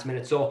the last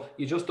minute. So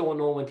you just don't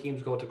know when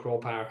teams go to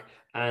Croke Park.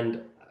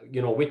 And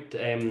with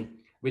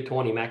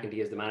Tony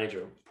McEntee as the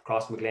manager,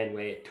 Cross McGlen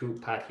way,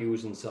 Pat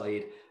Hughes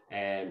inside,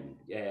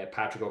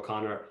 Patrick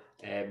O'Connor,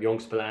 young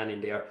Spillane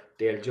in there.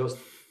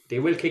 They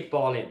will kick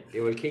ball in.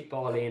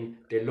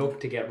 They look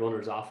to get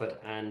runners off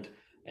it, and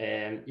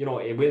you know,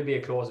 it will be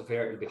a close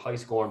affair. It'll be high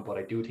scoring, but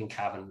I do think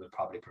Cavan will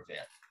probably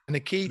prevail. And the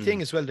key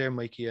thing as well there,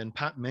 Mikey, and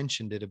Pat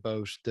mentioned it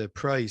about the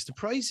prize. The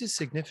prize is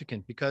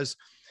significant because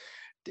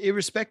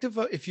irrespective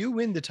of if you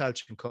win the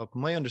Tailteann Cup,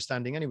 my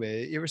understanding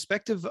anyway,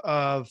 irrespective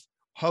of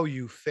how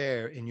you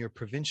fare in your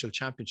provincial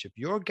championship,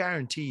 you're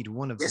guaranteed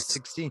one of the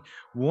 16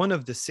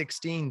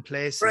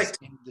 places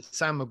in the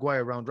Sam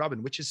Maguire round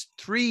robin, which is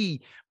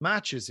 3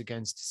 matches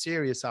against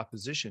serious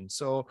opposition.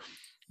 So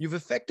you've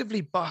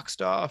effectively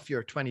boxed off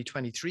your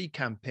 2023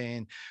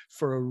 campaign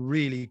for a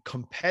really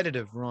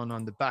competitive run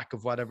on the back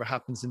of whatever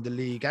happens in the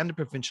league and the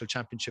provincial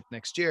championship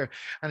next year.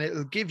 And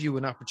it'll give you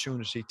an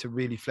opportunity to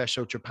really flesh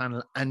out your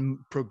panel and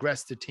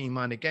progress the team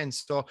on again.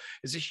 So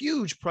it's a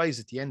huge prize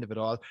at the end of it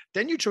all.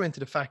 Then you throw into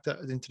the fact that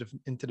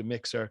into the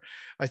mixer,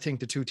 I think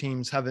the 2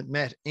 teams haven't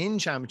met in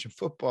championship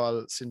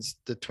football since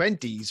the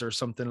 20s or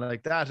something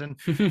like that. And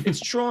it's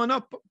thrown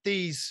up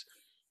these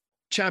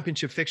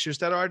championship fixtures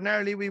that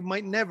ordinarily we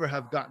might never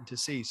have gotten to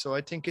see. So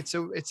I think it's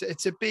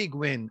a big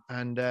win,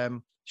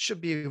 and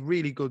should be a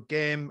really good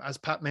game. As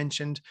Pat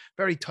mentioned,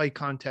 very tight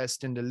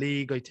contest in the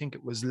league. I think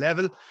it was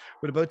level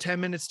with about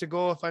 10 minutes to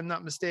go, if I'm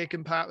not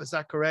mistaken. Pat, was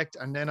that correct?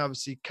 And then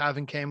obviously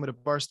Cavan came with a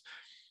burst.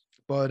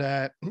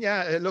 But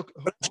yeah, look,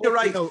 you're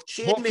right.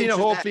 Hopefully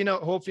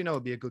it'll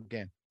be a good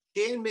game.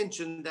 Shane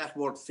mentioned that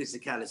word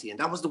physicality, and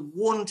that was the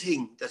one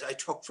thing that I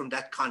took from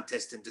that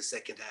contest in the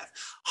second half.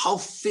 How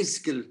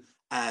physical.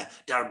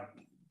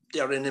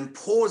 They're an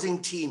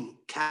imposing team,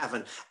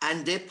 Cavan,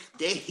 and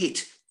they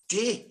hit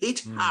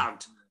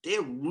hard. They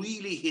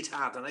really hit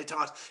hard, and I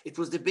thought it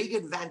was the big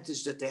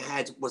advantage that they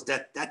had was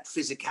that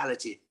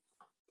physicality.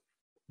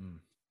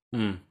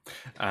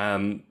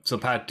 So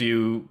Pat,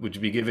 would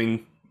you be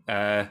giving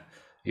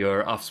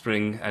your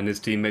offspring and his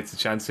teammates a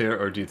chance here,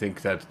 or do you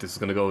think that this is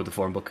going to go with the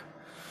form book?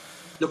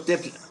 Look,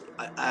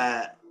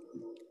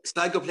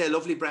 Sligo play a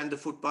lovely brand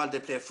of football. They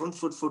play front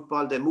foot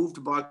football. They move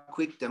the ball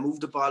quick. They move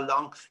the ball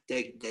long.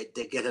 They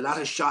get a lot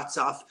of shots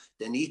off.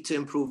 They need to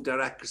improve their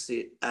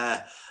accuracy.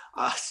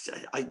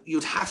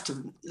 You'd have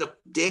to look.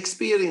 The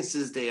experience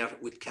is there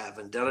with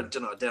Cavan. They're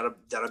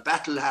a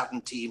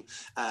battle-hardened team.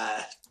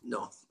 I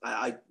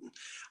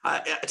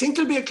think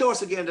it'll be a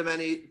closer game than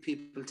many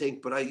people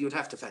think. But you'd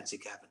have to fancy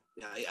Cavan.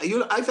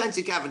 I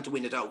fancy Cavan to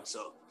win it out.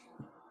 So.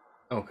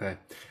 Okay.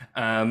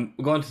 We'll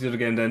go on to the other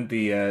game then,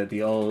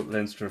 the all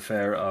Leinster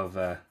affair of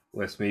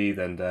Westmeath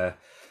and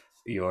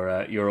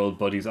your old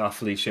buddies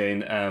Offaly,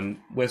 Shane.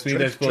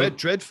 Westmeath,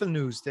 dreadful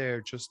news there.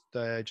 Just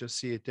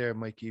see it there,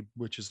 Mikey,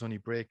 which is only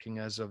breaking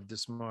as of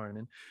this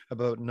morning,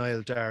 about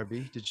Niall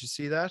Darby. Did you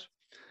see that?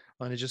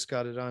 And I just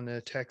got it on a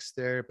text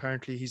there.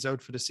 Apparently he's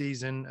out for the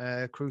season,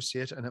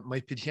 cruciate, and it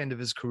might be the end of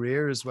his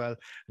career as well.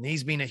 And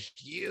he's been a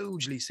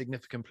hugely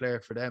significant player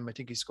for them. I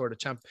think he scored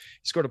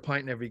a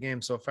point in every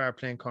game so far,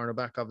 playing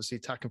cornerback, obviously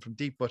attacking from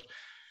deep, but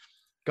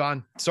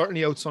gone.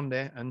 Certainly out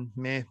Sunday, and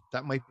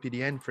that might be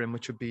the end for him,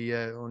 which would be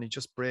only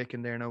just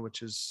breaking there now,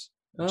 which is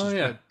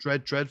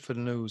dreadful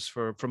news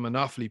from an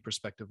Offaly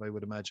perspective, I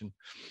would imagine.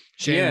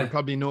 Shane would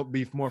probably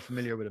be more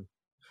familiar with him.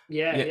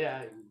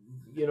 Yeah.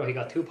 You know, he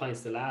got 2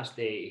 points the last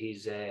day.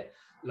 He's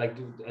like,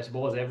 I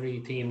suppose every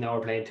team now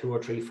are playing 2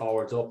 or 3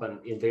 forwards up, and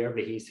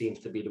invariably he seems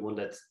to be the one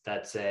that's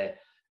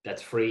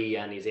free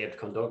and he's able to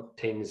conduct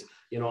things.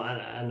 You know,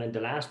 and in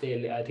the last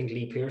day, I think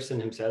Lee Pearson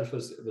himself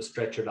was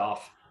stretchered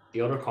off,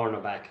 the other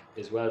cornerback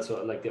as well.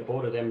 So like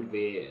both of them would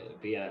be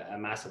a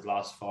massive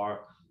loss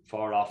for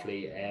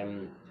Offaly.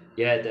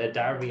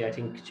 Darby, I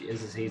think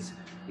he's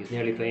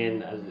nearly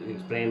playing as he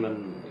was playing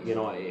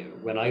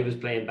when I was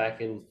playing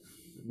back in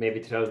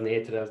maybe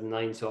 2008,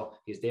 2009. So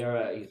he's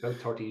there. He's about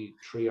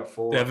 33 or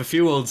 4. They have a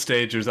few old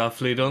stagers,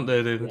 Offaly, don't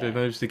they? They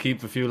managed to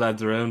keep a few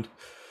lads around.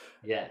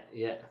 Yeah.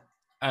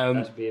 That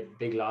would be a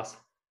big loss.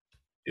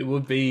 It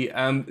would be.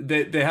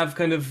 They have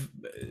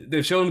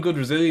they've shown good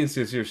resilience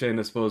this year, Shane,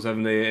 I suppose,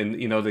 haven't they?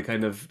 And you know,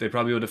 they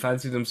probably would have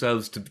fancied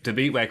themselves to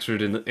beat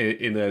Wexford in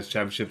the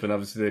championship, and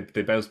obviously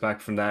they bounced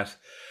back from that.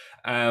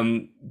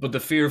 But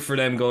the fear for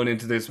them going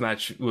into this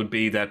match would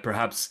be that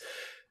perhaps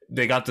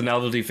they got the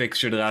novelty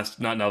fixture. Not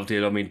novelty.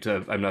 I don't mean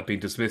to. I'm not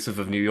being dismissive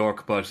of New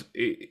York, but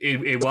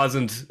it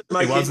wasn't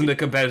a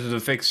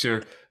competitive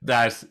fixture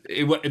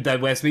that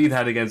Westmeath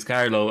had against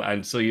Carlow,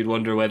 and so you'd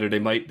wonder whether they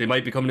might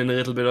be coming in a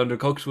little bit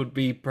undercooked. Would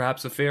be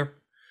perhaps a fear.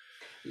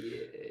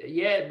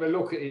 Yeah, but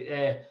look,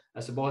 I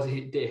suppose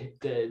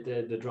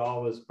the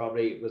draw was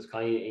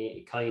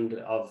kind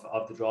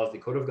of the draws they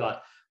could have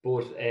got.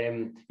 But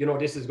you know,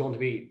 this is going to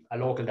be a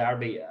local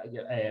derby.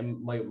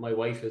 My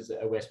wife is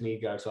a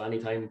Westmeath girl, so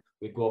anytime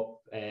we go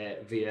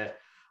up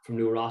from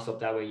New Ross up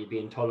that way, you'd be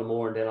in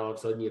Tullamore, and then all of a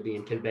sudden you'd be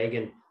in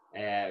Kilbeggan,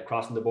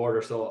 crossing the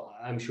border. So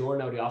I'm sure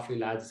now the Offaly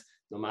lads,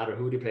 no matter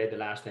who they played the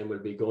last time, will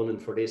be gunning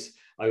for this.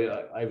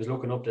 I was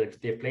looking up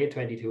that they've played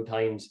 22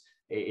 times.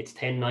 It's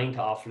 10-9 to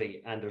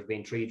Offaly, and there's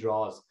been 3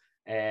 draws.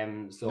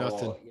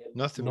 So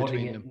nothing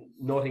between them.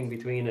 Nothing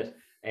between it.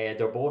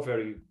 They're both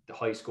very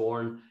high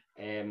scoring.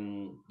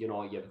 You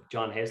know, you have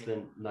John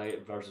Heslin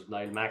versus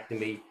Niall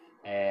McNamee,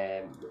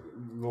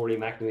 Rory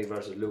McNamee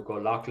versus Luke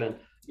O'Loughlin.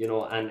 You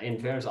know, and in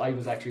fairness, I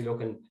was actually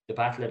looking the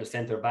battle of the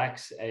centre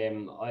backs.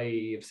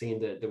 I have seen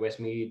the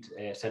Westmeath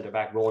centre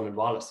back Ronan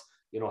Wallace.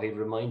 You know, he'd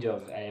remind you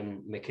of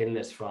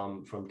McKinless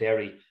from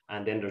Derry,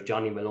 and then there's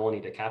Johnny Maloney,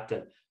 the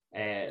captain.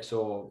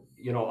 So,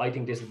 you know, I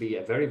think this will be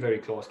a very, very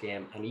close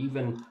game. And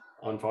even,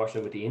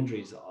 unfortunately, with the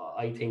injuries,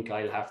 I think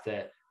I'll have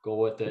to go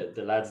with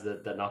the lads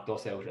that knocked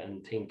us out,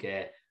 and think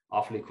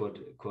Offaly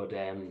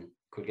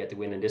could get the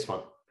win in this one.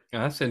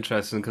 Yeah, that's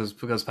interesting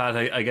because Pat,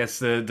 I guess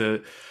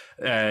the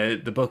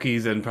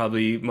bookies and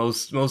probably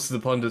most of the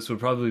pundits would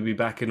probably be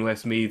back in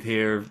Westmeath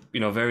here. You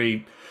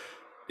know,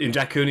 in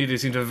Jack Cooney, they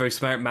seem to have a very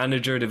smart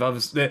manager. They've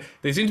obviously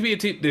they seem to be a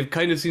team. They've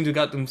kind of seemed to have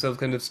got themselves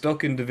kind of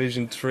stuck in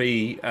Division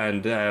 3,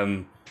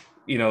 and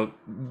you know,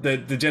 the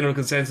general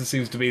consensus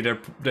seems to be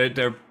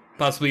they're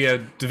possibly a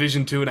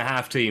Division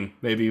 2.5 team.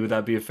 Maybe would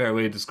that be a fair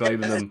way of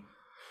describing them?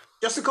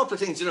 Just a couple of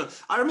things, you know.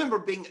 I remember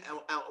being.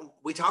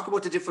 We talk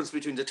about the difference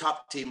between the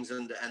top teams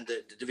and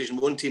the Division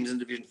 1 teams and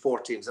Division 4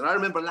 teams. And I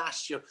remember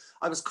last year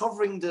I was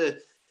covering the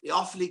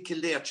Offaly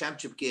Kildare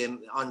Championship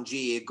game on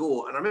GA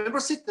Go, and I remember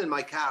sitting in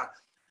my car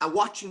and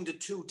watching the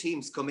two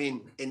teams come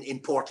in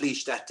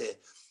Portlaoise that day,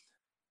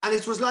 and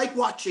it was like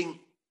watching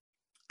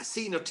a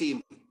senior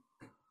team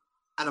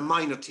and a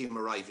minor team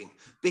arriving,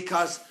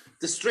 because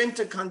the strength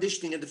and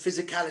conditioning and the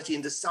physicality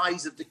and the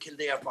size of the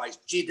Kildare boys,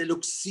 gee, they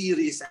look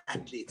serious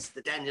athletes,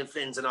 the Daniel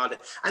Flynns and all that.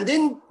 And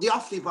then the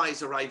Offaly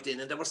boys arrived in,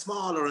 and they were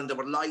smaller and they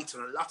were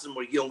lighter, and a lot of them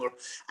were younger.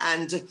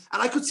 And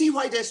I could see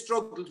why they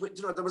struggled with,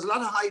 you know, there was a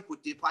lot of hype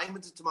with the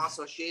appointment of Tomas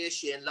O'Shea.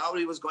 Shane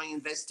Lowry was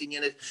investing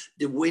in it,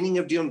 the winning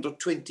of the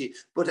under-20.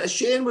 But as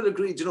Shane will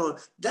agree, you know,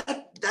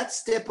 that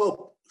step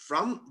up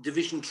from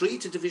Division 3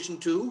 to Division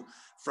 2,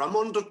 from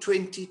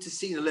under-20 to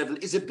senior level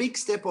is a big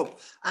step up.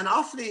 And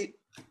Offaly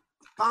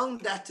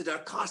found that to their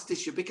cost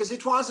this year, because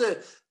it was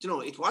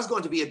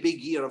going to be a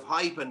big year of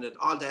hype and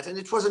all that, and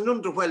it was an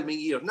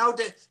underwhelming year. Now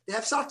they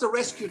have sort of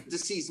rescued the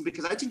season,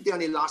 because I think they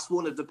only lost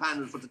one of the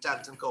panel for the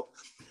Tailteann Cup.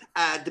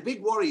 The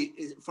big worry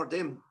for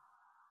them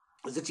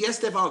is that, yes,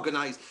 they've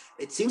organised.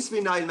 It seems to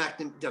be Niall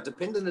McNamee. They're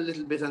dependent a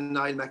little bit on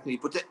Niall McNamee,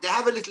 but they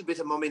have a little bit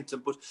of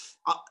momentum. But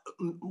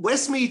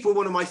Westmeath were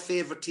one of my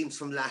favourite teams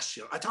from last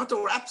year. I thought they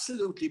were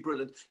absolutely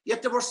brilliant,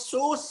 yet they were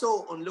so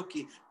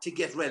unlucky to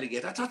get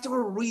relegated. I thought they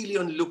were really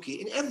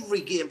unlucky in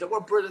every game. They were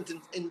brilliant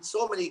in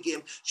so many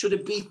games. Should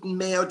have beaten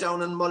Mayo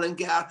down in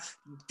Mullingar.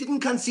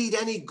 Didn't concede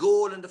any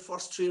goal in the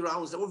first 3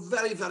 rounds. They were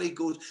very, very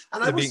good.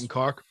 And they're beating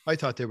Cork. I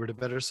thought they were the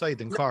better side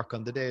than Cork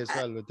on the day as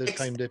well. At the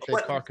time they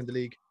played Cork in the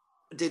league.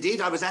 They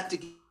did. I was at the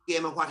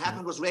game, and what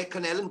happened was Ray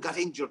Connellan got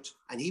injured,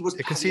 and he was.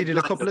 They conceded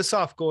a couple of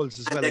soft goals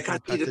as well. They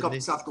conceded a couple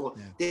of soft goals.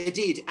 Yeah. They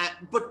did,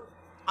 but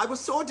I was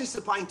so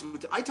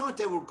disappointed. I thought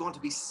they were going to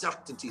be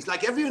certainties.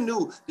 Like everyone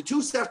knew, the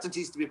two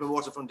certainties to be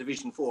promoted from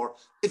Division 4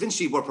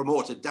 eventually were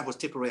promoted. That was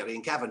Tipperary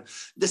and Cavan.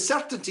 The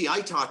certainty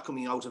I thought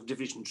coming out of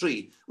Division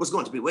 3 was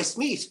going to be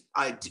Westmeath.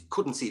 I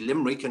couldn't see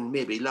Limerick and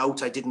maybe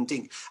Louth, I didn't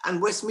think.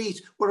 And Westmeath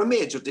were a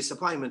major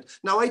disappointment.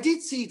 Now, I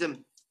did see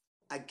them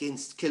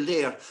against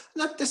Kildare.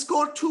 Look, they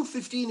scored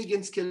 2-15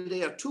 against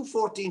Kildare,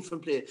 2-14 from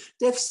play.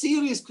 They have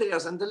serious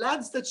players, and the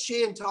lads that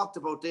Shane talked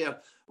about there,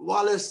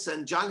 Wallace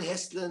and John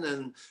Heslin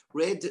and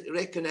Ray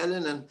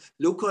Connellan and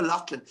Luke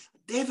O'Loughlin,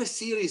 they have a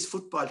serious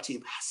football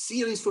team.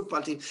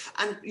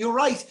 And you're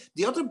right,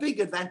 the other big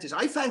advantage,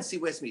 I fancy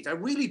Westmeath. I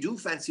really do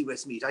fancy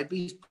Westmeath. I'd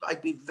be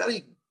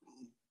very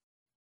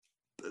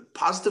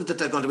positive that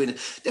they're going to win it.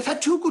 They've had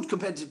 2 good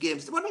competitive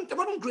games. They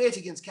weren't great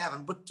against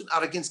Cavan,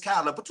 or against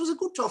Carlow, but it was a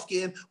good tough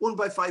game, won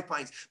by 5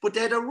 points. But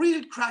they had a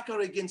real cracker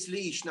against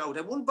Laois now.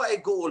 They won by a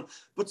goal.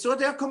 But so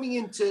they're coming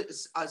into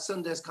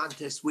Sunday's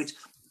contest with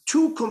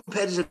 2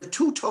 competitive,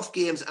 2 tough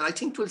games, and I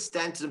think will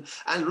stand to them.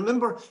 And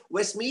remember,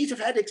 Westmeath have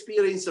had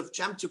experience of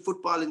championship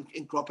football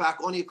in Croke Park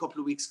only a couple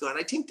of weeks ago, and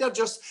I think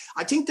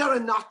they're a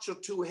notch or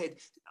 2 ahead.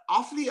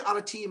 Offaly are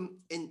a team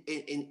in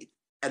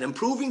an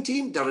improving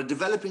team. They're a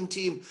developing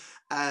team.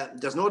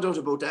 There's no doubt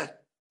about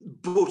that.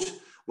 But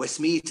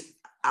Westmeath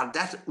are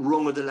that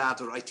rung of the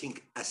ladder, I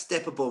think, a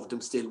step above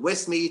them still.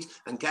 Westmeath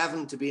and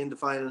Cavan to be in the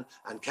final,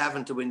 and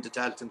Cavan to win the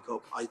Tailteann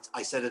Cup.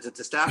 I said it at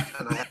the start,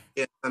 and I haven't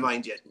changed my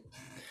mind yet.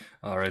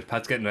 All right,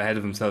 Pat's getting ahead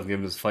of himself,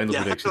 giving his final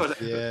prediction.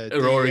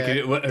 Rory,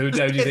 how do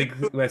you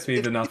think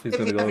Westmeath and Offaly is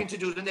going to go? I'm having to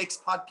do the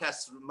next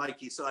podcast,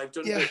 Mikey, so I've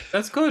done it.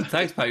 That's good.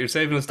 Thanks, Pat. You're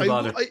saving us the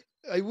bother.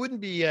 I wouldn't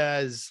be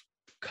as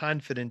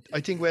confident. I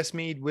think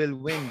Westmeath will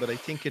win, but I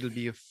think it'll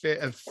be a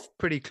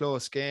pretty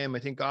close game. I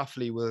think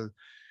Offaly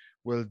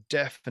will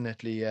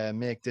definitely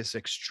make this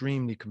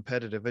extremely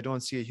competitive. I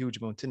don't see a huge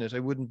amount in it. I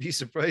wouldn't be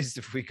surprised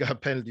if we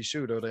got penalty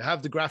shootout. I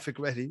have the graphic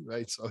ready,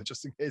 right? So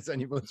just in case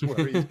anyone's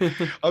worried.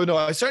 Oh no,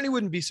 I certainly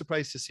wouldn't be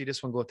surprised to see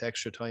this one go to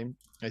extra time.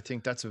 I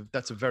think that's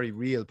a very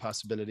real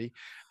possibility.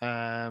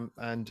 And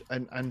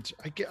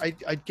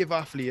I'd give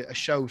Offaly a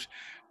shout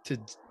to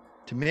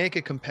make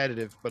it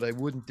competitive, but I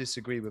wouldn't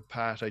disagree with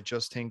Pat. I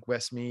just think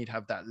Westmeath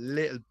have that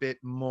little bit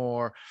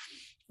more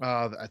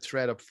A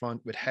threat up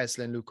front with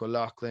Heslin, Luke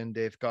O'Loughlin.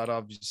 They've got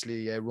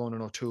obviously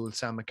Ronan O'Toole,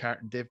 Sam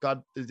McCartan.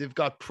 They've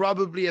got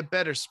probably a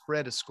better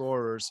spread of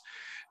scorers.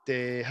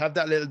 They have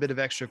that little bit of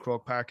extra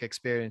Croke Park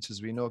experience,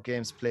 as we know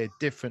games played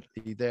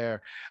differently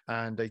there.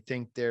 And I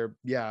think they're,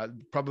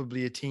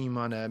 probably a team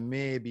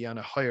maybe on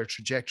a higher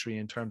trajectory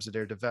in terms of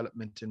their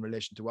development in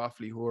relation to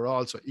Offaly, who are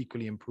also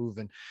equally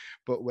improving.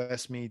 But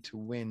Westmeath to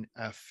win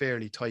a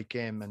fairly tight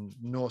game, and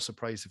no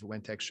surprise if it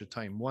went extra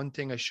time. One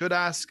thing I should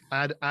add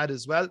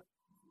as well,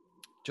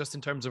 just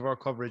in terms of our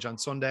coverage on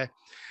Sunday,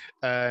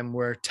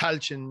 we're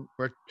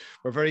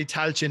very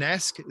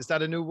Talchin-esque. Is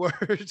that a new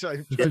word?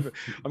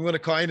 I'm going to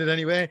coin it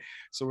anyway.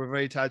 So we're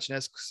very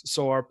Talchin-esque.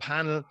 So our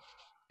panel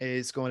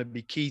is going to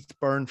be Keith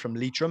Byrne from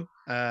Leitrim,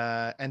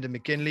 Enda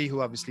McGinley, who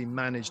obviously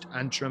managed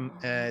Antrim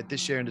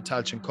this year in the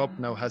Tailteann Cup,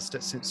 now has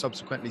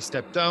subsequently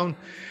stepped down,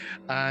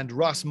 and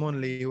Ross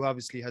Munley, who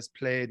obviously has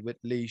played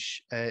with Laois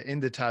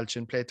in the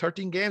Tailteann, played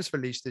 13 games for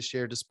Laois this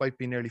year, despite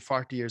being nearly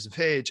 40 years of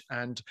age,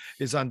 and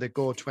is on the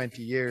go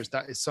 20 years.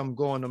 That is some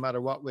going, no matter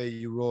what way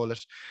you roll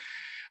it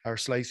or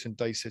slice and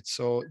dice it.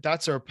 So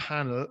that's our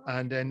panel.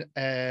 And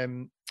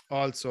then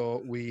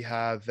also we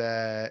have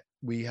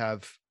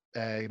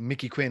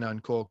Mickey Quinn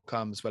on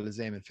co-com, as well as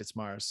Eamon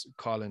Fitzmaurice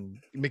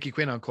calling. Mickey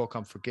Quinn on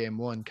co-com for game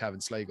 1,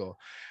 Cavan Sligo,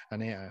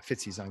 and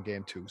Fitzy's on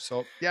game 2.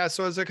 So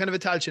so it's a kind of a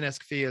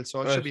Talchin-esque feel.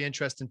 So it should be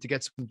interesting to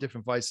get some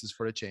different voices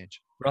for a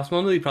change. Ross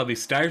Munley probably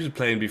started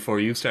playing before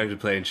you started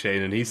playing,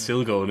 Shane, and he's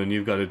still going, and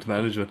you've got into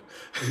management.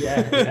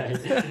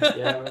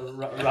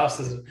 Ross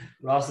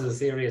is a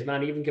serious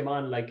man. He even came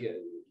on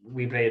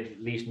we played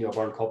Laois New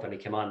Burn Cup, and he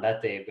came on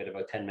that day with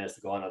about 10 minutes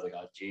to go on. I was like,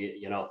 oh,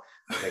 gee,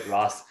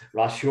 Ross,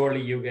 surely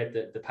you get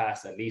the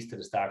pass at least to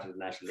the start of the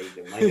National League.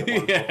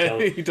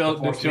 You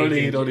don't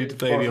need to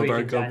play New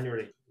Burn Cup.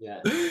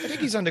 Yeah. I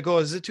think he's on the go.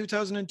 Is it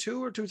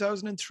 2002 or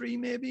 2003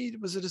 maybe?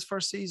 Was it his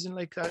first season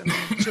like that? I mean,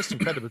 it's just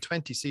incredible.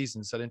 20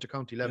 seasons at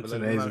intercounty level. It's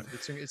amazing.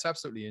 It's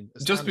absolutely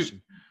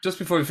astonishing. Just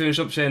before we finish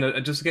up, Shane,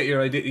 just to get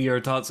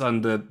your thoughts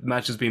on the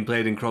matches being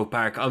played in Croke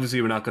Park.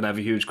 Obviously, we're not going to have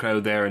a huge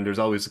crowd there, and there's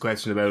always the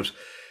question about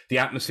the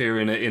atmosphere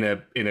in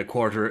a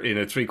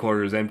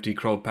 3/4 empty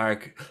Croke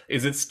Park.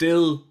 Is it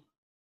still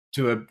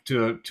to a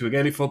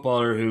Gaelic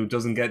footballer who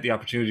doesn't get the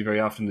opportunity very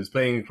often, is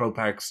playing in Croke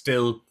Park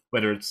still,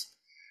 whether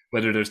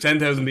there's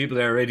 10,000 people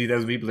there or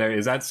 80,000 people there,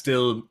 is that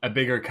still a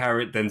bigger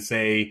carrot than,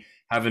 say,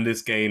 having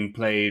this game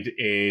played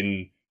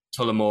in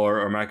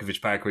Tullamore or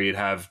Markievicz Park, where you'd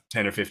have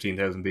 10 or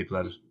 15,000 people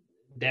at it?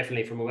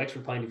 Definitely, from a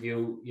Wexford point of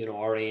view,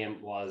 our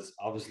aim was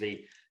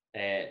obviously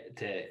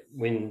to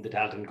win the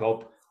Tailteann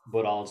Cup,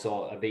 but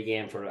also a big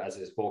aim for, as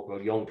I spoke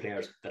about, young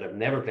players that have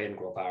never played in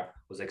Croke Park,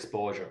 was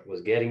exposure,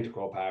 was getting to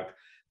Croke Park,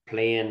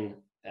 playing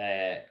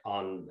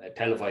on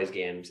televised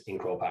games in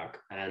Croke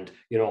Park. And,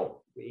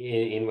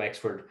 in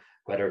Wexford,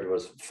 whether there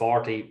was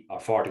 40 or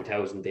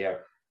 40,000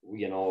 there,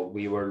 we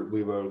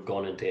were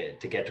going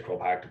to get to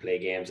Croke Park to play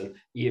games. And,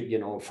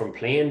 from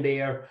playing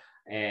there,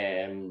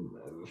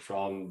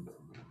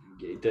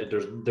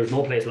 there's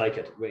no place like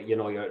it.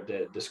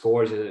 The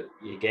scores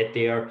you get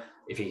there,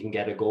 if you can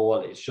get a goal,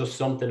 it's just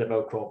something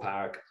about Croke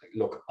Park.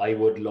 Look, I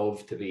would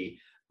love to be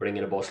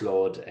bringing a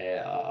busload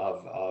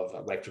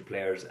of Wexford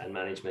players and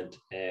management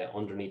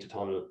underneath the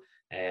tunnel,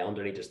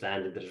 underneath the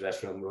stand in the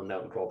dressing room, run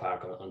out in Croke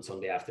Park on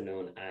Sunday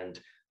afternoon. And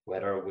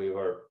whether we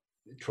were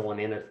thrown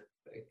in at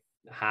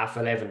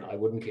 11:30, I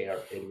wouldn't care.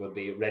 It would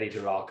be ready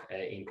to rock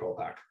in Croke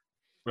Park.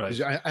 Right.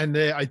 And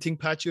I think,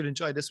 Pat, you'll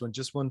enjoy this one.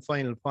 Just one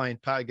final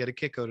point, Pat, I get a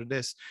kick out of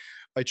this.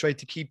 I tried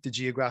to keep the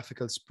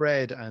geographical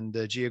spread and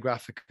the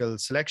geographical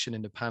selection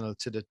in the panel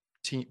to the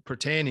team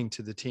pertaining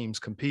to the teams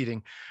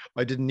competing.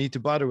 I didn't need to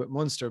bother with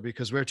Munster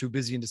because we're too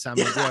busy in the Sam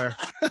Maguire.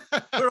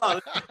 We're all.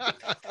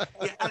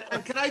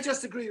 And can I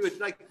just agree with,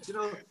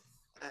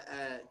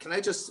 can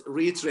I just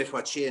reiterate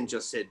what Shane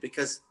just said?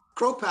 Because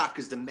Croke Park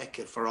is the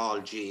mecca for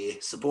all GA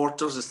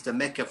supporters. It's the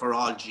mecca for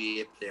all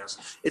GA players.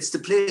 It's the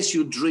place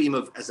you dream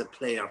of as a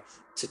player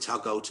to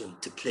tug out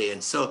and to play in.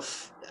 So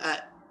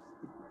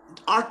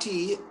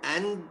RT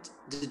and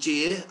the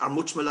GA are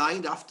much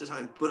maligned after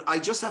time, but I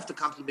just have to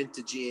compliment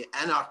the GA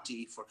and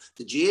RT for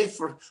the GA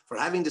for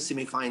having the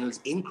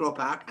semi-finals in Croke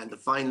Park and the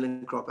final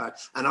in Croke Park,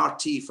 and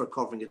RT for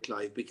covering it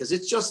live, because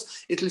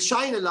it'll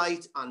shine a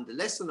light on the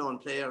lesser known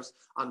players,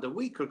 on the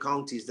weaker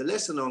counties, the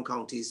lesser known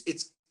counties.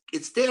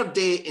 It's their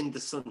day in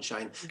the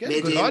sunshine. It'll get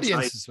a good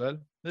audience as well.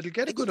 It'll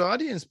get a good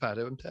audience, Pat.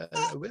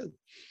 It will.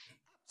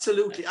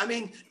 Absolutely. I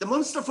mean, the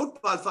Munster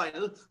football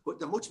final,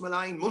 the much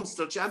maligned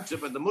Munster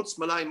championship and the much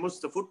maligned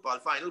Munster football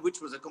final,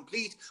 which was a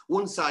complete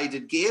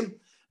one-sided game.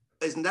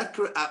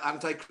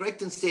 Aren't I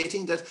correct in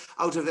stating that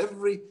out of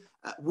every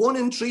 1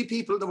 in 3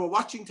 people that were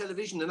watching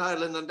television in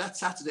Ireland on that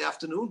Saturday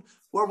afternoon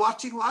were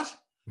watching what?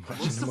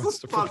 Munster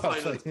football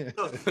final.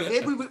 So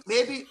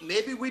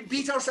maybe we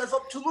beat ourselves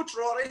up too much,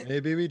 Rory.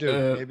 Maybe we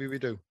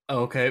do.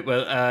 Okay,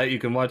 well, you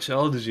can watch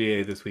all the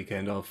GA this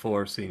weekend, all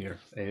 4 senior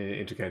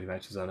intercounty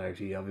matches on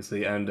RT,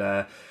 obviously, and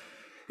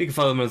you can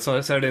follow them on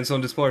Saturday and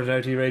Sunday Sport on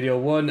RT Radio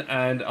 1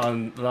 and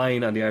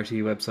online on the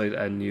RT website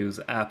and news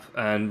app.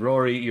 And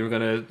Rory, you're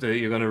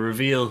gonna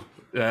reveal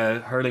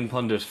hurling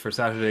pundit for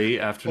Saturday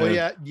afternoon.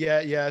 Oh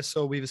yeah.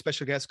 So we have a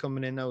special guest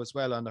coming in now as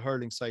well on the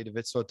hurling side of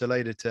it. So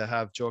delighted to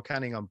have Joe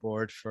Canning on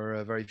board for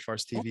a very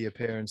first TV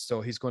appearance.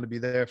 So he's going to be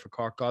there for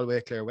Cork,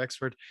 Galway, Clare,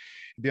 Wexford.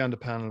 He'll be on the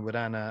panel with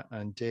Anna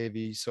and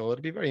Davey. So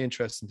it'll be very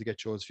interesting to get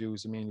Joe's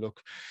views. I mean,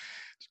 look,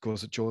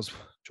 Joe's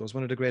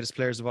one of the greatest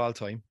players of all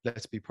time.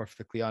 Let's be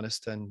perfectly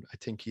honest, and I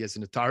think he has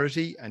an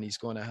authority, and he's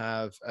going to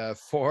have a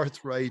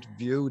forthright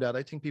view that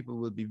I think people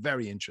will be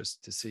very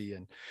interested to see,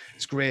 and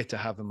it's great to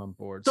have him on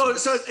board. So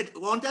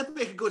won't that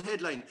make a good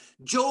headline?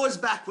 Joe is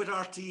back with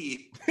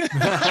RTE.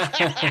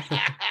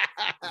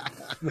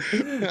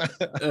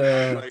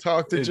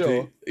 Talk to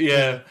Joe.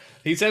 Yeah,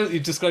 he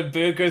described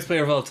the greatest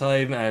player of all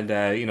time, and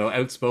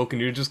outspoken.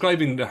 You're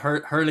describing the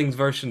hurling's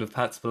version of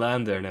Pat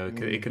Spillane there now.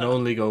 It can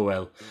only go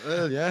well.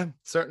 Well, yeah,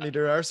 certainly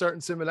there are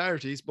certain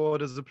similarities,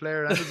 both as a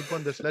player and as a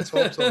pundit. Let's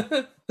hope so.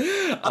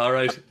 All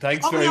right,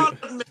 thanks very much.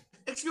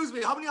 Excuse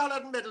me, how many All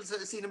Ireland medals,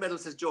 senior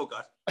medals has Joe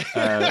got?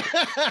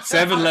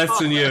 7 less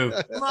than you.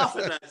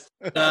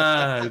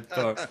 Now,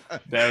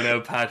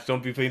 Pat,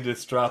 don't be being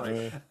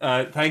distraught.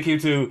 Thank you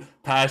to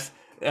Pat,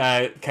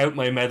 Count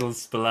My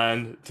Medals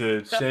Spillane,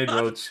 to Shane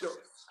Roach,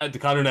 to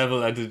Conor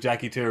Neville, and to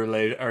Jackie Tyrrell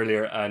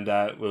earlier, and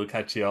we'll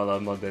catch you all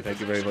on Monday. Thank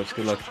you very much.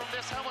 Good luck.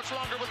 How much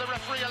longer will the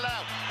referee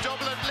allow?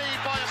 Dublin lead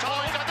by a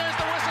point, and there's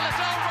the whistle.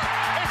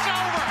 It's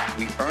over.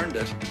 We earned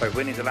it by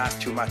winning the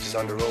last 2 matches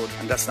on the road,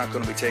 and that's not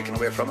going to be taken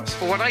away from us.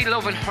 But what I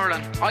love in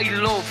hurling, I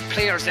love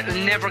players that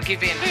will never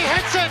give in. He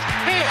hits it.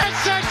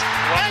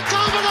 It's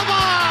over the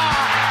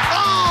bar.